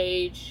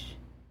homepage.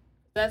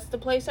 That's the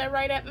place I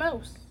write at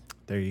most.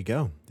 There you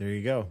go. There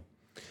you go.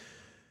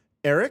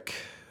 Eric,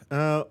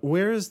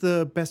 where is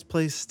the best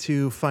place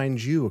to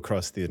find you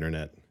across the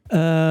internet?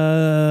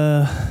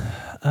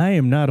 I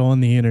am not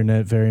on the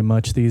internet very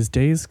much these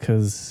days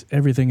because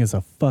everything is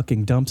a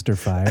fucking dumpster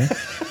fire.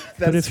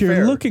 But if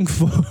you're looking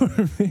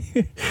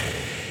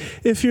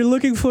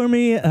for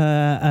me,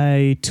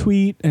 I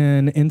tweet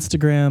and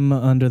Instagram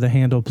under the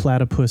handle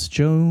Platypus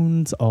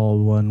Jones, all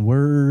one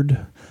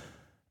word.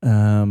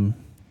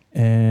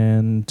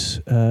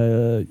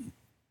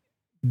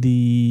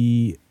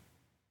 The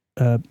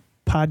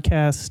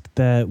podcast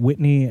that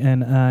Whitney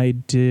and I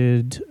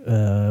did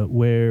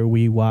where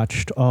we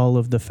watched all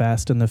of the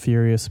Fast and the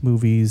Furious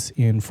movies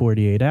in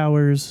 72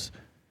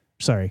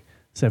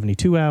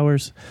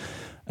 hours,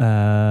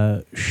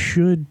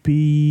 should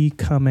be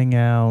coming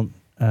out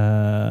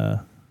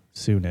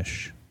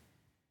soonish.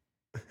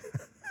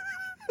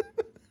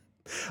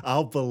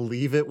 I'll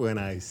believe it when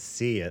I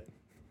see it.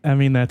 I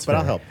mean, that's But fair.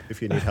 I'll help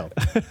if you need help.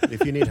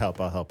 If you need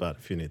help, I'll help out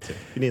if you need to.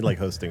 If you need like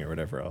hosting or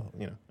whatever,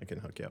 I can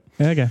hook you up.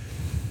 Okay.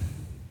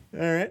 All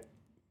right.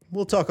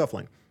 We'll talk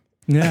offline.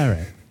 Yeah, all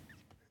right.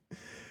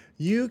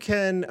 You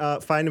can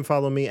find and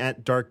follow me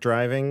at Dark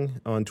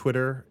Driving on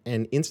Twitter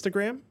and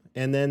Instagram.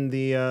 And then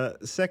the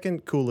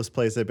second coolest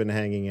place I've been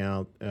hanging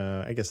out,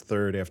 I guess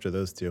third after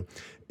those two,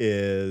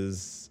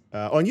 is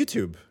on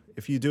YouTube.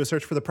 If you do a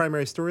search for The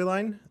Primary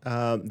Storyline,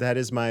 that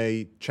is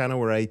my channel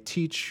where I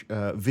teach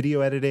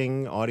video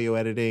editing, audio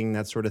editing,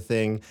 that sort of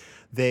thing.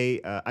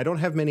 I don't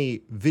have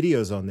many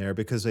videos on there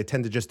because I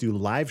tend to just do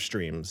live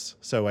streams.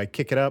 So I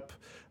kick it up.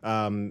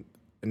 A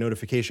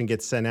notification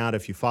gets sent out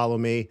if you follow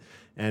me,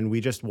 and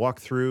we just walk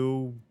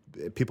through.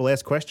 People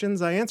ask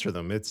questions, I answer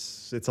them.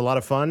 It's a lot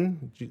of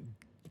fun.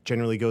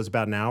 Generally goes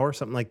about an hour,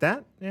 something like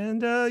that,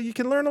 and you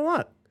can learn a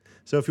lot.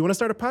 So if you want to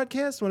start a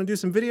podcast, want to do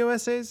some video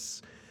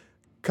essays,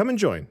 come and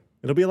join.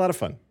 It'll be a lot of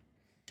fun.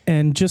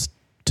 And just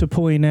to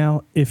point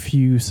out, if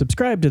you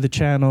subscribe to the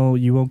channel,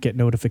 you won't get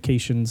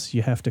notifications.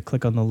 You have to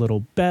click on the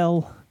little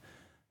bell,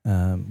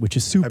 which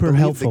is super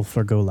helpful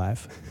for Go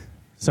Live.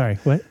 Sorry,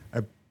 what?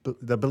 I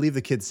believe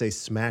the kids say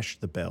smash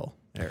the bell,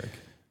 Eric.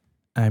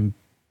 I'm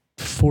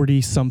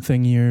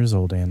 40-something years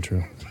old,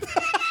 Andrew.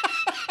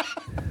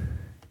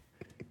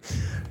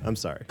 I'm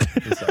sorry.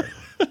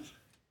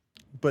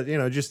 But,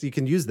 you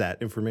can use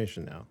that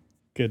information now.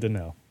 Good to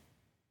know.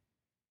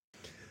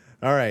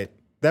 All right.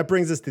 That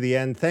brings us to the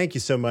end. Thank you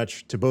so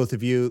much to both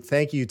of you.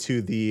 Thank you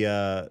to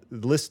the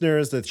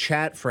listeners, the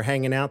chat, for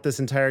hanging out this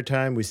entire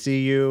time. We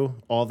see you,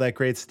 all that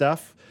great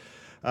stuff.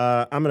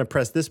 I'm going to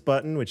press this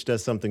button, which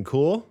does something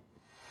cool.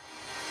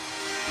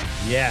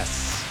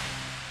 Yes.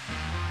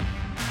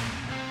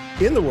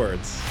 In the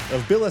words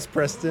of Bill S.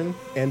 Preston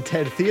and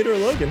Ted Theodore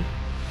Logan,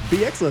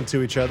 be excellent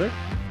to each other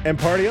and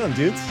party on,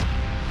 dudes.